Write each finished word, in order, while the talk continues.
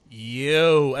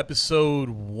Yo, episode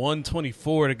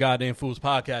 124 of the Goddamn Fools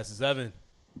podcast is Evan.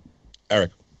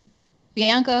 Eric.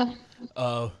 Bianca.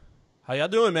 How y'all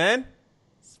doing, man?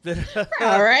 It's been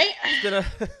all right. It's been a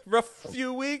rough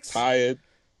few weeks. Tired.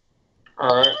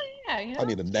 All right. Yeah. I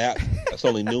need a nap. It's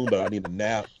only noon, but I need a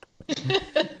nap.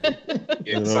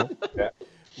 You know?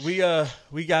 We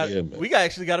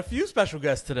actually got a few special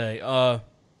guests today.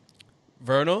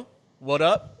 Vernal, what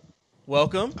up?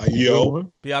 Welcome.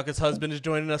 Yo. Bianca's husband is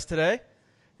joining us today.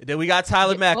 And then we got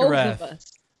Tyler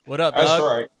McElrath. What up, That's dog?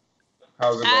 right.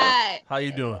 How's it going? Hi. How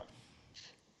you doing?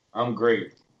 I'm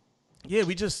great. Yeah,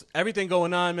 everything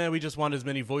going on, man. We just want as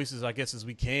many voices, I guess, as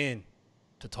we can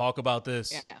to talk about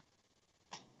this. Yeah.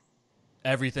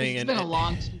 Everything. It's been a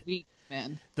long 2 weeks,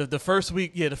 man. The first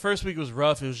week was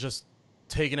rough. It was just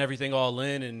taking everything all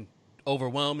in and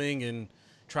overwhelming and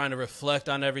trying to reflect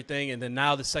on everything. And then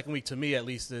now the second week, to me at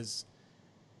least, is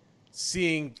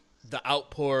seeing the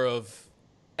outpour of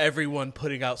everyone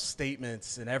putting out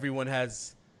statements, and everyone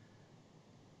has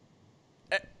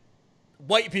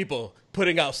white people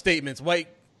putting out statements, white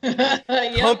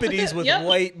companies with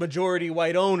majority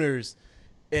white owners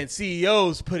and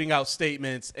CEOs putting out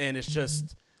statements, and it's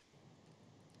just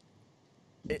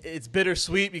it's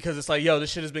bittersweet because it's like, yo, this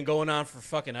shit has been going on for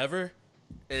fucking ever.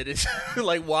 And it's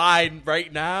like, why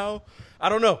right now? I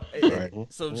don't know. Right.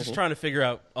 So just trying to figure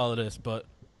out all of this, but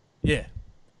yeah.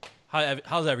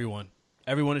 How's everyone?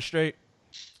 Everyone is straight?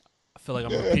 I feel like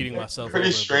I'm repeating myself.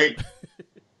 Pretty straight.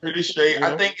 Pretty straight.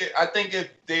 Yeah. I think if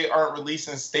they aren't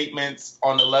releasing statements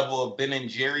on the level of Ben and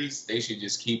Jerry's, they should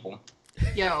just keep them.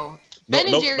 Yo, Ben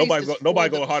and Jerry's. Nobody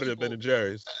going harder than Ben and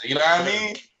Jerry's. You know what I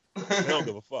mean? They don't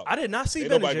give a fuck. I did not see Ain't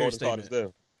Ben and nobody Jerry's going as hard as statement.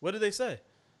 them. What did they say?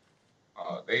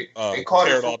 They called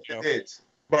it all down.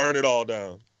 Burn it all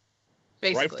down.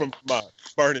 Basically. Right from mine.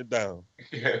 Burn it down.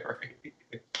 Yeah, right.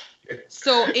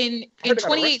 So in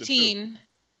 2018,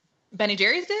 Ben and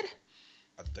Jerry's did?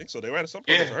 I think so. They were at some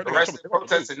protest. protest. Yeah, the rest of the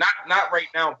protesting. Not right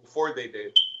now. Before they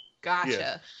did.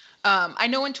 Gotcha. Yeah. I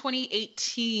know in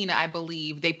 2018, I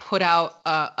believe they put out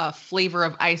a flavor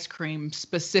of ice cream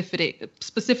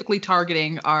specifically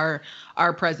targeting our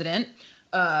president,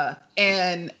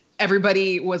 and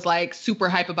everybody was like super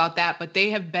hype about that. But they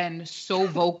have been so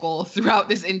vocal throughout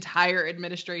this entire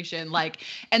administration,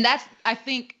 and that's, I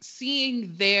think,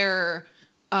 seeing their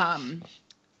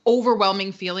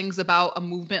overwhelming feelings about a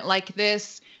movement like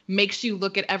this makes you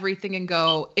look at everything and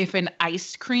go, if an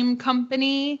ice cream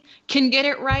company can get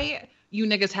it right, you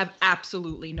niggas have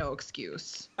absolutely no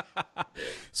excuse.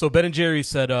 So Ben and Jerry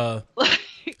said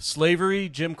slavery,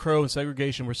 Jim Crow, and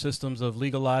segregation were systems of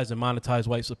legalized and monetized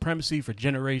white supremacy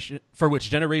for which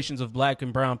generations of black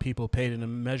and brown people paid an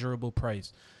immeasurable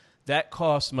price. That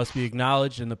cost must be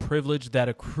acknowledged, and the privilege that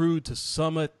accrued to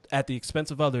some at the expense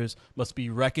of others must be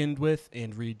reckoned with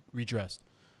and redressed.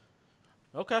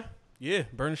 Okay. Yeah,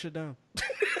 burn shit down.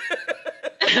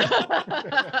 They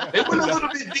went a little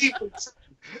bit deep,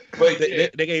 but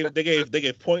they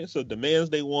gave points of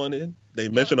demands they wanted. They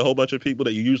mentioned a whole bunch of people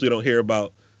that you usually don't hear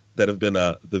about that have been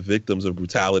the victims of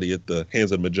brutality at the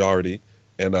hands of the majority.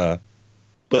 And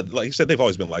but like you said, they've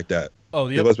always been like that. Oh,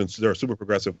 yeah. They're a super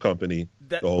progressive company.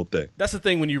 The whole thing. That's the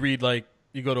thing when you read, like,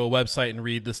 you go to a website and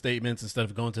read the statements instead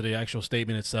of going to the actual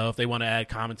statement itself. They want to add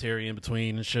commentary in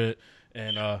between and shit.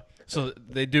 And so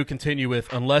they do continue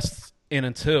with, unless and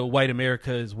until white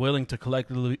America is willing to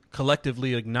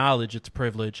collectively acknowledge its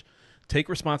privilege, take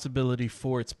responsibility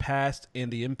for its past and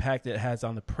the impact it has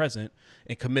on the present,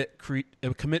 and commit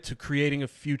to creating a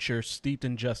future steeped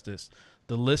in justice.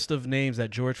 The list of names that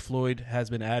George Floyd has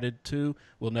been added to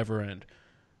will never end.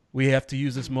 We have to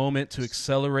use this moment to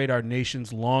accelerate our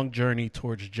nation's long journey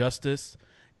towards justice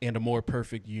and a more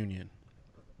perfect union.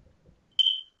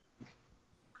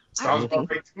 Sounds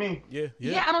perfect to me.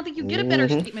 Yeah, I don't think you get a better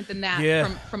statement than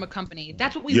that from a company.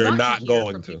 That's what we You're want not to hear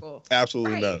going from to. people.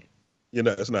 Absolutely right.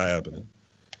 not. It's not happening.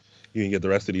 You can get the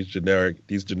rest of these generic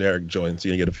joints.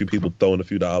 You can get a few people throwing a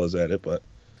few dollars at it, but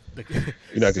you're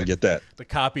not gonna get that. The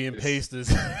copy and paste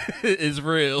is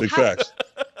real. Big facts.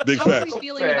 How are we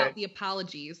feeling about the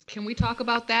apologies? Can we talk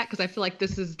about that? Because I feel like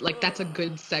this is that's a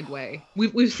good segue.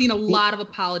 We've seen a lot of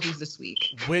apologies this week.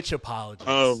 Which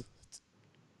apologies?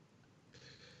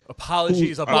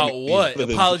 Apologies about what?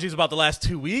 Apologies Apologies about the last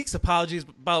 2 weeks? Apologies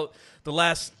about the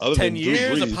last 10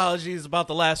 years? Apologies about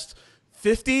the last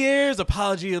 50 years?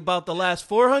 Apology about the last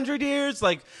 400 years?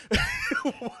 Like,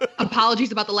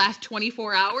 apologies about the last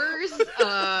 24 hours?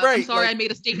 Right, I'm sorry, I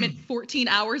made a statement 14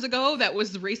 hours ago that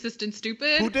was racist and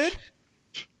stupid. Who did?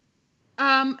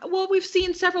 Well, we've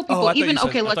seen several people. I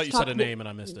thought you said a name and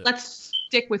I missed it. Let's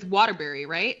stick with Waterbury,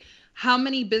 right? how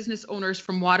many business owners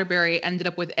from Waterbury ended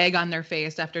up with egg on their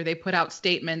face after they put out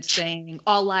statements saying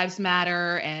all lives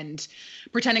matter and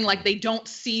pretending like they don't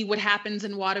see what happens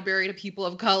in Waterbury to people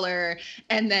of color,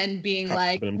 and then being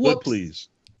like, whoops, good, please.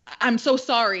 I'm so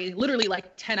sorry, literally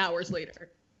like 10 hours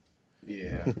later.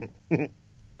 Yeah.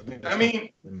 I mean,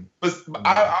 but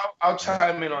I'll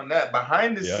chime in on that.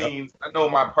 Behind the scenes, I know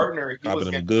my partner, he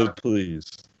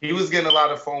was getting a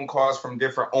lot of phone calls from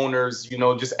different owners,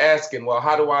 just asking,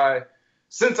 well,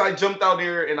 since I jumped out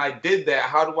there and I did that,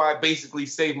 how do I basically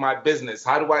save my business?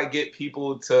 How do I get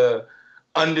people to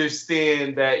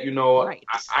understand that, Right.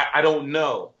 I don't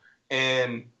know.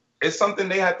 And it's something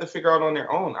they have to figure out on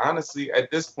their own, honestly,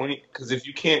 at this point, because if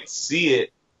you can't see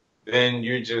it, then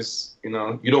you're just, you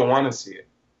don't want to see it.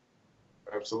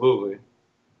 Absolutely.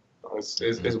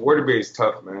 It's Waterbury's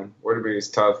tough, man. Waterbury's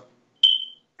tough.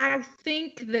 I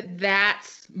think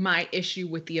that's my issue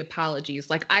with the apologies.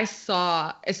 Like I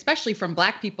saw, especially from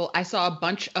Black people, I saw a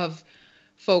bunch of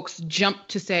folks jump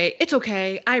to say, it's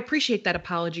okay, I appreciate that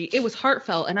apology, it was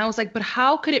heartfelt. And I was like, but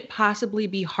how could it possibly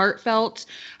be heartfelt?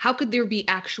 How could there be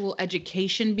actual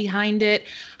education behind it?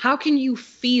 How can you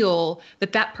feel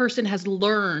that that person has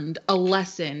learned a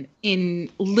lesson in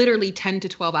literally 10 to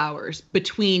 12 hours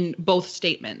between both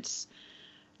statements?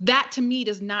 That to me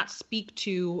does not speak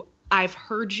to, I've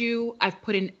heard you, I've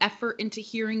put an effort into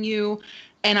hearing you,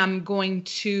 and I'm going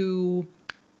to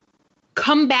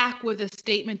come back with a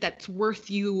statement that's worth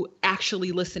you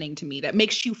actually listening to me, that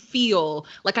makes you feel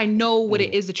like I know what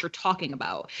it is that you're talking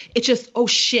about. It's just, oh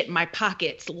shit, my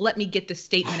pockets, let me get this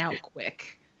statement out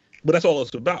quick. But that's all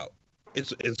it's about.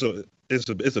 It's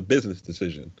a business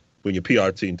decision when your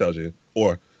PR team tells you,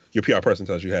 or your PR person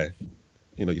tells you, hey,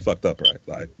 you fucked up, right?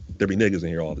 Like, there be niggas in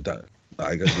here all the time.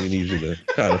 I guess we need you to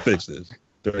kind of fix this.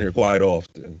 They're in here quite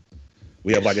often.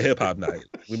 We have like a hip hop night.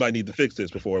 We might need to fix this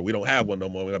before we don't have one no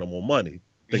more. We got no more money.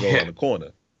 They go around the corner.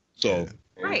 So,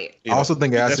 right. I also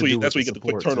think it has to do with that's where you get the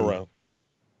quick turnaround.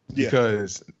 Yeah.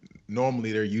 Because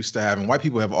normally they're used to having, white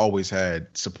people have always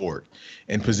had support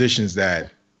in positions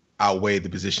that outweigh the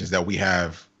positions that we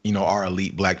have, our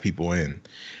elite Black people in.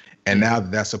 And now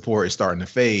that support is starting to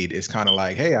fade, it's kind of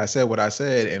like, hey, I said what I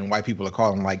said, and white people are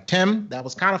calling like, Tim, that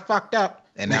was kind of fucked up.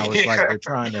 And now it's like they're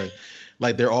trying to,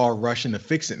 like they're all rushing to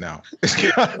fix it now. It's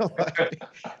kind of like,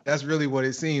 that's really what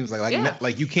it seems like.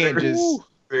 Like you can't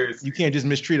just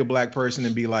mistreat a Black person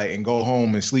and be like, and go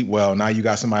home and sleep well. Now you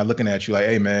got somebody looking at you like,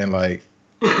 hey man, like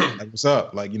what's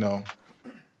up? Like, I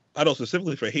know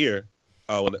specifically for here,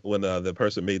 when the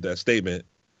person made that statement,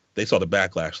 they saw the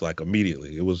backlash like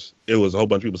immediately. It was a whole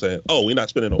bunch of people saying, "Oh, we're not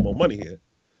spending no more money here."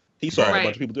 He saw a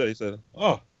bunch of people do it. He said,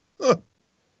 "Oh,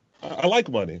 I like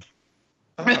money.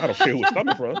 I don't care who it's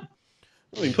coming from.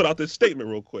 Let me put out this statement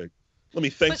real quick. Let me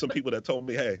thank some people that told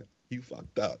me, hey, you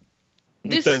fucked up."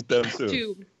 Let me thank them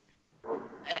too.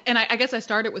 And I guess I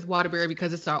started with Waterbury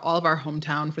because it's all of our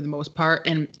hometown for the most part,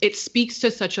 and it speaks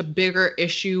to such a bigger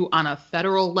issue on a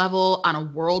federal level, on a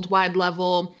worldwide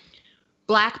level.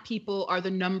 Black people are the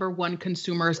 #1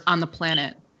 consumers on the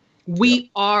planet.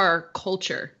 We are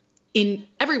culture in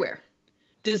everywhere.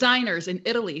 Designers in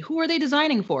Italy, who are they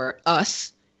designing for?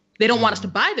 Us. They don't want us to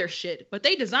buy their shit, but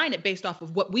they design it based off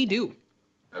of what we do.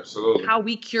 Absolutely. How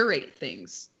we curate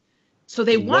things. So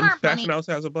they want our fashion money. house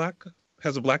has a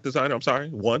black designer. I'm sorry,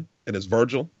 one, and it's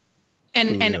Virgil.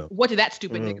 And what did that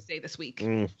stupid nigga say this week?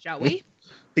 Shall we?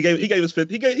 He gave us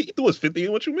 50. He threw us 50.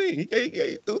 What you mean?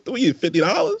 He threw you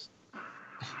 $50.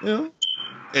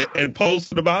 And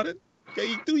posted about it. Okay,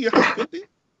 you threw your 50.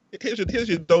 Here's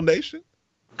your donation.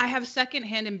 I have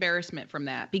secondhand embarrassment from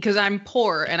that because I'm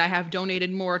poor and I have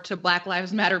donated more to Black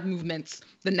Lives Matter movements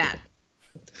than that.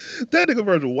 That nigga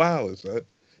Virgil wild, son.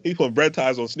 He putting bread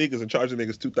ties on sneakers and charging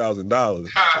niggas $2,000.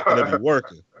 And it be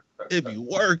working. It be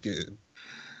working.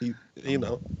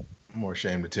 I'm more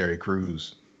ashamed of Terry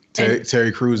Crews.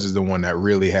 Terry Crews is the one that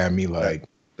really had me like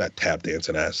that tap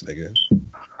dancing ass nigga.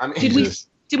 I mean,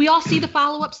 did we all see the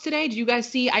follow-ups today? Did you guys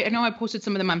see? I know I posted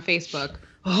some of them on Facebook.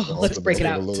 Let's break it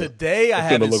out. Today I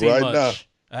haven't seen much. Now.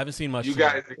 I haven't seen much. You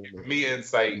guys are giving me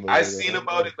insight. I seen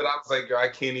about it, but I was like, yo, I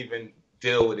can't even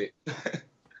deal with it.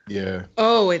 Yeah.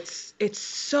 Oh, it's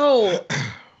so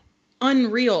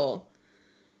unreal.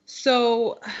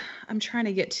 So I'm trying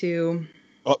to get to.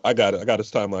 Oh, I got it. I got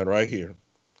his timeline right here.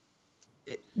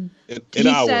 He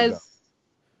says,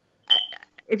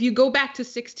 if you go back to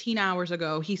 16 hours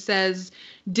ago, he says,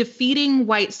 defeating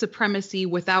white supremacy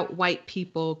without white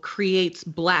people creates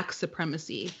Black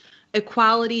supremacy.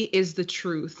 Equality is the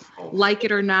truth. Like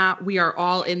it or not, we are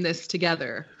all in this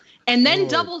together. And then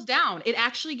doubles down. It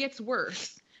actually gets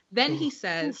worse. Then he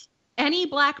says, any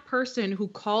black person who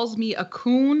calls me a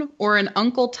coon or an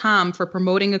Uncle Tom for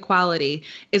promoting equality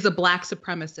is a black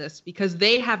supremacist because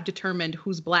they have determined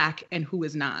who's black and who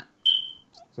is not.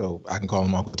 So I can call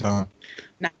him Uncle Tom.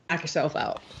 Knock yourself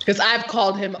out. Because I've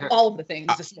called him all of the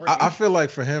things this morning. I feel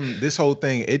like for him, this whole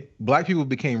thing, black people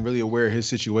became really aware of his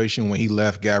situation when he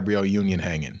left Gabrielle Union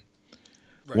hanging.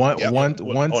 Right. On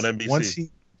NBC.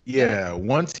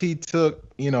 Once he took,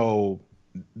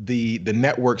 the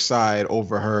network side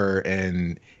over her,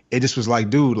 and it just was like,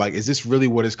 dude, like, is this really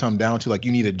what it's come down to? Like,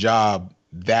 you need a job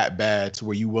that bad to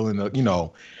where you willing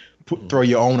to, throw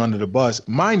your own under the bus.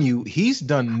 Mind you, he's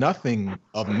done nothing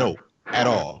of note at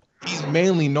all. He's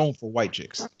mainly known for white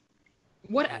chicks.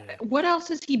 What else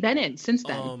has he been in since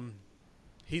then?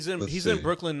 He's in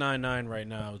Brooklyn Nine-Nine right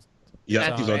now.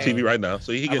 Yeah, he's on TV right now,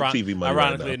 so he gets TV money.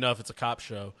 Ironically right enough, it's a cop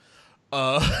show.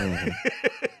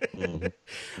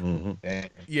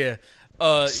 Yeah.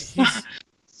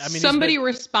 Somebody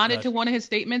responded to one of his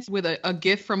statements with a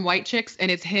gif from White Chicks,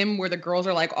 and it's him where the girls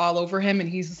are like all over him, and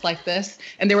he's just like this,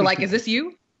 and they were like, "Is this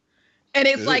you?" And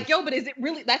it's like, "Yo, but is it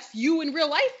really? That's you in real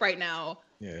life right now."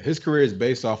 Yeah, his career is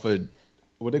based off of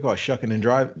what they call shucking and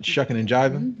jiving.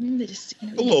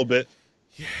 Mm-hmm. A little bit.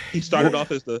 He started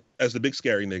off as the big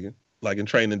scary nigga, like in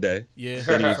Training Day. Yeah.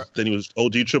 Then he was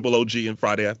OG, triple OG in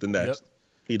Friday After Next. Yep.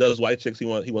 He does White Chicks. He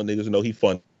want niggas to know he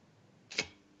funny.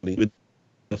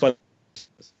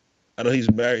 I know he's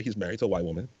married to a white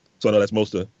woman, so I know that's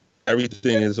most of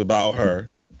everything is about her.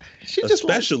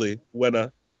 Especially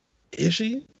when is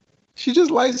she? She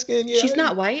just light skinned. Yeah, she's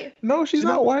not white. No, she's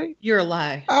not white. You're a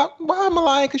lie. Why am I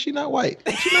lying? Because she's not white.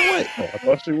 She's not white. I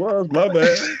thought she was. My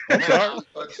bad. I'm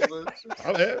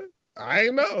sorry. I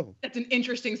ain't know. That's an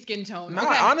interesting skin tone. Nah,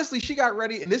 honestly, she got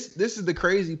ready. And this is the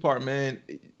crazy part, man.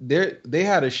 They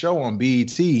had a show on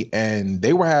BET, and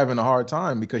they were having a hard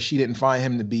time because she didn't find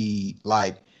him to be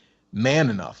like man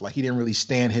enough. Like he didn't really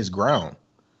stand his ground.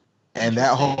 And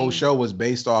that whole show was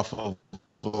based off of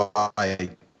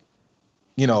like,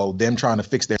 them trying to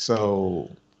fix their. So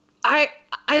I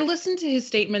listened to his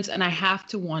statements, and I have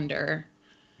to wonder.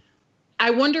 I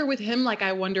wonder with him, like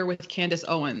I wonder with Candace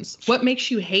Owens, what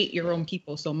makes you hate your own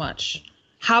people so much?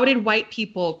 How did white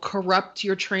people corrupt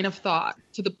your train of thought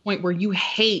to the point where you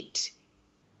hate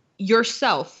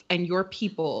yourself and your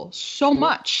people so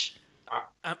much?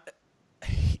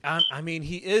 I mean,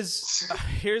 he is.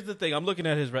 Here's the thing. I'm looking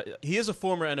at he is a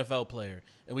former NFL player,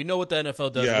 and we know what the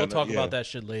NFL does. We'll talk about that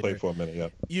shit later. Play for a minute, yeah.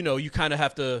 You kind of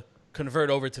have to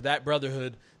convert over to that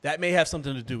brotherhood. That may have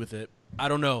something to do with it. I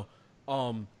don't know.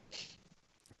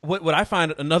 What I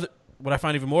find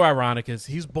even more ironic is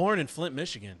he's born in Flint,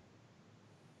 Michigan.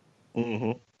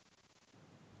 Mm-hmm.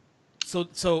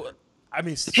 So I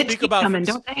mean, speak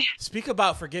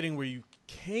about forgetting where you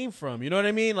came from. You know what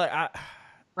I mean? Like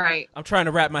right. I'm trying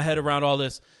to wrap my head around all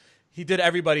this. He did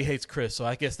Everybody Hates Chris, so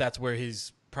I guess that's where he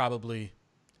was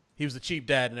the cheap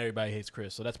dad and Everybody Hates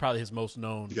Chris. So that's probably his most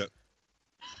known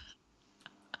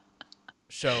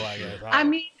show, I guess. I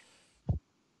mean,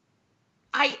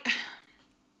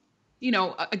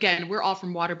 again, we're all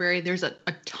from Waterbury. There's a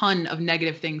ton of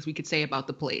negative things we could say about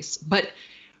the place. But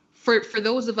for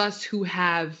those of us who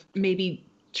have maybe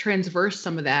transversed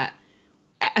some of that,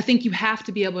 I think you have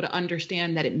to be able to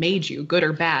understand that it made you, good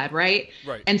or bad, right?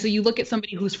 Right. And so you look at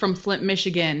somebody who's from Flint,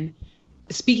 Michigan,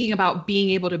 speaking about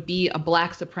being able to be a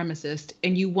black supremacist,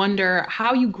 and you wonder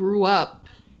how you grew up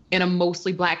in a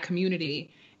mostly black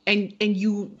community, and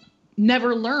you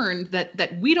never learned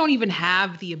that we don't even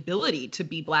have the ability to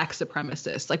be black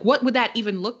supremacists. Like, what would that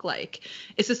even look like?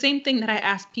 It's the same thing that I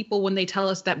ask people when they tell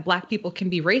us that black people can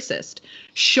be racist.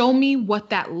 Show me what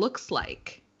that looks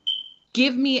like.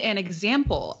 Give me an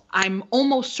example. I'm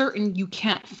almost certain you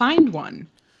can't find one.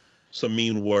 Some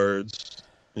mean words.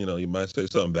 You might say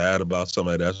something bad about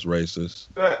somebody that's racist.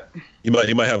 You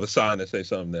might have a sign that says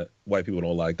something that white people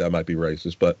don't like. That might be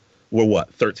racist, but we're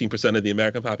 13% of the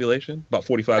American population, about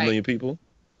 45 million people.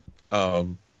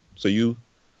 So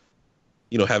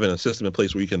having a system in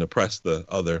place where you can oppress the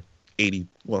other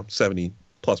 70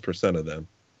 plus % of them,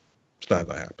 it's not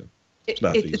going to happen.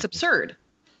 It's absurd.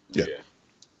 Yeah.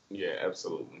 Yeah,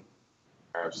 absolutely.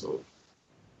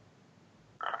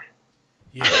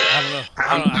 Yeah, I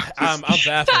don't know. I'm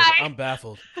baffled. I'm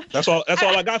baffled. That's all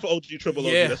I got for OG Triple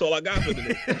OG. Yeah. That's all I got for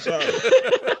today. I'm sorry.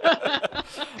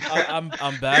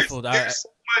 I'm baffled.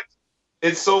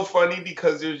 It's so funny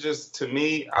because there's just, to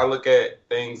me, I look at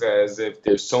things as if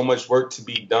there's so much work to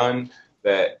be done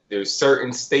that there's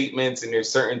certain statements and there's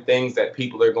certain things that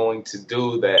people are going to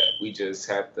do that we just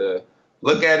have to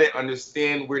look at it,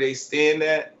 understand where they stand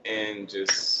at, and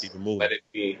just let it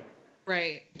be.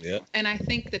 Right. Yeah. And I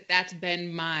think that that's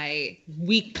been my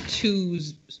week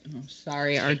two's. Oh,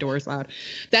 sorry, our door's loud.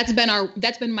 That's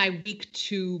been my week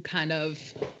two kind of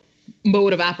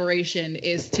mode of operation,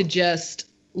 is to just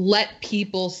let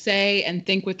people say and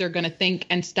think what they're going to think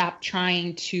and stop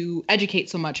trying to educate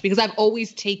so much, because I've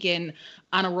always taken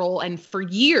on a role, and for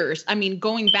years, I mean,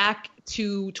 going back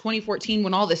to 2014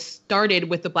 when all this started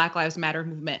with the Black Lives Matter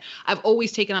movement, I've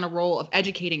always taken on a role of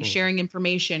educating, sharing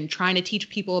information, trying to teach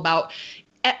people about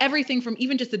everything from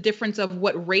even just the difference of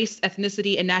what race,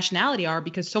 ethnicity, and nationality are,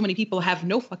 because so many people have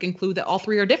no fucking clue that all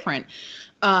three are different.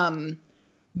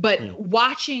 But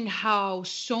watching how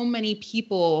so many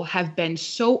people have been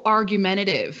so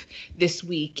argumentative this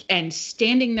week and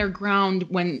standing their ground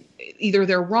when either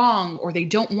they're wrong or they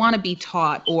don't want to be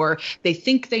taught or they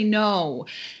think they know.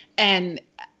 And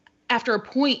after a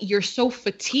point, you're so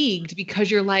fatigued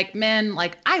because you're like, man,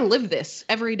 like, I live this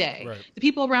every day. Right. The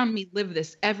people around me live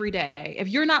this every day. If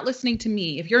you're not listening to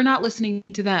me, if you're not listening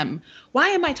to them, why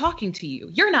am I talking to you?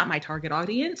 You're not my target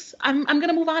audience. I'm going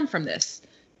to move on from this.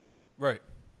 Right.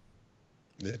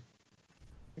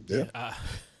 Yeah.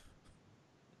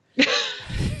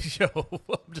 Yo,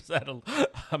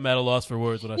 I'm at a loss for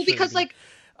words when I because like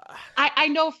I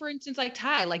know, for instance, like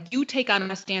Ty, like you take on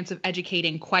a stance of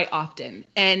educating quite often,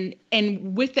 and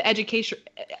with the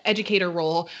educator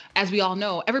role, as we all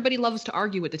know, everybody loves to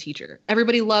argue with the teacher.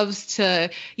 Everybody loves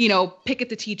to, pick at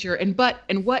the teacher and but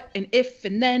and what and if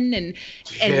and then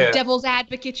and devil's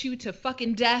advocate you to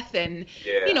fucking death, and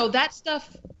that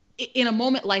stuff. In a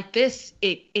moment like this,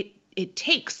 it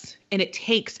takes and it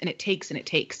takes and it takes and it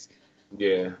takes.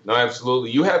 Yeah, no, absolutely.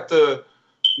 You have to,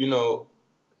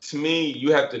 to me,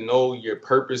 you have to know your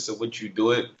purpose of what you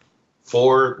do it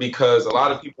for, because a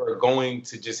lot of people are going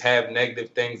to just have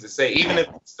negative things to say, even if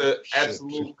it's the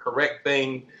absolute correct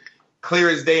thing,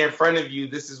 clear as day in front of you.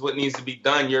 This is what needs to be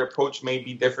done. Your approach may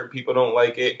be different. People don't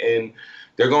like it, and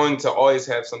they're going to always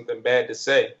have something bad to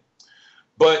say.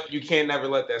 But you can't never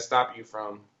let that stop you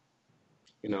from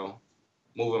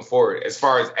moving forward. As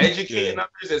far as educating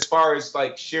others, as far as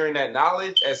like sharing that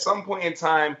knowledge, at some point in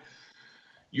time,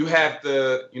 you have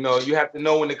to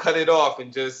know when to cut it off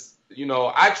and just,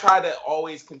 I try to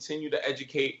always continue to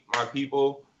educate my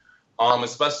people,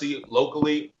 especially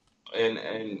locally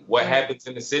and what happens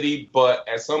in the city. But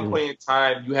at some point in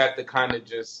time, you have to kind of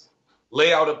just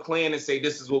lay out a plan and say,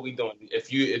 this is what we're doing.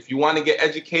 If you want to get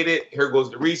educated, here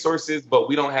goes the resources, but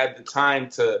we don't have the time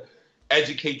to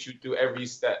educate you through every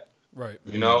step. Right.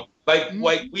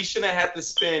 Like we shouldn't have to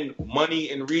spend money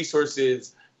and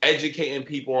resources educating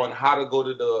people on how to go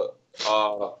to the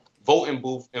voting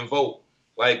booth and vote.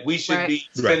 Like we should be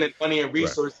spending money and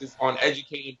resources on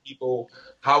educating people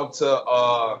how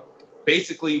to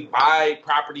basically buy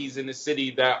properties in the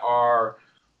city that are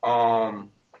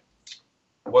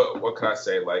what can I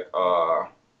say, like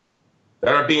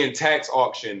that are being tax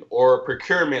auctioned or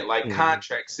procurement, like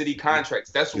contracts, city contracts.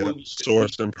 That's what we should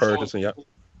source and purchase and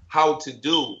how to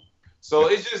do. So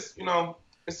it's just,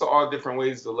 it's all different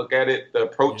ways to look at it. The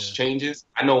approach changes.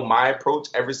 I know my approach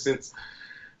ever since,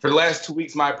 for the last 2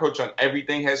 weeks, my approach on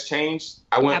everything has changed.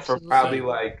 I went from probably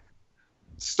like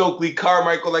Stokely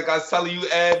Carmichael, like I was telling you,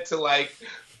 Ed, to like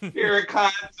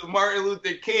Farrakhan, to Martin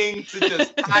Luther King, to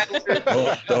just Tyler.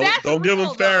 Don't give him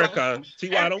Farrakhan.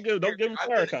 T.Y., don't give him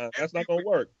Farrakhan. That's not gonna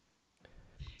work.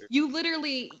 You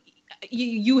literally,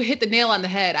 you hit the nail on the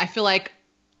head. I feel like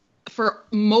for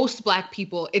most Black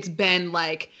people, it's been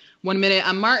like 1 minute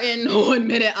I'm Martin, 1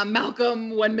 minute I'm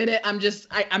Malcolm, 1 minute I'm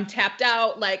tapped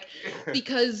out, like,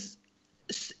 because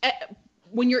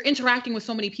when you're interacting with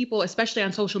so many people, especially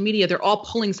on social media, they're all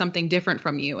pulling something different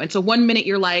from you. And so 1 minute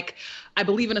you're like, I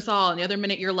believe in us all. And the other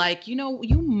minute you're like, you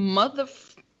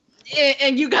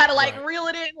and you got to like reel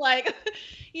it in. Like,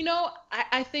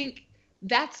 I think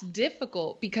that's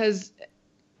difficult because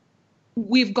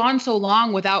we've gone so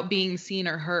long without being seen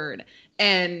or heard.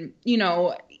 And,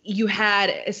 you had,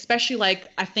 especially like,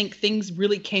 I think things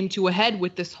really came to a head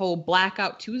with this whole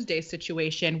Blackout Tuesday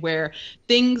situation where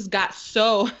things got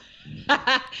so...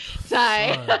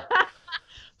 Ty.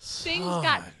 Things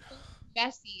got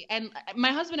messy, and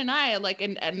my husband and I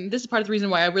and this is part of the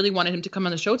reason why I really wanted him to come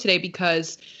on the show today,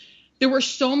 because there were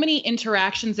so many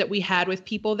interactions that we had with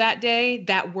people that day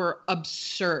that were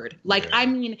absurd. Like, I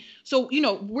mean, so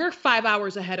we're 5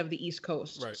 hours ahead of the East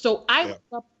Coast. Right. So I woke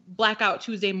up Blackout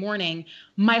Tuesday morning,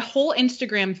 my whole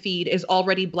Instagram feed is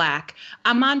already black.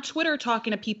 I'm on Twitter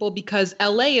talking to people because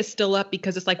LA is still up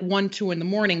because it's like 1, 2 in the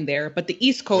morning there, but the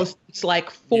East Coast, it's like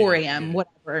 4 a.m.,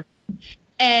 whatever.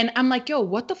 And I'm like, yo,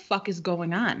 what the fuck is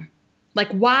going on? Like,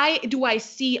 why do I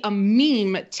see a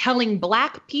meme telling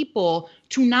Black people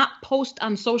to not post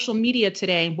on social media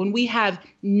today when we have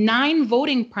 9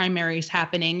 voting primaries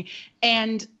happening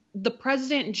and the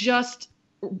president just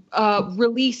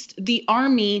released the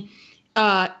army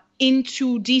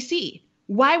into DC?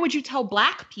 Why would you tell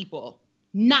Black people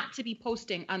not to be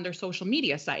posting on their social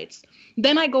media sites?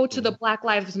 Then I go to the Black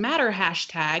Lives Matter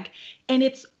hashtag and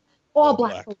it's all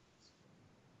Black folks.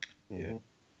 Yeah.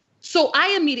 So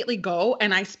I immediately go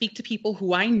and I speak to people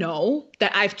who I know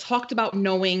that I've talked about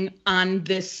knowing on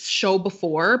this show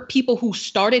before, people who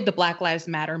started the Black Lives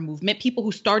Matter movement, people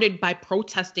who started by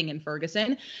protesting in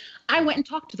Ferguson. I went and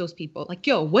talked to those people like,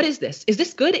 yo, what is this? Is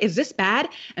this good? Is this bad?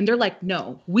 And they're like,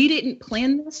 no, we didn't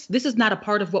plan this. This is not a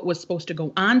part of what was supposed to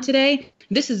go on today.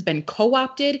 This has been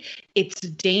co-opted. It's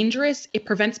dangerous. It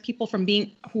prevents people from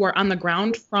who are on the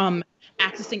ground from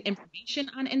accessing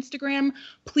information on Instagram.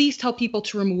 Please tell people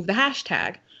to remove the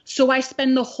hashtag. So I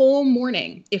spend the whole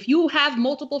morning. If you have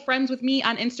multiple friends with me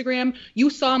on Instagram,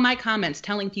 you saw my comments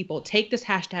telling people, take this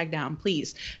hashtag down,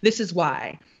 please. This is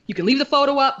why. You can leave the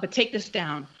photo up, but take this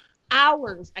down.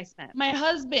 Hours I spent. My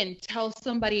husband tells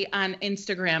somebody on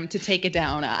Instagram to take it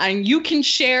down. And you can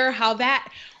share how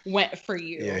that went for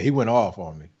you. Yeah, he went off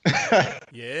on me.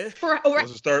 Yeah.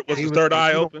 Was his third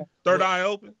eye open? Third eye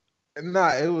open?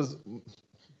 Nah, it was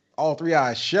all 3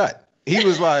 eyes shut. He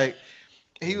was like,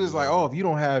 oh, if you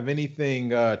don't have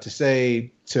anything to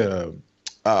say to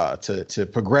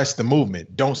progress the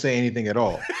movement, don't say anything at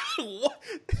all.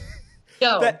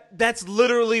 Yo. That's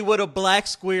literally what a black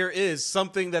square is,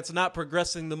 something that's not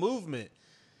progressing the movement.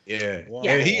 Yeah. Wow.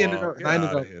 And he ended up, I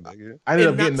ended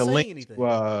up getting the link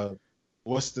to,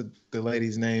 what's the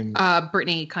lady's name?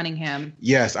 Brittany Cunningham.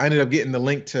 Yes, I ended up getting the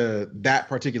link to that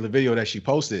particular video that she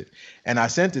posted, and I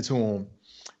sent it to him,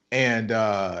 and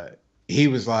he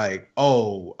was like,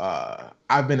 oh,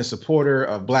 I've been a supporter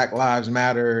of Black Lives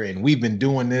Matter, and we've been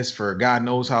doing this for God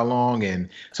knows how long. And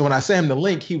so when I sent him the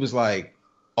link, he was like,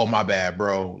 oh, my bad,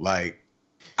 bro. Like,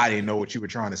 I didn't know what you were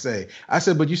trying to say. I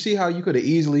said, but you see how you could have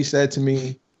easily said to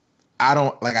me, I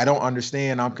don't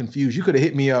understand. I'm confused. You could have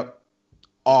hit me up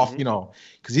off,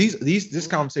 because this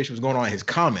conversation was going on in his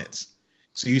comments.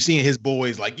 So you're seeing his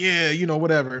boys like, yeah,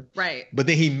 whatever. Right. But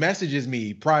then he messages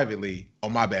me privately, oh,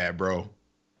 my bad, bro.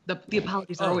 The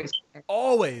apologies are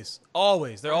always.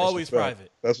 They're always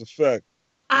private. That's a fact.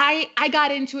 I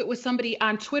got into it with somebody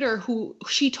on Twitter who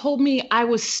she told me I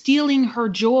was stealing her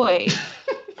joy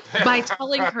by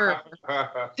telling her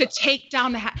to take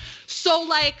down the So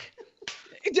like,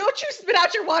 don't you spit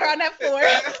out your water on that floor.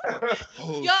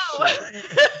 Yo.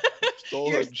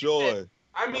 Stole her joy.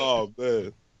 I mean, oh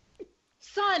man.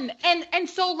 Son, and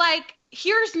so like,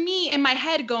 here's me in my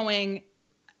head going,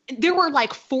 there were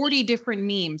like 40 different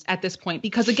memes at this point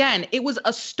because again, it was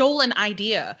a stolen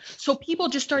idea. So people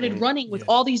just started running with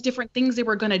all these different things they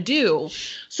were going to do.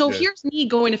 So here's me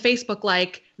going to Facebook,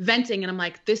 like venting. And I'm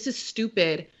like, this is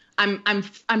stupid. I'm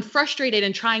frustrated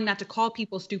and trying not to call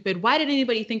people stupid. Why did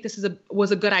anybody think this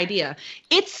was a good idea?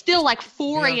 It's still like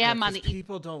 4 a.m. on the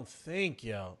people don't think,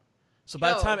 yo. So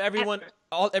by the time every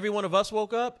one of us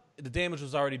woke up, the damage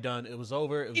was already done. It was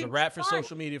over. It was a wrap for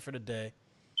social media for the day.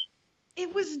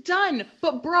 It was done.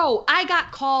 But bro, I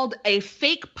got called a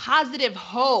fake positive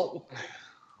hoe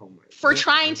for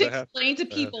trying to explain to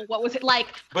people what was it like.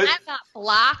 I got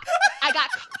blocked. I got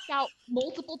kicked out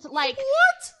multiple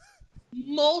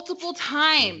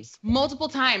times.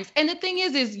 And the thing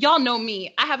is y'all know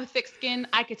me. I have a thick skin.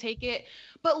 I could take it.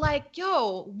 But like,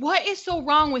 yo, what is so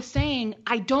wrong with saying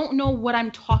I don't know what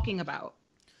I'm talking about?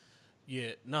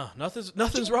 Yeah, no, nothing's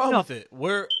wrong with it.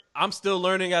 I'm still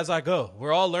learning as I go.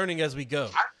 We're all learning as we go.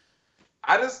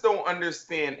 I just don't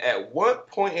understand at what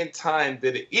point in time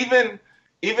did it even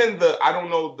I don't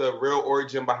know the real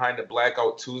origin behind the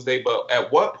Blackout Tuesday, but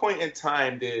at what point in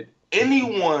time did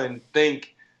anyone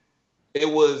think it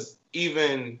was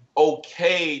even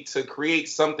okay to create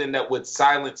something that would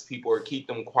silence people or keep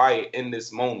them quiet in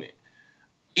this moment?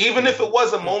 Even if it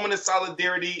was a moment of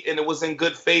solidarity and it was in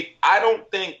good faith, I don't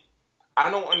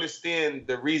understand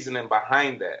the reasoning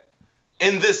behind that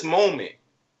in this moment.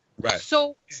 Right.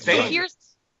 So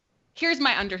here's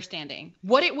my understanding.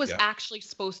 What it was actually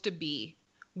supposed to be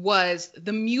was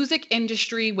the music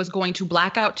industry was going to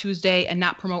Blackout Tuesday and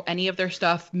not promote any of their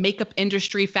stuff. Makeup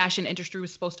industry, fashion industry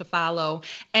was supposed to follow.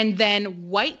 And then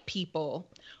white people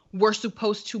were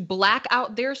supposed to black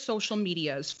out their social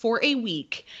medias for a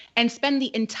week and spend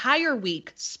the entire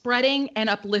week spreading and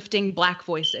uplifting Black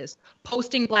voices,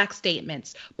 posting Black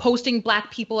statements, posting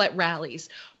Black people at rallies,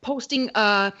 posting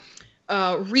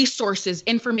resources,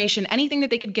 information, anything that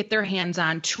they could get their hands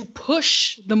on to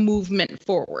push the movement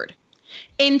forward.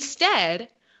 Instead,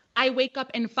 I wake up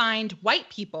and find white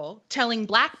people telling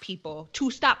black people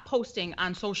to stop posting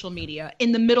on social media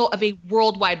in the middle of a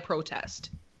worldwide protest.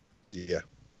 Yeah.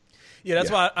 Yeah,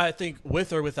 that's why I think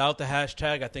with or without the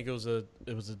hashtag, I think it was a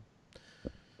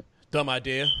dumb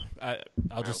idea.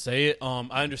 I'll just say it.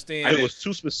 I understand. And it was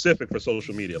too specific for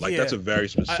social media. Like that's a very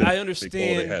specific. I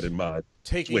understand goal they had in mind.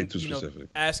 Taking, way too specific.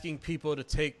 Asking people to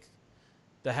take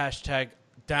the hashtag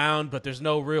down, but there's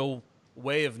no real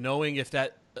way of knowing if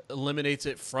that eliminates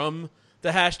it from the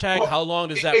hashtag. Well, how long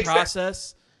does that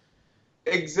process?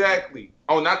 Exactly.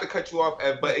 Oh, not to cut you off,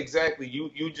 Ed, but exactly.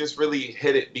 You just really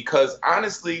hit it, because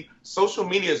honestly, social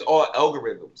media is all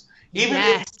algorithms. Even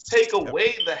if you take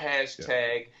away the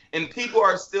hashtag and people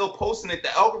are still posting it,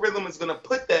 the algorithm is going to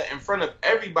put that in front of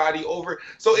everybody over.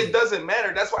 So it doesn't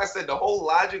matter. That's why I said the whole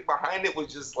logic behind it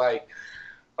was just like,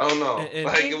 I don't know.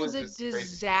 It was a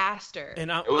disaster.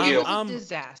 And it was a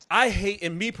disaster. I hate,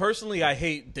 and me personally, I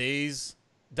hate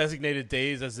designated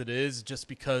days as it is, just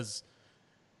because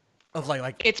of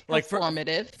like it's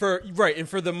performative. And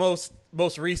for the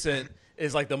most recent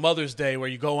is like the Mother's Day, where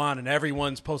you go on and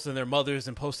everyone's posting their mothers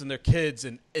and posting their kids,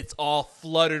 and it's all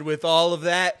flooded with all of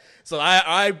that. So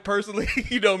I personally,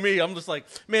 you know me, I'm just like,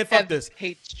 man, fuck this.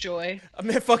 Hates joy.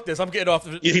 Man, fuck this. I'm getting off.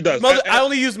 Yeah, he does. I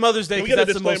only use Mother's Day because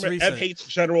that's the most recent. Ev hates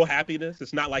general happiness.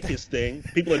 It's not like his thing.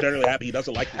 People are generally happy. He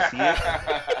doesn't like to see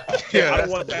it. I don't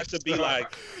want that to be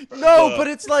like. No, but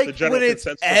it's like when it's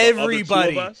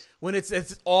everybody. When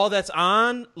it's all that's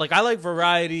on. Like, I like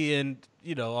variety and,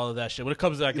 you know, all of that shit. When it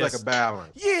comes to, I guess, like a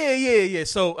balance. Yeah.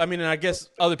 So, I mean, and I guess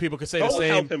other people could say the same. Don't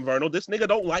help him, Vernal. This nigga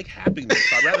don't like happiness.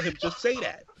 I'd rather him just say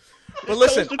that. But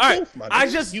listen, all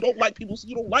right, you don't like people, so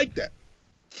you don't like that.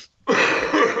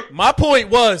 My point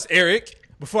was, Eric,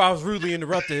 before I was rudely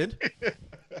interrupted,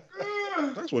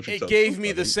 that's what it gave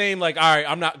me the same, like, all right,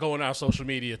 I'm not going on social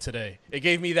media today. It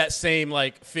gave me that same,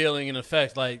 like, feeling and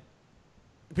effect, like,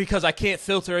 because I can't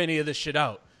filter any of this shit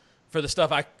out for the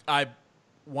stuff I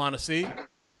want to see.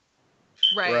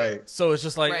 Right. So it's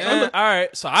just like, all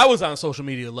right. So I was on social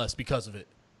media less because of it.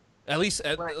 At least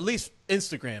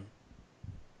Instagram.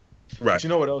 Right. But you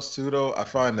know what else too, though? I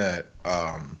find that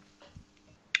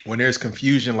when there's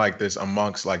confusion like this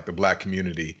amongst like the black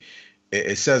community,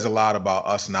 it says a lot about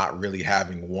us not really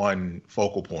having one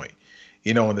focal point.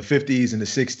 You know, in the 50s and the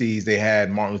 60s, they had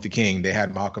Martin Luther King, they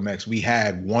had Malcolm X. We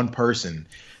had one person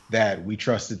that we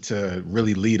trusted to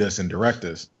really lead us and direct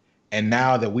us. And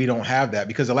now that we don't have that,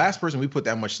 because the last person we put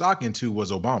that much stock into was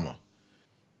Obama.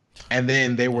 And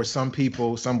then there were some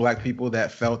people, some black people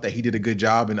that felt that he did a good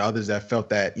job, and others that felt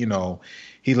that, you know,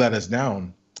 he let us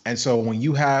down. And so when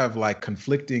you have like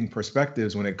conflicting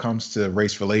perspectives when it comes to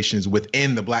race relations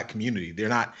within the black community, they're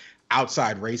not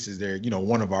outside races, they're, you know,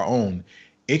 one of our own,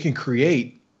 it can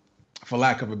create, for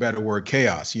lack of a better word,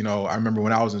 chaos. You know, I remember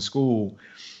when I was in school,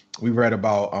 we read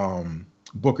about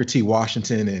Booker T.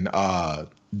 Washington and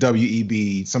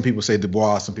W.E.B. Some people say Du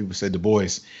Bois, some people say Du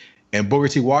Bois. And Booker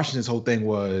T. Washington's whole thing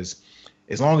was,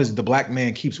 as long as the black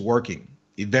man keeps working,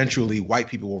 eventually white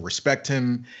people will respect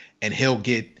him and he'll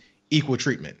get equal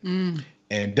treatment.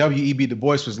 And W.E.B. Du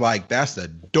Bois was like, that's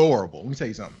adorable. Let me tell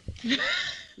you something.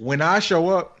 When I show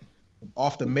up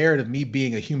off the merit of me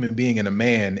being a human being and a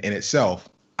man in itself,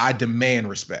 I demand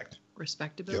respect.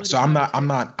 Respectability. So I'm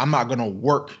not going to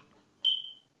work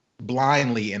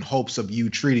blindly in hopes of you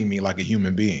treating me like a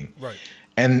human being. Right.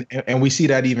 And we see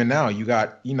that even now. You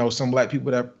got, you know, some black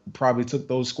people that probably took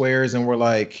those squares and were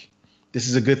like, this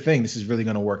is a good thing. This is really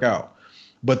going to work out.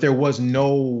 But there was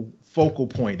no focal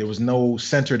point. There was no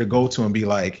center to go to and be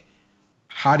like,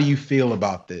 how do you feel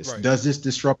about this? Right. Does this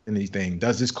disrupt anything?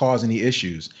 Does this cause any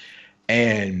issues?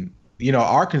 And, you know,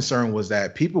 our concern was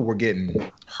that people were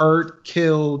getting hurt,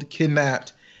 killed,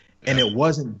 kidnapped, and it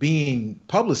wasn't being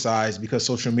publicized because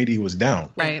social media was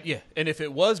down. Right. Yeah. And if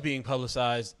it was being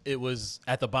publicized, it was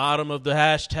at the bottom of the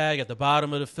hashtag, at the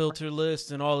bottom of the filter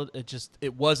list, and all.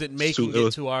 It wasn't making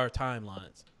it to our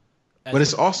timelines. But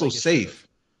it's also safe.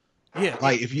 Yeah.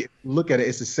 Like, if you look at it,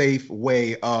 it's a safe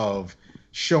way of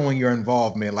showing your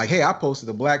involvement. Like, hey, I posted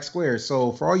a black square.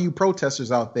 So for all you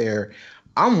protesters out there,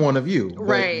 I'm one of you.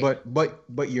 Right.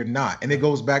 But you're not. And it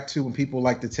goes back to when people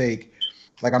like to take,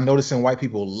 like, I'm noticing white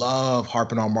people love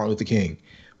harping on Martin Luther King,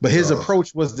 but his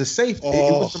approach was the safe. It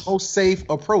was the most safe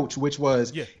approach, which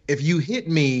was, if you hit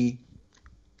me,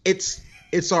 it's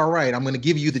all right. I'm going to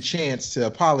give you the chance to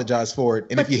apologize for it.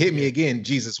 And if you hit me again,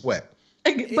 Jesus wept.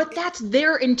 But that's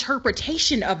their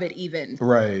interpretation of it even.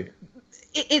 Right.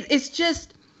 It's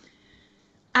just,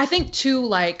 I think too,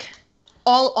 like,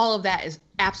 all of that is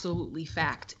absolutely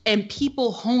fact. And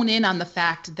people hone in on the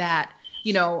fact that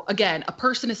you know, again, a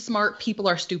person is smart, people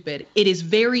are stupid. It is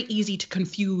very easy to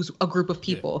confuse a group of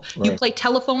people. Yeah. Right. You play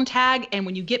telephone tag, and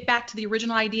when you get back to the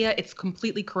original idea, it's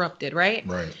completely corrupted, right?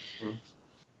 Right.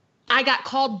 I got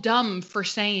called dumb for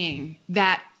saying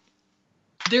that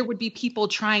there would be people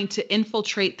trying to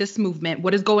infiltrate this movement,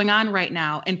 what is going on right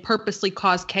now, and purposely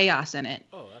cause chaos in it.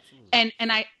 Oh,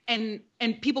 absolutely.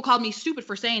 And people called me stupid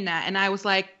for saying that. And I was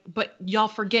like, but y'all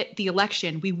forget the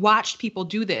election. We watched people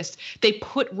do this. They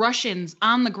put Russians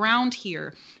on the ground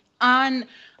here on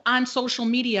social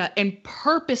media and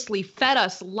purposely fed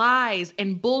us lies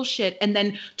and bullshit, and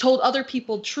then told other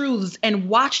people truths and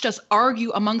watched us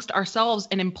argue amongst ourselves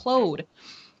and implode.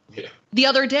 Yeah. The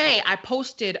other day, I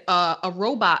posted a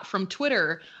robot from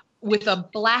Twitter with a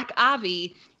black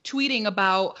Avi tweeting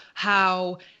about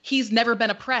how he's never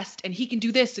been oppressed and he can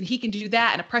do this and he can do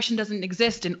that and oppression doesn't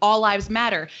exist and all lives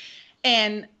matter.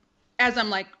 And as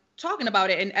I'm like talking about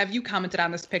it, and Ev, you commented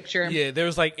on this picture. Yeah, there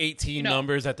was like 18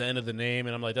 numbers at the end of the name,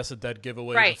 and I'm like, that's a dead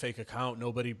giveaway. Right. It's a fake account.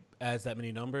 Nobody adds that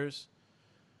many numbers.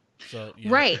 So, yeah.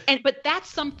 Right. But that's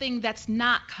something that's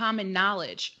not common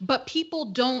knowledge. But people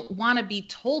don't want to be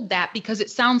told that because it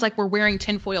sounds like we're wearing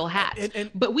tinfoil hats.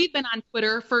 But we've been on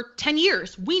Twitter for 10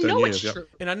 years. We know it's true.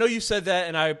 And I know you said that,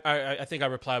 and I think I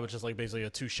replied with just like basically a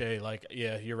touche, like,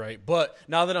 yeah, you're right. But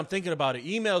now that I'm thinking about it,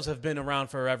 emails have been around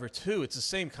forever too. It's the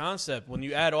same concept. When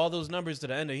you add all those numbers to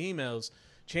the end of emails,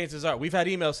 chances are we've had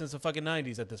emails since the fucking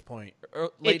 90s at this point.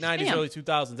 Late 90s, early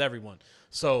 2000s, everyone.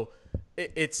 So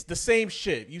it's the same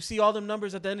shit. You see all them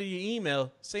numbers at the end of your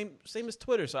email, same as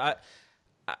Twitter. So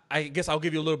I guess I'll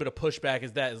give you a little bit of pushback.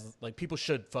 Is like people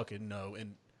should fucking know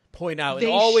and point out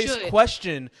and always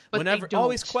question whenever.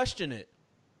 Always question it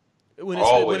when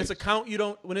it's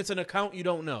an account you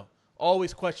don't know.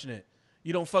 Always question it.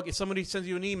 You don't fuck it. Somebody sends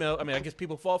you an email. I mean, I guess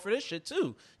people fall for this shit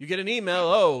too. You get an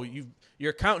email.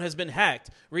 Your account has been hacked.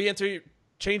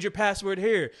 Change your password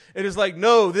here. It is like,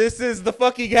 no, this is the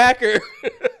fucking hacker.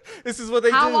 This is what they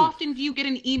do. How often do you get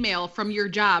an email from your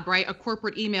job, right? A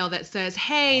corporate email that says,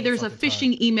 hey, there's a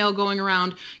phishing email going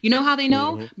around. You know how they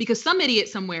know? Mm-hmm. Because some idiot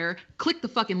somewhere clicked the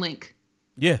fucking link.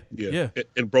 Yeah.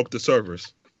 And broke the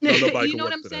servers. You know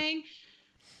what I'm saying?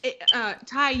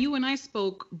 Ty, you and I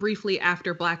spoke briefly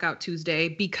after Blackout Tuesday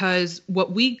because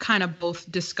what we kind of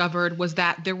both discovered was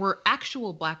that there were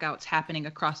actual blackouts happening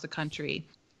across the country.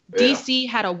 Yeah. DC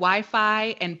had a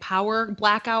Wi-Fi and power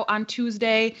blackout on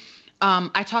Tuesday.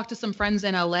 I talked to some friends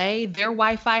in LA. Their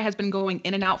Wi-Fi has been going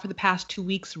in and out for the past 2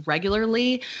 weeks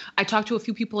regularly. I talked to a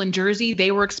few people in Jersey.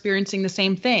 They were experiencing the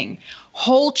same thing.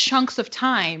 Whole chunks of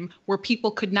time where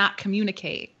people could not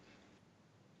communicate.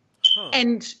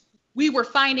 And we were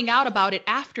finding out about it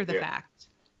after the fact.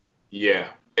 Yeah,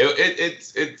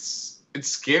 it's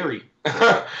scary.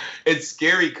 It's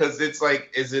scary because it's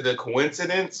like, is it a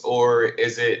coincidence or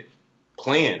is it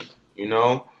planned? You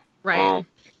know, right?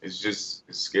 It's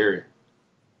scary.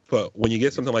 But when you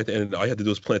get something like that, all you have to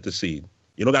do is plant the seed.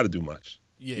 You don't got to do much.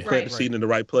 Yeah, you plant the seed in the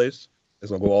right place,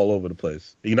 it's gonna go all over the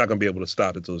place. You're not gonna be able to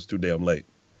stop it until it's too damn late.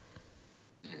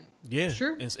 Yeah,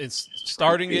 sure. It's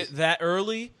starting it that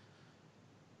early.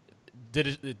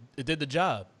 It did the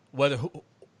job.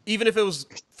 Even if it was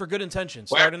for good intention,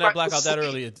 starting that blackout that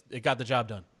early, it got the job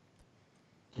done.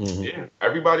 Mm-hmm. Yeah,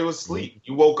 everybody was asleep.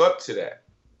 You woke up to that.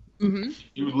 Mm-hmm.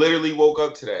 You literally woke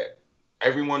up to that.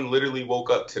 Everyone literally woke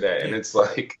up to that, and it's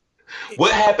like,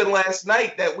 what happened last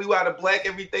night that we got to black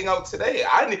everything out today?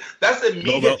 That's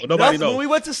immediate. Nobody knows. When we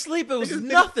went to sleep, it was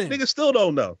nothing. Niggas still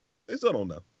don't know. They still don't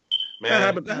know.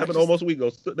 Man, that happened almost a week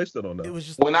ago. They still don't know. It was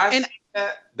just when I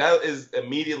said that is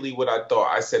immediately what I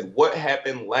thought. I said, what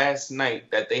happened last night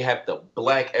that they have to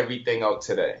black everything out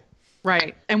today?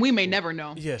 Right, and we may never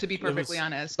know. Yeah, to be perfectly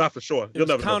honest, not for sure. You'll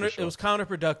never know for sure. It was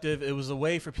counterproductive. It was a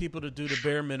way for people to do the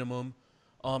bare minimum.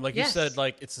 Like you said,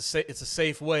 like it's a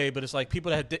safe way, but it's like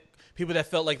people that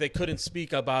felt like they couldn't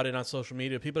speak about it on social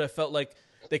media, people that felt like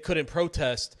they couldn't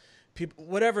protest, people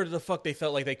whatever the fuck they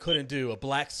felt like they couldn't do. A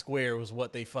black square was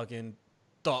what they fucking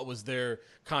thought was their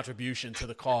contribution to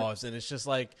the cause, and it's just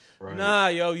like, nah,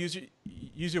 yo, use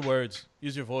your words,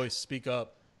 use your voice, speak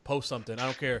up, post something. I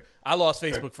don't care. I lost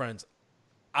Facebook friends.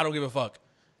 I don't give a fuck.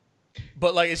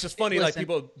 But like, it's just funny. Listen.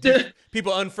 Like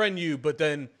people unfriend you, but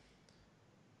then.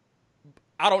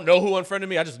 I don't know who unfriended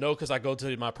me. I just know because I go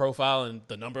to my profile and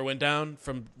the number went down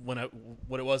from what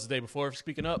it was the day before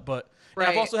speaking up. But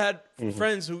I've also had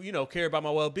friends who, care about my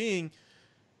well-being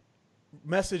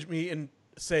message me and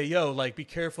say, yo, like, be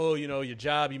careful, your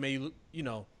job, you may,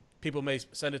 people may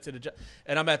send it to the job.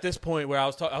 And I'm at this point where I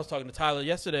was talking to Tyler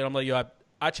yesterday, and I'm like, yo,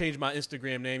 I changed my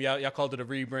Instagram name. Y'all called it a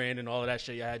rebrand and all of that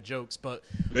shit. Y'all had jokes, but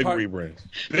big rebrands.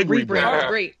 Big rebrand.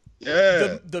 Great.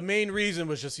 Yeah. The main reason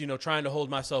was just, trying to hold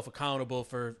myself accountable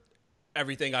for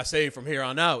everything I say from here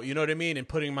on out. You know what I mean? And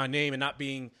putting my name and not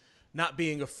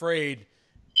being afraid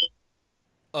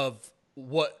of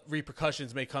what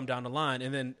repercussions may come down the line.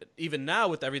 And then even now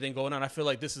with everything going on, I feel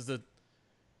like this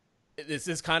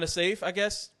is kind of safe, I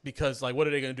guess, because like, what are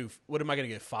they going to do? What am I going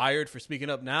to get fired for speaking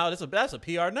up now? That's a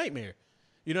PR nightmare.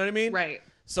 You know what I mean? Right.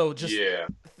 So just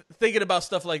thinking about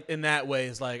stuff like in that way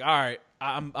is like, all right,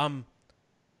 I'm,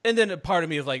 and then a part of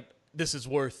me is like,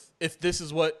 if this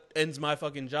is what ends my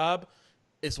fucking job,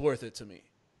 it's worth it to me.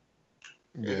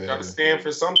 Yeah. You gotta stand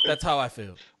for something. That's how I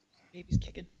feel. Baby's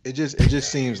kicking. It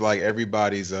just seems like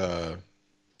everybody's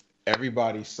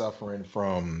suffering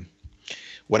from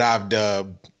what I've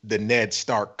dubbed the Ned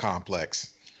Stark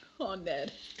complex. Oh,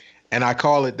 Ned. And I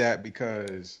call it that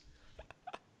because,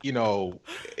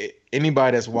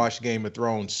 anybody that's watched Game of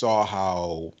Thrones saw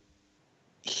how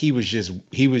he was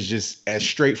just as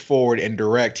straightforward and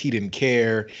direct. He didn't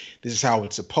care. This is how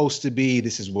it's supposed to be.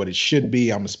 This is what it should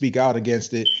be. I'm gonna speak out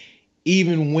against it.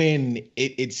 Even when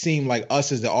it seemed like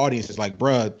us as the audience is like,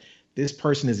 bruh, this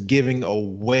person is giving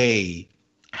away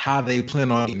how they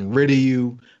plan on getting rid of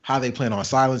you, how they plan on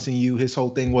silencing you. His whole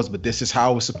thing was, but this is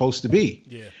how it's supposed to be.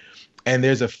 Yeah. And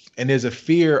there's a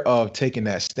fear of taking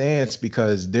that stance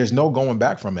because there's no going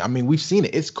back from it. I mean, we've seen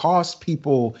it. It's cost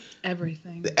people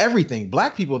everything.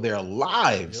 Black people their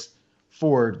lives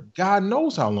for God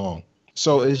knows how long.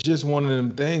 So it's just one of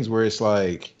them things where it's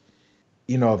like,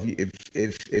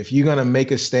 if you're gonna make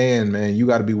a stand, man, you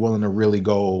got to be willing to really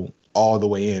go all the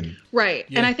way in. Right.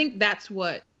 Yeah. And I think that's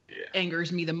what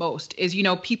angers me the most is,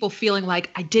 people feeling like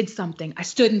I did something. I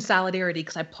stood in solidarity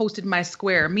because I posted my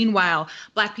square. Meanwhile,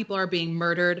 Black people are being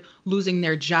murdered, losing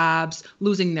their jobs,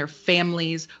 losing their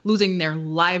families, losing their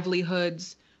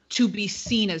livelihoods to be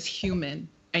seen as human.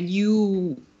 And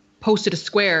you posted a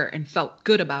square and felt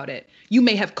good about it. You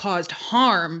may have caused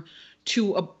harm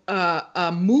to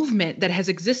a movement that has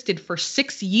existed for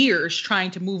 6 years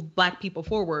trying to move Black people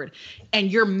forward.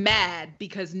 And you're mad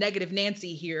because Negative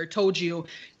Nancy here told you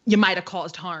might have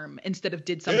caused harm instead of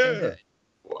did something good.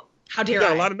 How dare I? You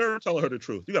got a lot of nerve telling her the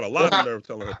truth. You got a lot of nerve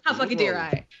telling her the truth. How fucking dare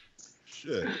I?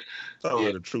 Shit. Telling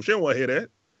her the truth. She didn't want to hear that.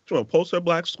 She want to post her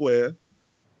black square,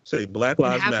 say Black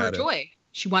Lives Matter. Have her joy.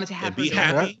 She wanted to have and her be joy.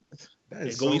 happy That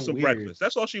and go eat some breakfast.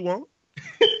 That's all she want.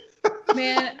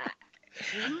 Man,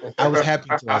 I was happy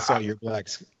until I saw your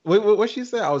blacks. Wait, what she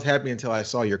said? I was happy until I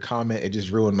saw your comment. It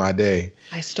just ruined my day.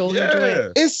 I stole your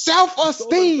joy. It's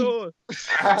self-esteem.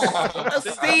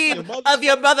 Esteem of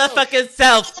your motherfucking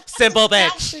self, simple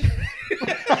bitch.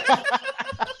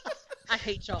 I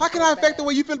hate y'all. How can I affect the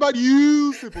way you feel about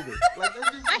you, simple bitch? Like,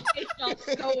 I hate y'all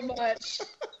so much.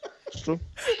 It's true.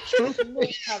 It's true.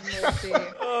 Have mercy.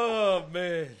 Oh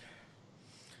man.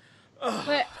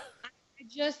 But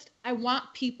I want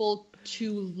people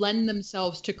to lend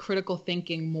themselves to critical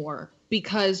thinking more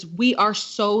because we are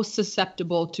so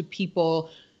susceptible to people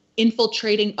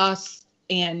infiltrating us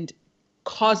and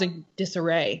causing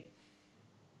disarray.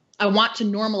 I want to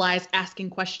normalize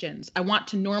asking questions. I want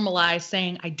to normalize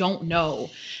saying, I don't know.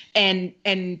 And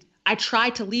I try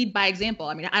to lead by example.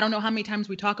 I mean, I don't know how many times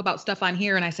we talk about stuff on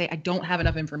here and I say, I don't have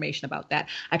enough information about that.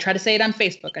 I try to say it on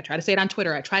Facebook. I try to say it on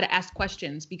Twitter. I try to ask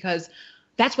questions because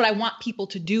that's what I want people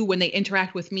to do when they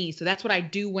interact with me. So that's what I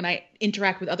do when I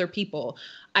interact with other people.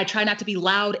 I try not to be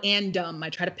loud and dumb. I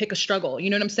try to pick a struggle. You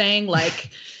know what I'm saying? Like,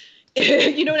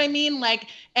 you know what I mean? Like,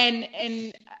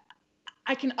 and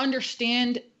I can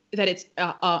understand that it's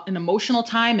an emotional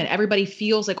time and everybody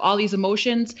feels like all these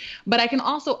emotions, but I can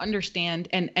also understand,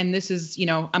 and this is,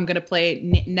 I'm going to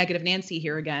play Negative Nancy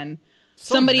here again.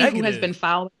 Somebody who has been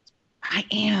following. I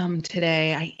am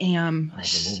today. I am.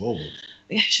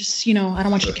 It's just, I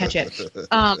don't want you to catch it.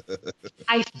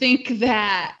 I think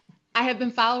that I have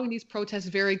been following these protests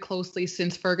very closely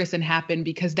since Ferguson happened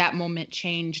because that moment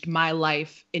changed my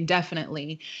life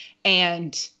indefinitely.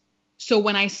 And so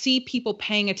when I see people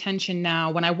paying attention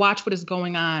now, when I watch what is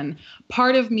going on,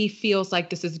 part of me feels like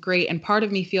this is great. And part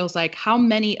of me feels like how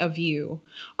many of you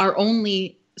are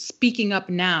only speaking up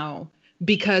now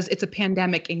because it's a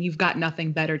pandemic and you've got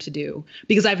nothing better to do.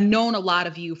 Because I've known a lot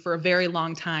of you for a very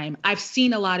long time. I've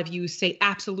seen a lot of you say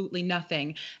absolutely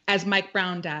nothing as Mike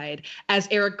Brown died, as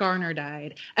Eric Garner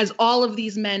died, as all of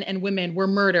these men and women were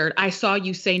murdered. I saw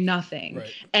you say nothing.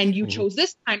 Right. And you chose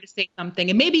this time to say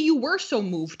something. And maybe you were so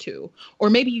moved to,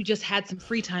 or maybe you just had some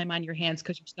free time on your hands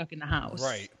because you're stuck in the house.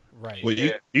 Right. Right. Well,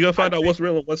 you're gonna find out what's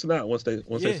real and what's not once they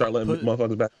start letting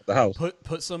motherfuckers back at the house.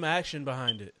 Put some action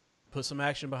behind it. Put some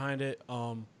action behind it.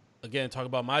 Again, talk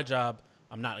about my job.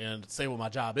 I'm not going to say what my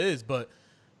job is, but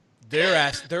they're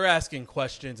asking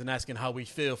questions and asking how we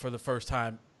feel for the first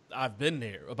time I've been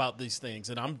there about these things,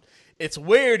 and it's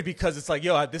weird because it's like,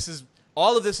 yo,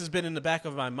 all of this has been in the back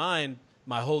of my mind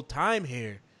my whole time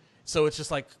here. So it's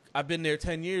just like, I've been there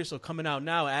 10 years. So coming out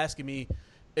now asking me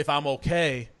if I'm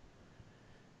okay,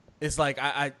 it's like,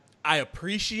 I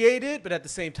appreciate it, but at the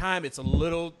same time, it's a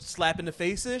little slap in the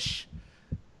face-ish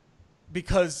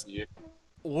because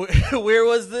where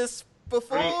was this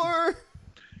before?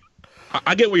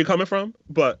 I get where you're coming from,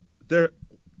 but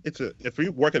if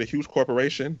you work at a huge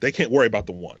corporation, they can't worry about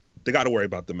the one. They got to worry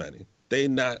about the many. They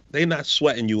not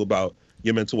sweating you about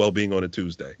your mental well-being on a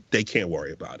Tuesday. They can't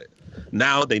worry about it.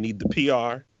 Now they need the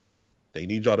PR. They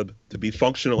need y'all to be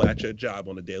functional at your job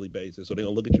on a daily basis. So they're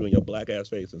going to look at you in your black ass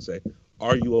face and say,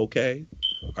 are you okay?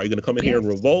 Are you going to come in here and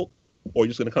revolt? Or are you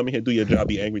just going to come in here, do your job,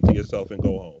 be angry to yourself, and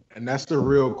go home? And that's the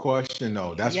real question,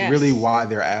 though. That's really why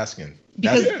they're asking.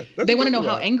 Because they want to know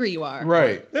how angry you are.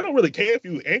 Right. They don't really care if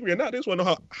you're angry or not. They just want to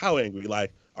know how angry.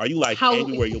 Like, are you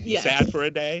angry where you'll be sad for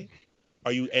a day?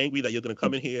 Are you angry that you're going to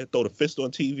come in here, throw the fist on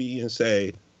TV and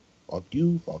say, fuck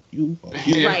you, fuck you, fuck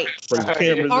you? Right. Bring the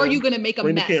cameras Are in, you going to make a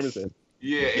bring mess? The cameras in.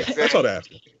 Yeah, exactly. That's all they're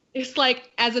asking. It's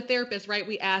like, as a therapist, right,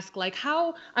 we ask, like,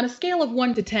 how, on a scale of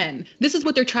 1 to 10, this is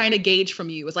what they're trying to gauge from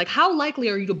you. It's like, how likely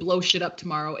are you to blow shit up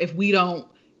tomorrow if we don't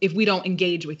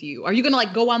engage with you? Are you going to,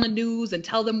 like, go on the news and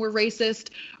tell them we're racist?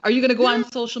 Are you going to go on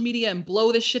social media and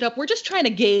blow this shit up? We're just trying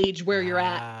to gauge where you're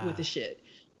at with the shit.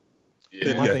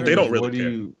 Yeah, they don't really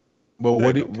care.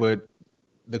 What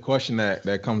the question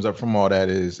that comes up from all that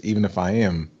is, even if I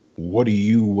am, what are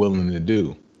you willing to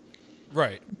do?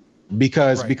 Right.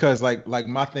 Because like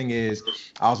my thing is,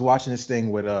 I was watching this thing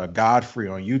with Godfrey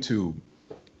on YouTube,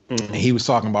 and he was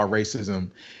talking about racism,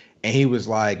 and he was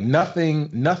like,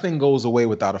 nothing goes away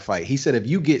without a fight. He said, if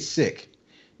you get sick,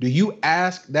 do you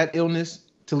ask that illness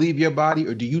to leave your body,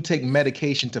 or do you take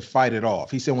medication to fight it off?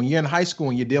 He said, when you're in high school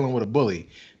and you're dealing with a bully,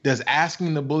 does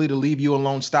asking the bully to leave you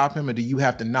alone stop him, or do you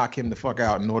have to knock him the fuck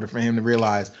out in order for him to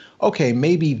realize, okay,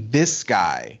 maybe this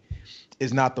guy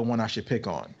is not the one I should pick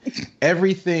on?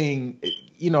 Everything,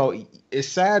 it's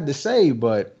sad to say,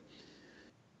 but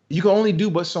you can only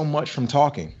do but so much from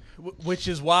talking. Which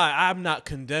is why I'm not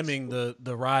condemning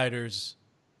the rioters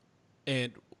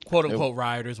and quote unquote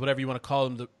rioters, whatever you want to call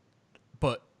them.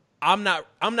 But I'm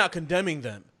not condemning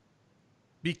them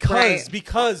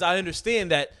because I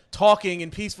understand that talking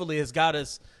and peacefully has got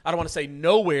us, I don't want to say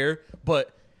nowhere,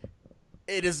 but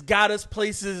it has got us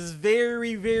places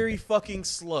very, very fucking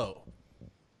slow.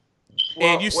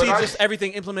 Well, and you see just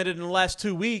everything implemented in the last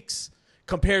 2 weeks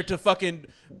compared to fucking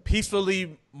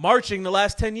peacefully marching the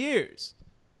last 10 years.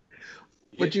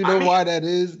 But you know why that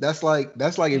is? That's like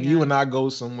if you and I go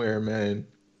somewhere, man,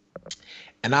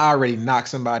 and I already knocked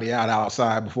somebody out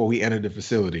outside before we entered the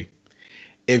facility.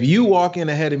 If you walk in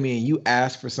ahead of me and you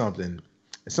ask for something,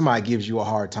 and somebody gives you a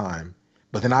hard time,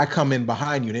 but then I come in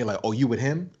behind you and they're like, oh, you with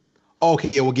him?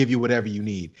 Okay, it will give you whatever you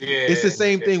need. Yeah, it's the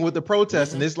same thing with the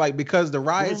protests. And it's like, because the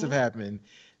riots have happened,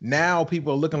 now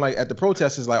people are looking like at the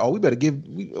protesters like, oh, we better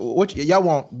what y'all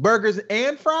want, burgers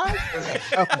and fries?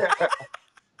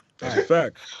 That's a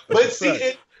fact.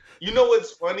 You know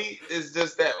what's funny is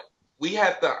just that we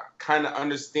have to kind of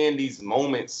understand these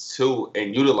moments too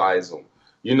and utilize them.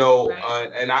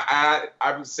 Right. And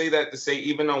I would say that to say,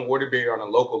 even on Waterbury on a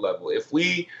local level, if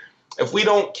we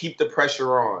don't keep the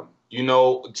pressure on,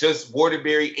 just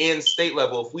Waterbury and state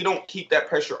level, if we don't keep that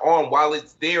pressure on while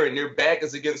it's there and their back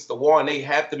is against the wall and they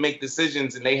have to make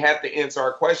decisions and they have to answer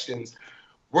our questions,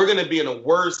 we're going to be in a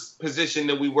worse position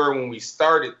than we were when we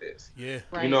started this. Yeah.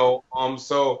 Right.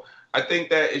 So I think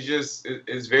that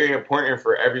is very important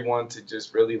for everyone to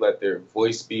just really let their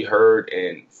voice be heard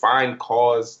and find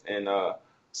cause and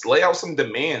lay out some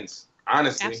demands,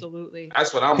 honestly. Absolutely.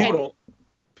 That's what I'm on.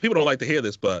 People don't like to hear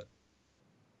this, but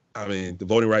I mean, the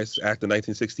Voting Rights Act of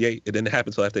 1968, it didn't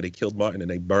happen until after they killed Martin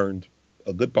and they burned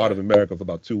a good part of America for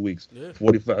about 2 weeks. Yeah.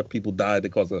 45 people died. They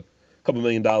caused a couple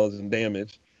 $1 million in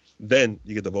damage. Then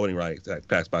you get the Voting Rights Act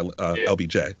passed by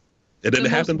LBJ. It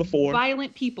didn't happen before.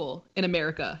 Violent people in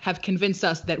America have convinced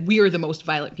us that we are the most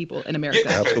violent people in America.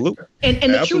 Yeah, absolutely. And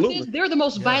the truth is, they're the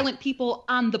most violent people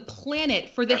on the planet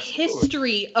for the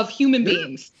history of human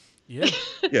beings. Yeah.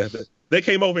 Yeah. They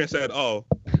came over and said, oh,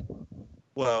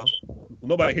 well,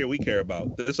 nobody here we care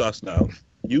about. This is us now.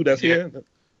 You that's here,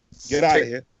 get out of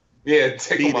here. Yeah,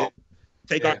 take them out.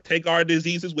 Take our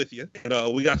diseases with you.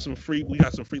 And we got some free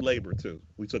labor too.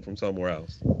 We took from somewhere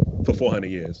else for 400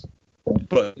 years.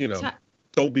 But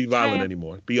don't be violent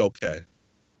anymore. Be okay.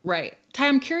 Right. Ty,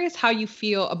 I'm curious how you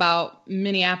feel about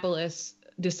Minneapolis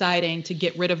deciding to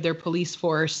get rid of their police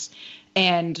force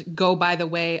and go by the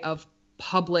way of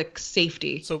public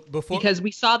safety. So because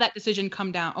we saw that decision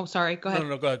come down. Oh, sorry. Go ahead.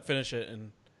 No, go ahead. Finish it.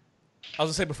 I was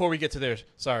gonna say before we get to there,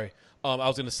 sorry. I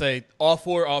was gonna say all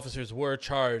 4 officers were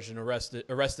charged and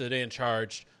arrested and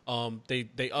charged.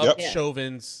 They upped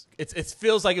Chauvin's. It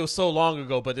feels like it was so long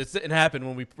ago, but it didn't happen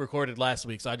when we recorded last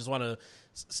week. So I just want to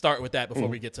start with that before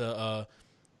we get to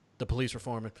the police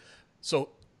reform. So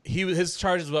his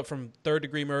charges were up from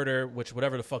 3rd-degree murder, which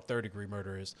whatever the fuck 3rd-degree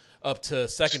murder is, up to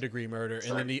 2nd-degree murder,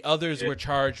 and then the others were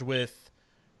charged with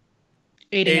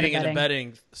aiding and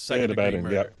abetting 2nd-degree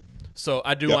murder. Yep. So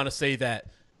I do want to say that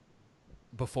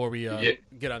before we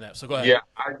get on that. So go ahead. Yeah,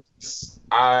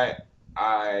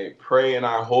 I pray and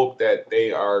I hope that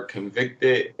they are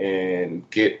convicted and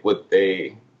get what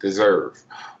they deserve.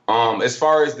 As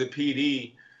far as the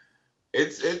PD,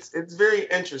 it's very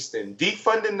interesting.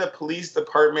 Defunding the police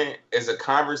department is a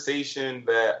conversation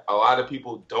that a lot of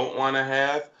people don't want to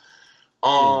have.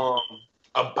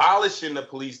 Abolishing the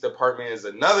police department is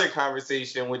another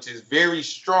conversation, which is very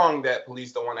strong that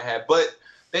police don't want to have. But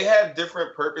they have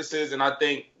different purposes, and I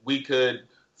think we could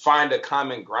find a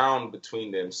common ground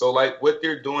between them. So, like what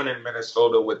they're doing in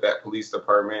Minnesota with that police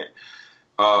department,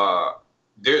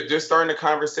 they're starting a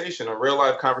conversation, a real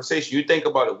life conversation. You think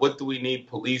about it. What do we need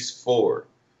police for?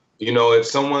 You know, if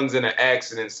someone's in an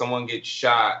accident, someone gets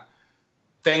shot,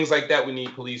 things like that we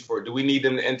need police for. Do we need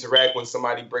them to interact when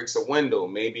somebody breaks a window?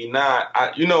 Maybe not.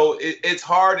 It's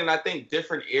hard, and I think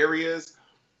different areas,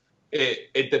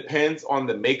 it depends on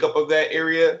the makeup of that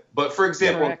area. But, for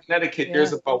example, in Connecticut,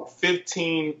 there's about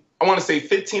 15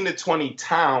 to 20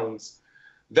 towns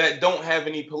that don't have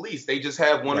any police. They just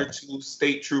have one or two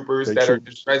state troopers that are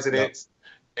just residents.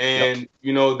 And,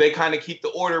 they kind of keep the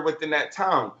order within that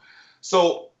town.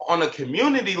 So on a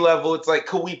community level, it's like,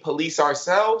 could we police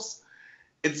ourselves?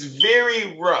 It's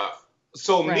very rough.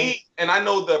 So me, and I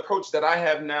know the approach that I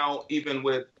have now, even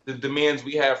with the demands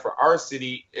we have for our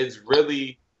city, is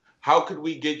really, how could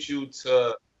we get you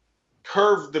to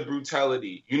curve the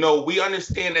brutality? We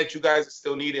understand that you guys are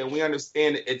still needed, and we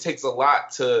understand it takes a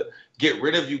lot to get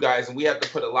rid of you guys, and we have to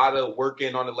put a lot of work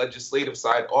in on the legislative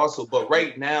side also. But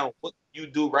right now, what you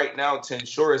do right now to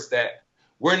ensure is that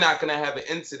we're not going to have an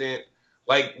incident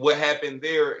like what happened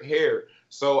there here.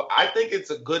 So I think it's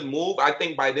a good move. I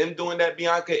think by them doing that,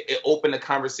 Bianca, it opened a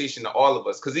conversation to all of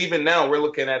us. Because even now we're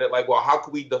looking at it like, well, how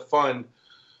can we defund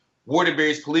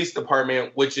Waterbury's police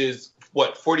department, which is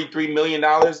what, $43 million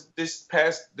this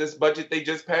budget they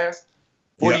just passed?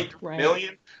 $43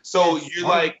 million. So you're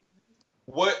like,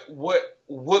 what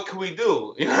can we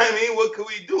do? You know what I mean? What can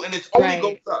we do? And it only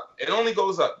goes up. It only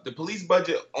goes up. The police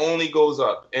budget only goes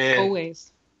up. And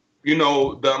always.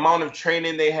 The amount of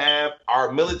training they have,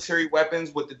 our military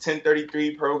weapons with the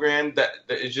 1033 program, that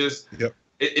is just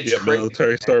it's crazy.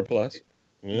 Military surplus.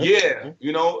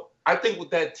 I think with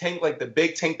that tank, like the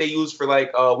big tank they use for we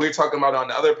were talking about on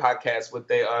the other podcast with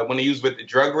when they use with the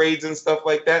drug raids and stuff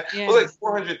like that, it was like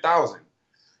 400,000.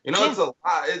 It's a lot.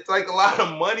 It's like a lot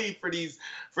of money for these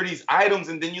items.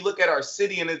 And then you look at our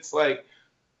city and it's like,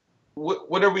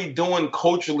 what are we doing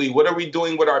culturally? What are we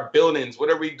doing with our buildings? What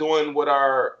are we doing with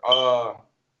our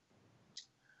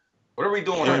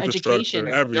education?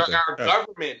 Everything.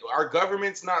 Our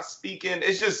government's not speaking.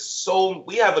 It's just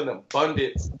we have an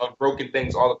abundance of broken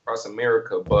things all across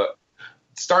America. But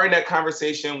starting that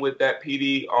conversation with that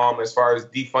PD, as far as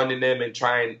defunding them and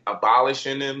trying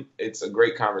abolishing them, it's a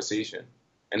great conversation.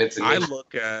 And I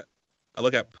look at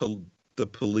the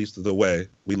police the way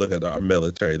we look at our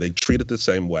military. They treat it the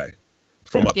same way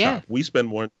from up top. We spend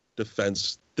more in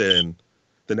defense than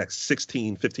the next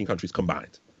 16, 15 countries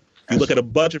combined. You look at a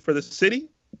budget for the city,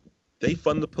 they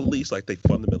fund the police like they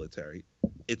fund the military.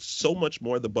 It's so much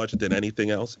more the budget than anything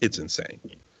else. It's insane.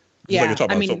 Yeah, you're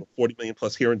talking about 40 million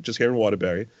plus here in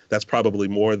Waterbury. That's probably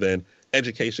more than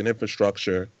education,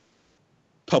 infrastructure,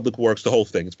 public works, the whole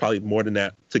thing. It's probably more than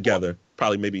that together.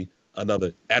 Probably maybe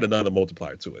add another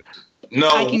multiplier to it. No,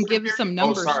 I can give you some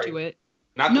numbers to it.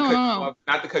 Not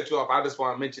to cut you off. I just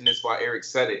want to mention this while Eric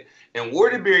said it. In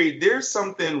Waterbury, there's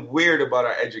something weird about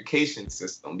our education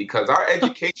system because our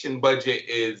education budget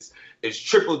is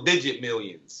triple-digit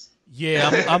millions.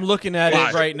 Yeah, I'm looking at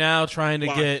it right now, trying to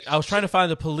get. I was trying to find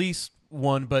the police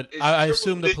one, but I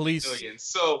assume the police. Millions.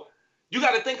 So you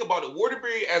got to think about it.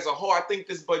 Waterbury as a whole, I think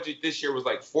this budget this year was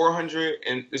like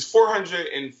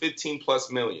 415 plus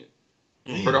million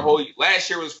for the whole. Last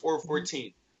year was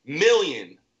 414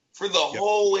 million. For the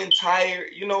whole entire,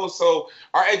 so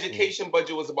our education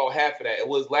budget was about half of that. It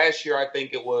was last year, I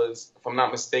think it was, if I'm not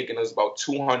mistaken, it was about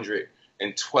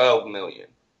 212 million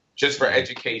just for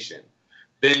education.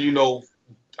 Then,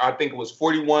 I think it was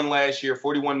 41 last year,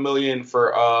 41 million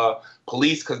for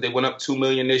police because they went up 2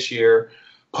 million this year.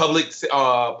 Public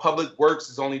works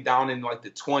is only down in like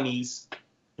the 20s.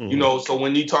 You know, so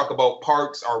when you talk about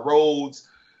parks or roads,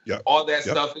 all that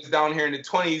stuff is down here in the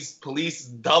 20s. Police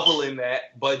doubling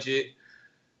that budget.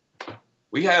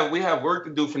 We have work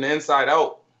to do from the inside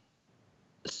out.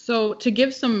 So to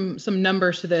give some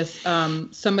numbers to this,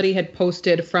 somebody had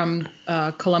posted from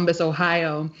Columbus,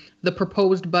 Ohio, the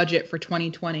proposed budget for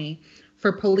 2020.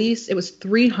 For police, it was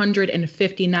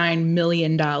 $359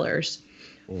 million.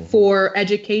 For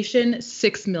education,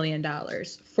 $6 million.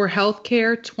 For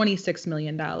healthcare, $26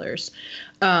 million.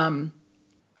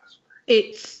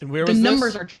 The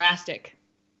numbers are drastic.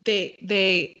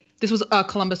 This was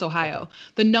Columbus, Ohio.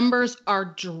 The numbers are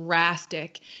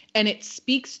drastic, and it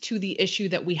speaks to the issue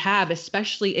that we have,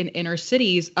 especially in inner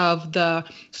cities, of the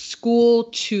school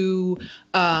to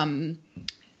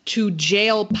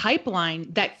jail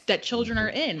pipeline that children are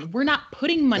in. We're not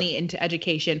putting money into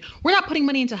education. We're not putting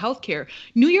money into healthcare.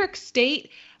 New York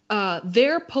State,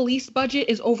 their police budget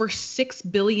is over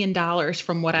 $6 billion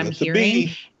from what I'm hearing.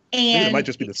 And it might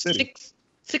just be the city.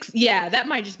 That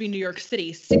might just be New York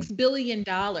City. $6 billion.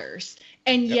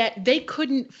 And yet they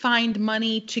couldn't find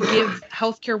money to give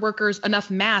healthcare workers enough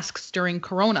masks during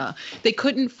Corona. They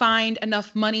couldn't find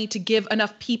enough money to give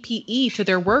enough PPE to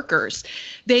their workers.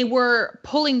 They were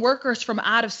pulling workers from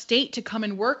out of state to come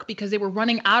and work because they were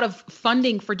running out of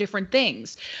funding for different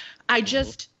things.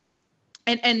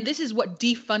 And this is what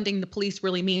defunding the police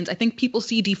really means. I think people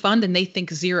see defund and they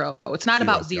think zero. It's not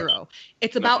about zero.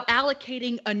 It's about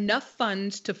allocating enough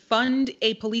funds to fund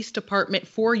a police department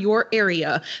for your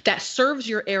area that serves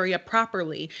your area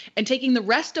properly, and taking the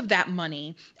rest of that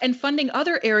money and funding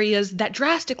other areas that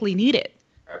drastically need it.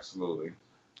 Absolutely.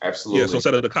 Yeah, so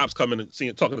instead of the cops coming and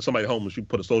talking to somebody homeless, you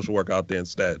put a social worker out there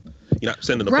instead. You're not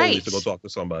sending the police to go talk to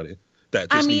somebody that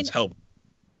just needs help.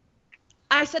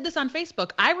 I said this on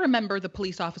Facebook. I remember the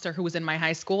police officer who was in my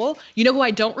high school. You know who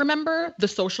I don't remember? The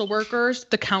social workers,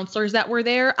 the counselors that were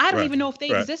there. I don't even know if they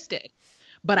existed.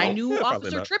 But I knew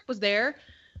Officer Tripp was there.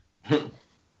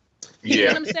 You know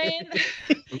what I'm saying?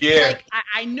 Like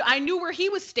I knew where he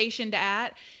was stationed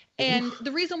at. And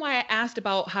the reason why I asked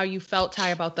about how you felt, Ty,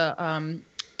 about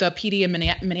the PD in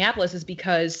Minneapolis is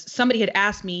because somebody had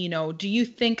asked me, do you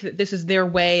think that this is their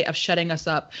way of shutting us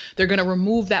up? They're going to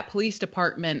remove that police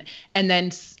department and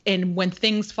when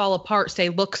things fall apart, say,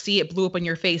 look, see, it blew up in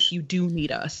your face. You do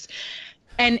need us.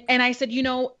 And I said,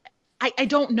 I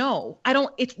don't know.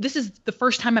 This is the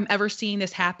first time I'm ever seeing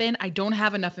this happen. I don't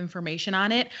have enough information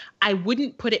on it. I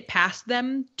wouldn't put it past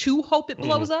them to hope it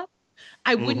blows up.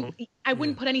 I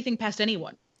wouldn't put anything past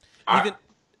anyone. I was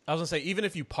gonna say, even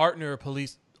if you partner a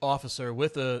police officer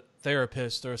with a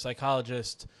therapist or a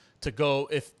psychologist to go,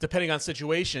 if depending on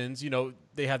situations,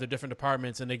 they have their different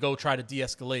departments and they go try to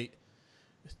de-escalate,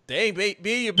 they ain't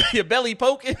be your belly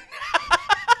poking.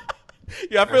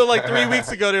 I feel like 3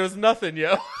 weeks ago there was nothing,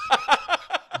 yo.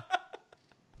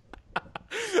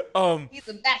 He's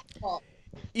a basketball.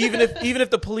 even if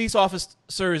the police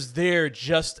officer is there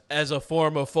just as a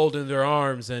form of folding their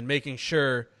arms and making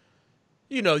sure,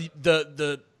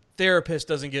 the therapist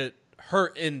doesn't get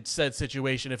hurt in said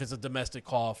situation, if it's a domestic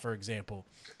call, for example,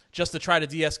 just to try to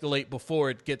de-escalate before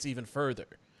it gets even further.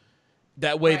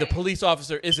 That way the police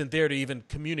officer isn't there to even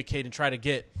communicate and try to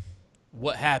get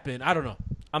what happened. I don't know.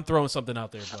 I'm throwing something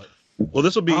out there, but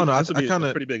this will be a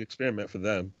pretty big experiment for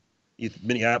them.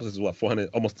 Minneapolis is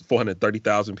almost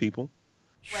 430,000 people.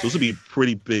 So this will be a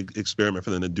pretty big experiment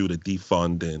for them to do to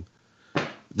defund, and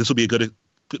this will be a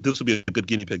good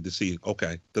guinea pig to see,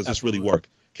 okay, does this really work?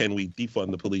 Can we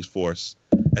defund the police force?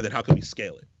 And then how can we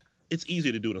scale it? It's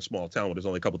easier to do in a small town where there's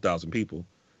only a couple thousand people.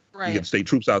 Right. You get state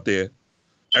troops out there.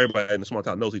 Everybody in the small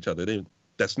town knows each other.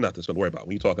 That's nothing to worry about.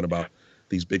 When you're talking about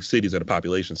these big cities that are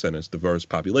population centers, diverse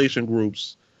population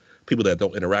groups, people that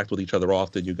don't interact with each other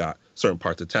often, you got certain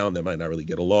parts of town that might not really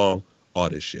get along, all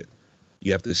this shit.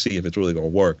 You have to see if it's really going to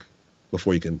work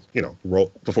before you can,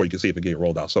 before you can see if it get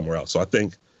rolled out somewhere else. So I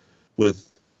think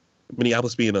with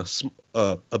Minneapolis being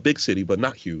a big city, but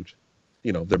not huge,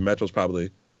 their metro's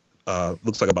probably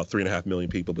looks like about 3.5 million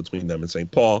people between them and St.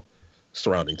 Paul,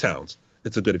 surrounding towns.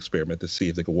 It's a good experiment to see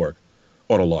if they can work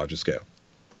on a larger scale.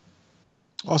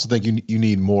 I also think you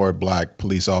need more black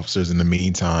police officers in the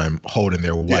meantime holding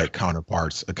their white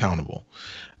counterparts accountable.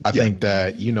 I think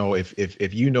that,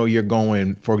 if you're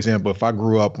going, for example, if I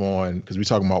grew up on, because we're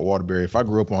talking about Waterbury, if I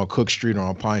grew up on Cook Street or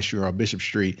on Pine Street or on Bishop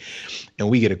Street and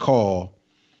we get a call,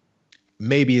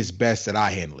 maybe it's best that I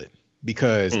handle it,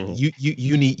 because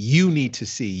you need to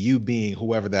see, you being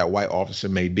whoever that white officer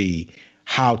may be,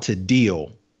 how to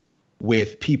deal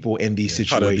with people in these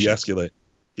situations. How to de-escalate.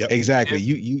 Yep. Exactly.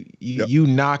 You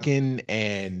knocking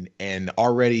and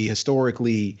already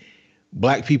historically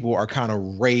black people are kind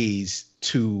of raised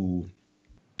to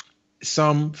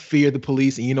some fear the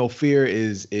police, and fear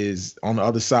is on the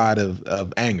other side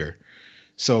of anger.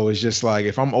 So it's just like,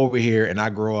 if I'm over here and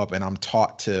I grow up and I'm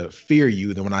taught to fear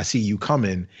you, then when I see you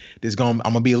coming, I'm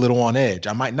gonna be a little on edge.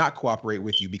 I might not cooperate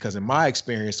with you because in my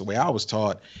experience, the way I was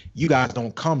taught, you guys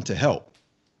don't come to help.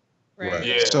 Right.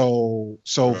 Yeah. So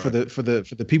Right. for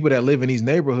the people that live in these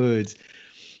neighborhoods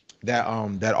that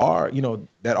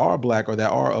are black or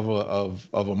that are of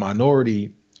a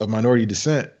minority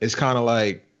descent, it's kind of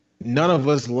like none of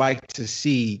us like to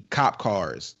see cop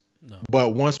cars. No.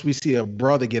 But once we see a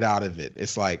brother get out of it,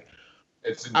 it's like,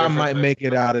 It's a I different might thing. make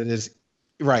it out of this.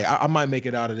 Right. I might make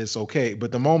it out of this okay.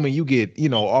 But the moment you get,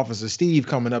 Officer Steve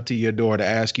coming up to your door to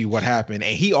ask you what happened,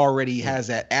 and he already has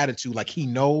that attitude, like he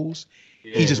knows,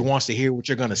 he just wants to hear what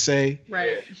you're going to say.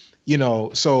 Right.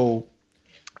 So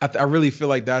I really feel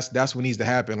like that's what needs to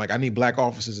happen. Like, I need black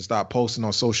officers to stop posting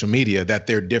on social media that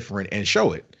they're different and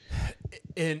show it.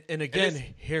 And again,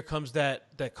 here comes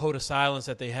that code of silence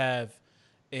that they have,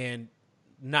 and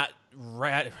not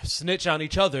snitch on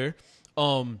each other.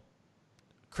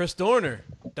 Chris Dorner,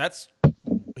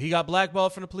 he got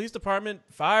blackballed from the police department,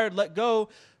 fired, let go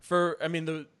for. I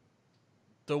mean,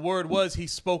 the word was he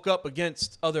spoke up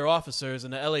against other officers,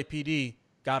 and the LAPD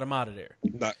got him out of there.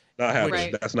 Not happening.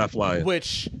 Right. That's not flying.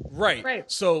 Right.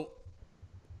 So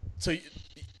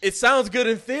it sounds good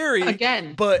in theory.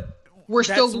 Again, but we're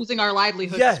still losing our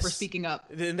livelihoods for speaking up.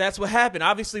 And that's what happened.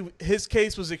 Obviously, his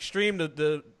case was extreme to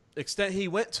the extent he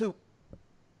went to.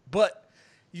 But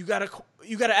you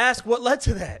gotta ask what led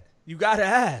to that. You gotta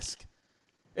ask.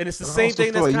 And it's the same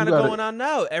thing that's kind of going on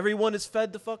now. Everyone is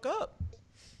fed the fuck up.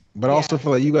 But I also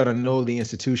feel like you got to know the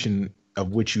institution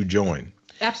of which you join.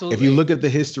 Absolutely. If you look at the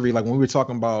history, like when we were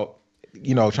talking about,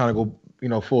 trying to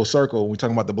go, full circle, we're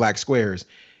talking about the black squares,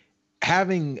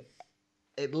 having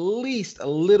at least a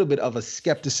little bit of a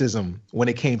skepticism when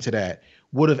it came to that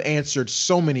would have answered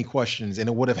so many questions, and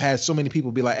it would have had so many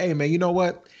people be like, hey, man, you know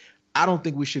what? I don't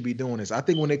think we should be doing this. I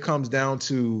think when it comes down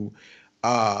to,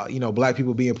 black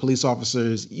people being police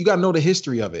officers, you got to know the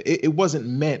history of it. It wasn't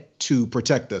meant to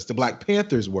protect us. The Black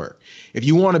Panthers were. If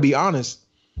you want to be honest,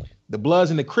 the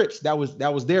Bloods and the Crips, that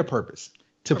was their purpose,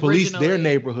 to police their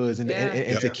neighborhoods and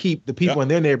to keep the people in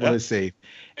their neighborhoods safe.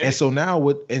 And so now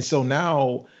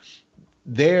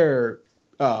their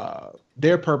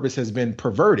purpose has been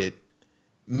perverted.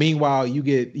 Meanwhile, you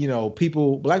get,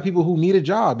 black people who need a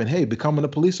job, and hey, becoming a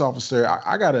police officer.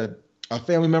 I got a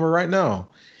family member right now,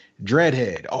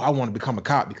 dreadhead. Oh, I want to become a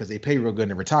cop because they pay real good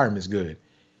and the retirement's good.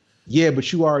 Yeah,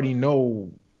 but you already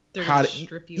know they're how to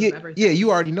strip you of everything. Yeah,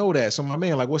 you already know that. So my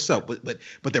man, like, what's up? But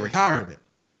the retirement.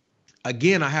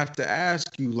 Again, I have to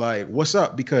ask you, like, what's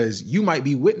up? Because you might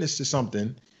be witness to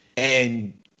something,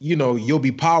 and you'll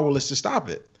be powerless to stop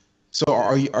it. So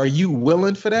are you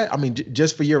willing for that? I mean,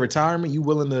 just for your retirement, you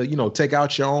willing to take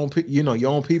out your own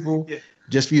people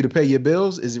just for you to pay your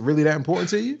bills? Is it really that important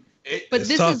to you? But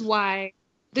this is why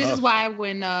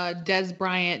when Des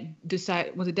Bryant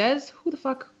decided, was it Des?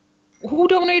 Who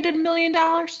donated $1 million?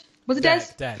 Was it Des?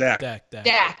 Dak. Yeah,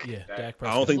 Dak.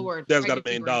 I don't think Des got $1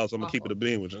 million. I'm gonna keep it a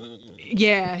bean with you.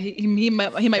 Yeah, he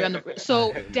might be on the.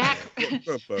 So Dak,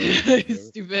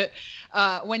 stupid.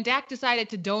 When Dak decided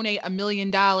to donate $1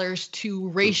 million to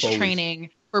race training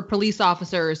for police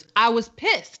officers, I was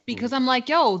pissed because I'm like,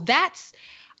 yo,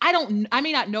 I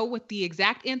may not know what the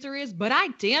exact answer is, but I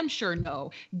damn sure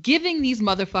know giving these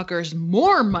motherfuckers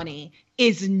more money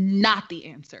is not the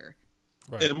answer.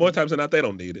 Right. And more times than not, they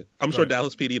don't need it. I'm sure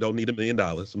Dallas PD don't need $1 million.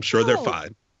 I'm sure they're fine.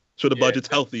 I'm sure the budget's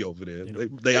healthy over there.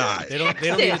 They don't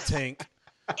need a tank.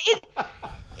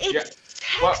 It's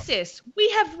Texas. We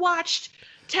have watched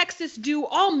Texas do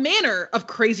all manner of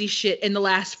crazy shit in the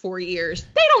last 4 years.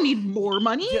 They don't need more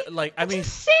money. Yeah, That's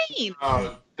insane.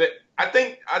 I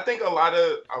think a lot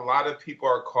of people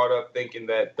are caught up thinking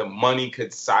that the money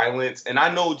could silence. And I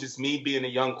know, just me being a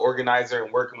young organizer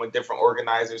and working with different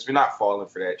organizers, we're not falling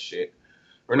for that shit.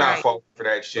 We're not falling for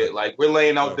that shit. Like, we're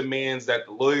laying out demands that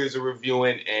the lawyers are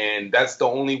reviewing, and that's the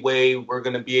only way we're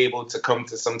going to be able to come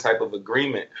to some type of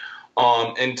agreement.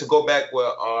 And to go back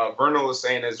what Vernal was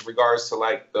saying as regards to,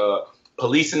 like, the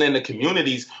policing in the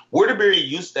communities, Waterbury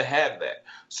used to have that.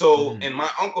 So, and my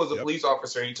uncle is a police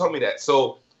officer, and he told me that.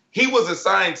 So he was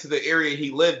assigned to the area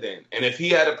he lived in. And if he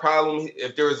had a problem,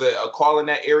 if there was a call in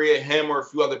that area, him or a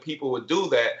few other people would do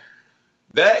that.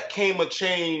 That came a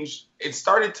change. It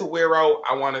started to wear out,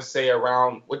 I want to say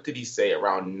around, what did he say?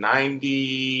 Around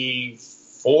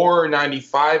 94,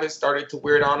 95, it started to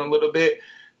wear down a little bit.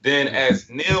 Then as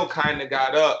Neil kind of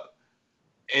got up,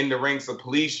 in the ranks of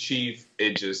police chief,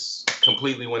 it just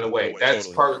completely went away. That's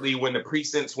partly when the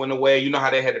precincts went away. You know how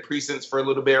they had the precincts for a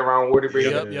little bit around Waterbury?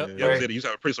 Yep. They used to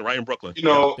have a precinct right in Brooklyn. You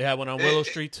know, they had one on Willow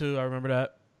Street too. I remember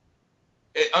that.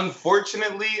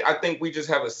 Unfortunately, I think we just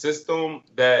have a system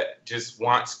that just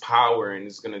wants power and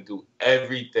is going to do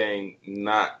everything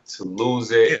not to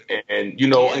lose it. Yeah. And, you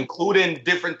know, including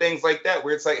different things like that,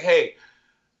 where it's like, hey,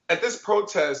 at this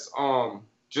protest,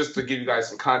 just to give you guys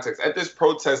some context, at this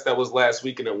protest that was last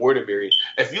weekend in Waterbury,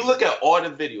 if you look at all the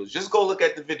videos, just go look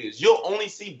at the videos, you'll only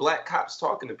see black cops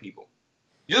talking to people.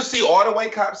 You'll see all the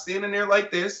white cops standing there like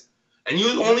this, and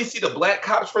you'll only see the black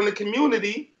cops from the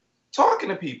community talking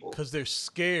to people. Because they're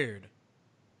scared.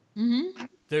 Mm-hmm.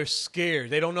 They're scared.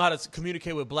 They don't know how to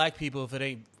communicate with black people if it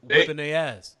ain't whipping their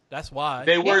ass. That's why.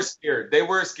 They were scared. They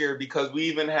were scared because we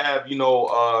even have, you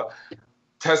know,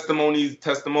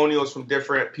 testimonials from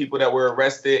different people that were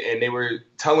arrested, and they were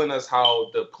telling us how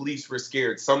the police were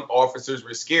scared. Some officers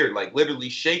were scared, like literally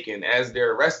shaking as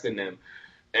they're arresting them.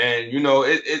 And, you know,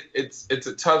 it's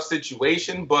a tough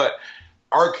situation, but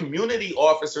our community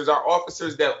officers, our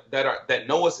officers that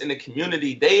know us in the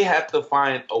community, they have to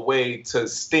find a way to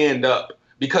stand up.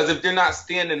 Because if they're not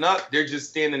standing up, they're just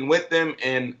standing with them.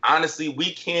 And honestly,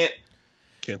 we can't.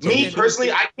 Me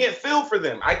personally, I can't feel for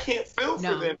them. I can't feel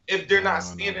for them if they're not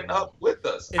standing up with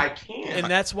us. I can't. And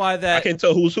that's why I can't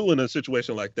tell who's who in a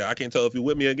situation like that. I can't tell if you're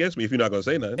with me or against me if you're not going to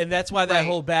say nothing. And that's why that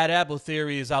whole bad apple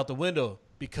theory is out the window.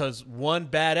 Because one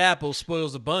bad apple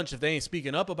spoils a bunch if they ain't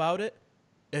speaking up about it.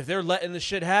 If they're letting the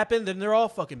shit happen, then they're all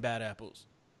fucking bad apples.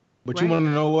 But you want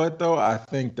to know what, though? I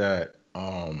think that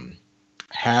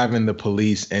having the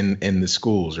police in the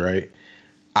schools, right?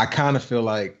 I kind of feel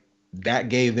like that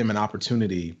gave them an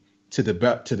opportunity to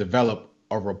develop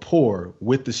a rapport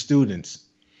with the students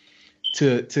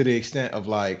to the extent of,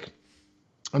 like,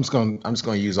 I'm just going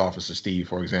to use Officer Steve,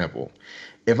 for example.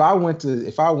 If I went to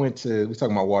we're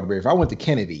talking about Waterbury, if I went to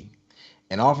Kennedy,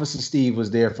 and Officer Steve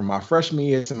was there from my freshman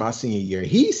year to my senior year,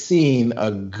 he's seen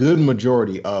a good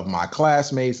majority of my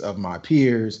classmates, of my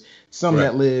peers, some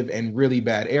that live in really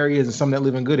bad areas and some that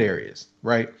live in good areas,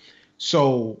 right?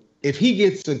 So if he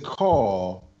gets a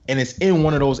call and it's in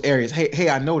one of those areas, hey,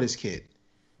 I know this kid,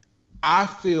 I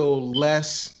feel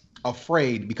less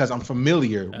afraid because I'm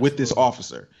familiar with this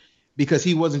officer. Because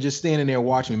he wasn't just standing there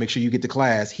watching me, make sure you get to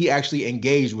class. He actually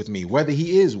engaged with me, whether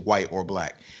he is white or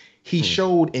black. He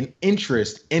showed an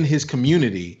interest in his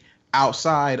community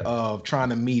outside of trying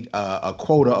to meet a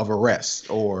quota of arrests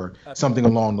or something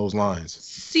along those lines.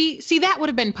 See, that would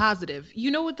have been positive.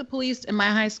 You know what the police in my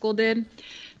high school did?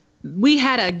 We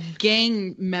had a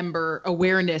gang member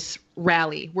awareness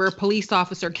rally where a police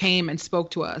officer came and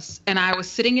spoke to us. And I was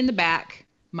sitting in the back,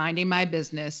 minding my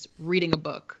business, reading a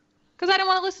book. Because I didn't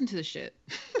want to listen to this shit.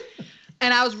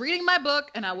 And I was reading my book,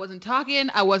 and I wasn't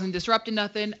talking. I wasn't disrupting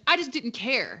nothing. I just didn't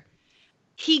care.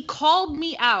 He called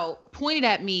me out, pointed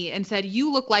at me, and said,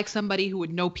 "You look like somebody who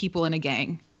would know people in a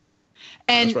gang."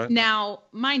 And now,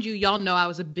 mind you, y'all know I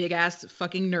was a big-ass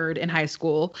fucking nerd in high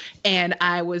school, and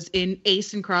I was in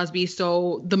Ace and Crosby,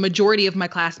 so the majority of my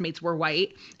classmates were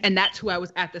white, and that's who I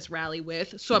was at this rally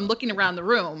with. So I'm looking around the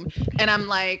room, and I'm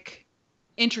like,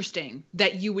 interesting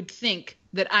that you would think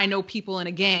that I know people in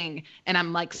a gang, and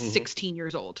I'm like 16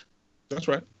 years old. That's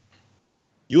right.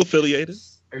 You affiliated.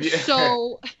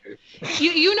 So,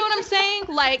 you know what I'm saying?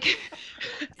 Like,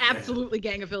 absolutely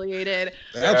gang affiliated.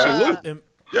 Absolutely.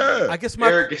 Yeah. I guess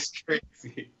Eric is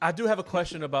crazy. I do have a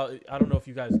question about, I don't know if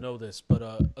you guys know this, but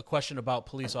a question about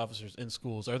police officers in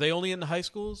schools. Are they only in the high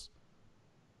schools?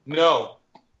 No.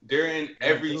 They're in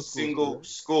every single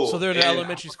school. So they're in the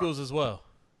elementary schools as well?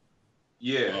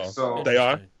 Yeah. So they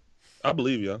are? I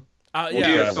believe you.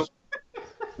 So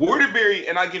Waterbury,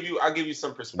 and I'll give you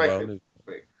some perspective.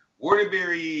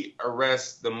 Waterbury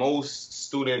arrests the most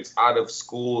students out of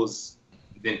schools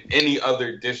than any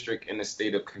other district in the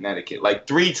state of Connecticut, like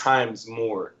 3 times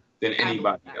more than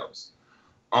anybody else.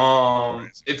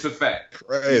 It's a fact.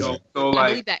 Crazy. So like, I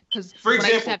believe that, for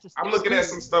example, I'm looking at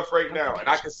some stuff right now, and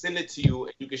I can send it to you,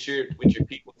 and you can share it with your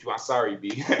people if you want. Sorry,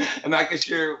 B, and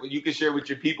you can share with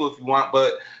your people if you want.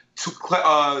 But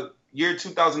year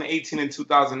 2018 and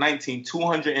 2019,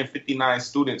 259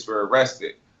 students were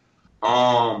arrested.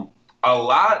 A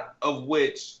lot of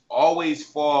which always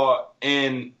fall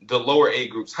in the lower A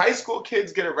groups. High school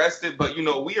kids get arrested, but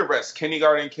we arrest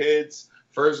kindergarten kids,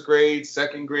 first grade,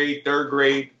 second grade, third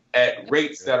grade at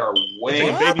rates that are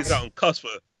way. Babies out on cusp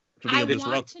for being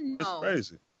disruptive. That's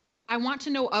crazy. I want to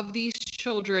know, of these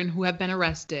children who have been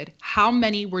arrested, how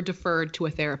many were deferred to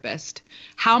a therapist?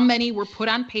 How many were put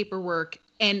on paperwork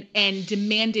and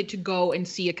demanded to go and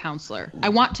see a counselor? I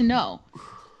want to know.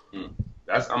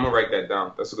 I'm gonna write that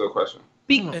down. That's a good question.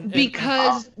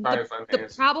 Because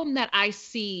the problem that I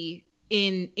see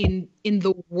in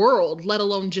the world, let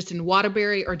alone just in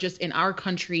Waterbury or just in our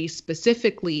country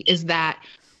specifically, is that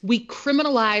we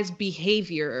criminalize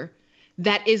behavior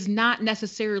that is not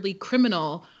necessarily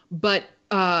criminal, but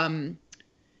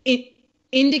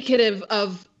indicative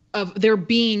of there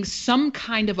being some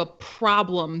kind of a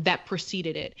problem that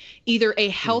preceded it, either a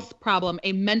health problem,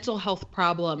 a mental health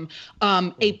problem,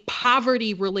 a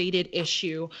poverty related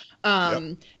issue,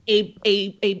 an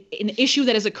issue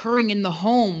that is occurring in the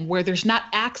home where there's not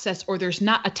access or there's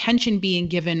not attention being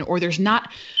given or there's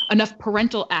not enough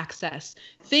parental access,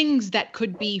 things that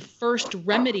could be first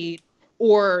remedied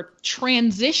or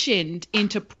transitioned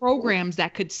into programs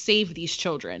that could save these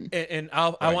children. And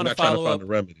I want to follow up.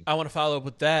 I want to follow up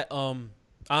with that. On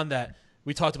that,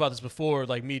 we talked about this before,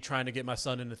 like me trying to get my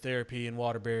son into therapy in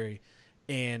Waterbury,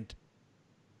 and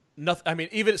nothing. I mean,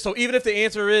 even if the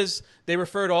answer is they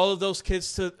referred all of those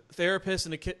kids to therapists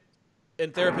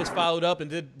and therapists followed up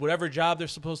and did whatever job they're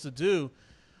supposed to do,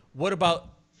 what about?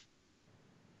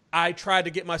 I tried to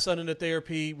get my son into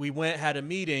therapy. We went, had a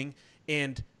meeting,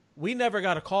 and we never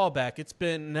got a call back.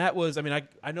 I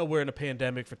know we're in a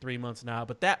pandemic for 3 months now,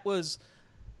 but that was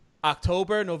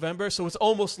October, November. So it's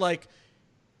almost like,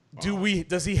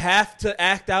 does he have to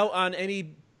act out on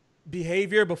any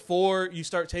behavior before you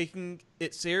start taking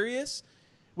it serious?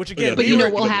 Which again, but you know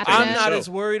what happened. I'm not as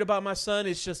worried about my son.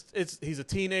 It's just, he's a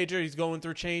teenager. He's going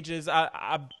through changes.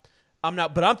 I'm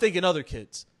not, but I'm thinking other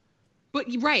kids. But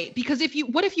right, because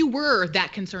what if you were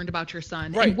that concerned about your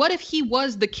son? Right. And what if he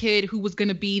was the kid who was going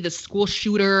to be the school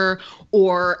shooter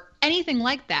or anything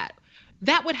like that?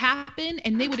 That would happen,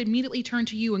 and they would immediately turn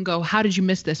to you and go, "How did you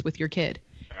miss this with your kid?"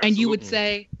 Absolutely. And you would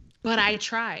say, "But I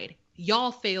tried.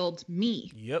 Y'all failed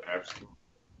me." Yep. Absolutely.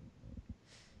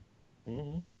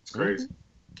 Mm-hmm. It's crazy.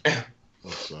 That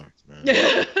sucks, man.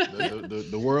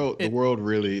 the world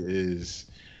really is.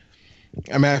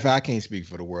 I mean, I can't speak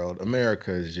for the world.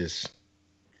 America is just.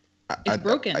 It's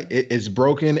broken. It's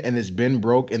broken, and it's been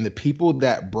broke. And the people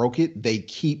that broke it, they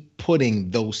keep putting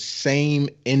those same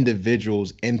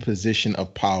individuals in position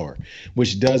of power,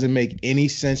 which doesn't make any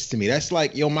sense to me. That's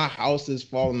like, yo, my house is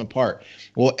falling apart.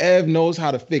 Well, Ev knows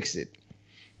how to fix it.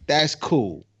 That's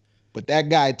cool. But that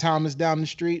guy, Thomas, down the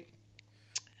street,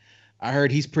 I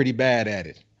heard he's pretty bad at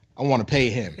it. I want to pay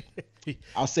him.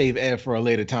 I'll save Ev for a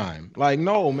later time. Like,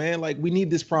 no, man, like we need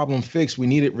this problem fixed. We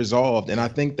need it resolved. And I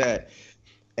think that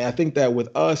with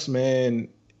us, man,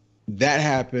 that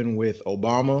happened with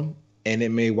Obama, and it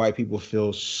made white people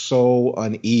feel so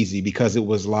uneasy because it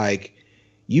was like,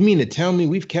 you mean to tell me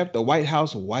we've kept the White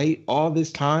House white all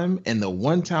this time, and the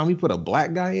one time we put a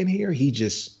black guy in here, he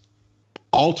just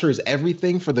alters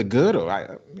everything for the good?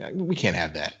 We can't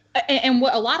have that. And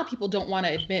what a lot of people don't want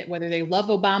to admit, whether they love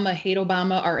Obama, hate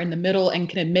Obama, are in the middle and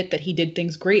can admit that he did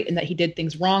things great and that he did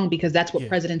things wrong, because that's what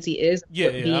presidency is.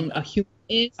 Being a human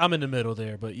is. I'm in the middle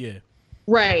there, but yeah.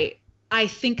 Right. I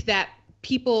think that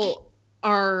people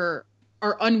are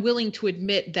unwilling to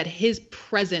admit that his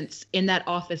presence in that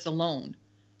office alone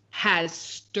has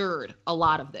stirred a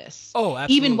lot of this. Oh,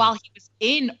 absolutely. Even while he was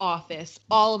in office,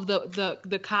 all of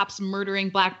the cops murdering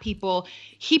black people,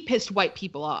 he pissed white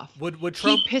people off. Would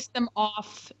Trump... He pissed them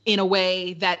off in a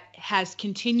way that has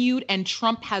continued, and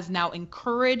Trump has now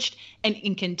encouraged and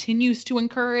continues to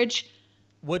encourage.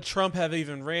 Would Trump have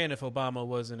even ran if Obama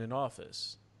wasn't in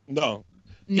office? No.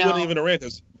 He wouldn't even have ran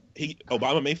because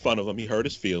Obama made fun of him. He hurt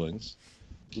his feelings.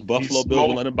 Buffalo Bills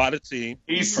were letting him buy the team.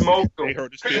 He smoked them. They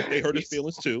hurt his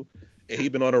feelings too. And he's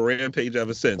been on a rampage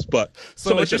ever since. But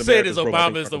so what you're saying is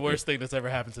Obama is the worst thing that's ever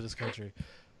happened to this country.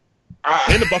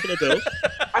 And the Buffalo Bills.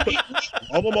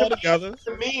 All them all together.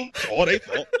 To me, all they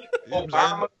fault.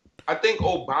 I think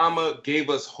Obama gave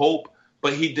us hope,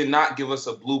 but he did not give us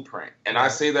a blueprint. And I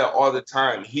say that all the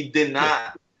time. He did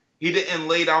not. He didn't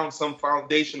lay down some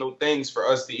foundational things for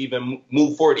us to even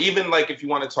move forward. Even like if you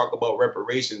want to talk about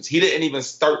reparations, he didn't even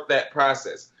start that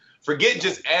process. Forget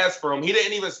just ask for him. He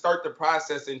didn't even start the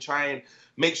process and try and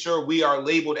make sure we are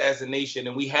labeled as a nation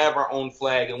and we have our own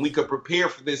flag and we could prepare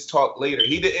for this talk later.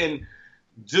 He didn't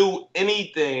do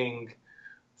anything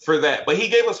for that, but he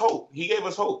gave us hope.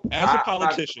 As a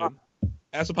politician,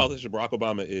 Barack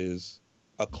Obama is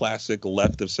a classic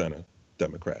left of center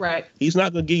Democrat. Right. He's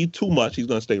not going to give you too much. He's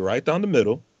going to stay right down the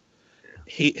middle.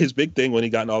 His big thing when he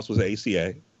got in office was the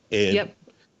ACA, and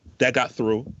that got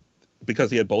through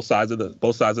because he had both sides of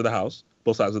the house,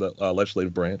 both sides of the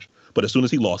legislative branch. But as soon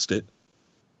as he lost it,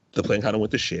 the plan kind of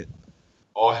went to shit.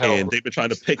 Oh hell! And they've been trying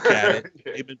to pick at it.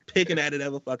 They've been picking at it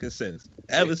ever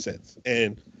since.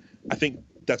 And I think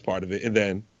that's part of it. And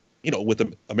then with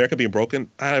America being broken,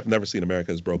 I have never seen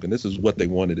America as broken. This is what they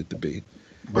wanted it to be.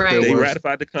 Right. They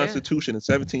ratified the Constitution in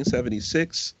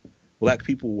 1776. Black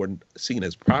people were seen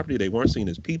as property. They weren't seen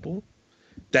as people.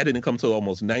 That didn't come till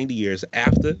almost 90 years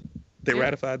after they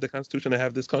ratified the Constitution to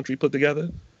have this country put together.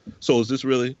 So is this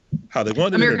really how they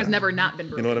wanted it? America's never not been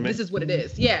broken. You know what I mean? This is what it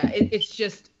is. Yeah, it's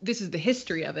just, this is the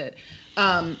history of it.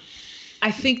 I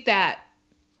think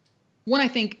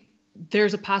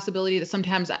there's a possibility that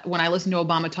sometimes when I listen to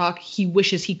Obama talk, he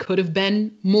wishes he could have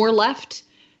been more left,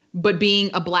 but being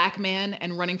a black man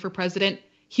and running for president,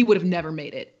 he would have never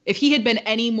made it. If he had been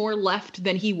any more left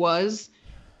than he was,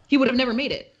 he would have never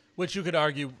made it. Which you could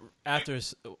argue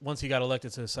once he got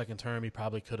elected to his second term, he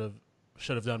probably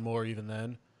should have done more even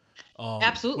then.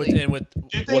 Absolutely. Do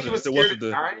you think he was scared of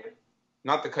dying?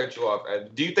 Not to cut you off,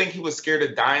 Ed. Do you think he was scared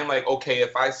of dying? Like, okay,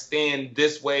 if I stand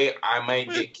this way, I might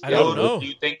get killed. I don't know. Do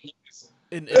you think he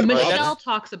Michelle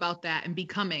talks about that in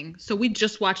Becoming. So we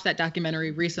just watched that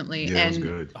documentary recently. Yeah, and it was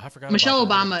good. I forgot Michelle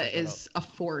about Obama is a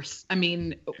force. I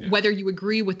mean, whether you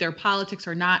agree with their politics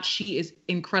or not, she is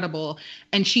incredible.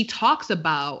 And she talks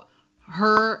about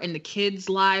her and the kids'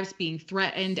 lives being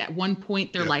threatened. At one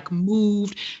point, they're like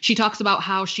moved. She talks about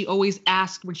how she always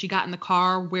asked when she got in the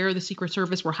car where the Secret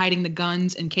Service were hiding the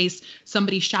guns in case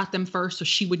somebody shot them first, so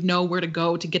she would know where to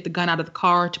go to get the gun out of the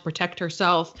car to protect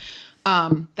herself.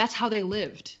 That's how they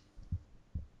lived.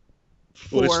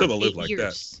 Well, they still don't live like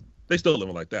that. They still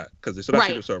living like that because they still got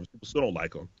Secret Service. People still don't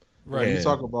like them. Right. When you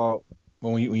talk about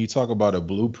when you talk about a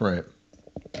blueprint,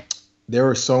 there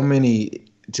are so many.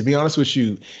 To be honest with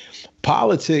you,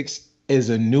 politics is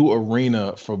a new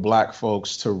arena for Black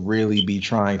folks to really be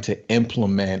trying to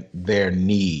implement their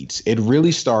needs. It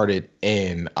really started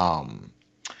in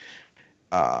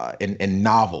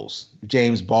novels.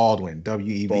 James Baldwin,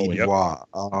 W.E.B. Du Bois,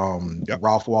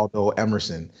 Ralph Waldo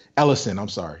Ellison, I'm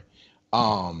sorry.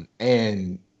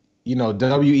 And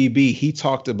W.E.B., he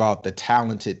talked about the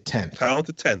talented 10th.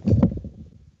 Talented 10th.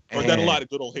 I got a lot of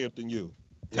good old Hampton U.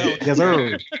 Yes,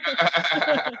 sir.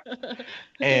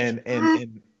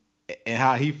 and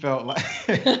how he felt like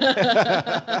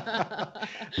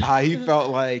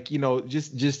just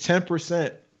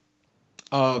 10%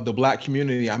 of the Black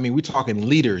community. I mean, we're talking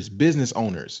leaders, business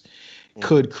owners,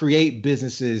 could create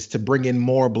businesses to bring in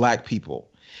more Black people,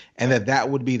 and that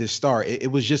would be the start.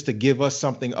 It was just to give us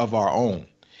something of our own.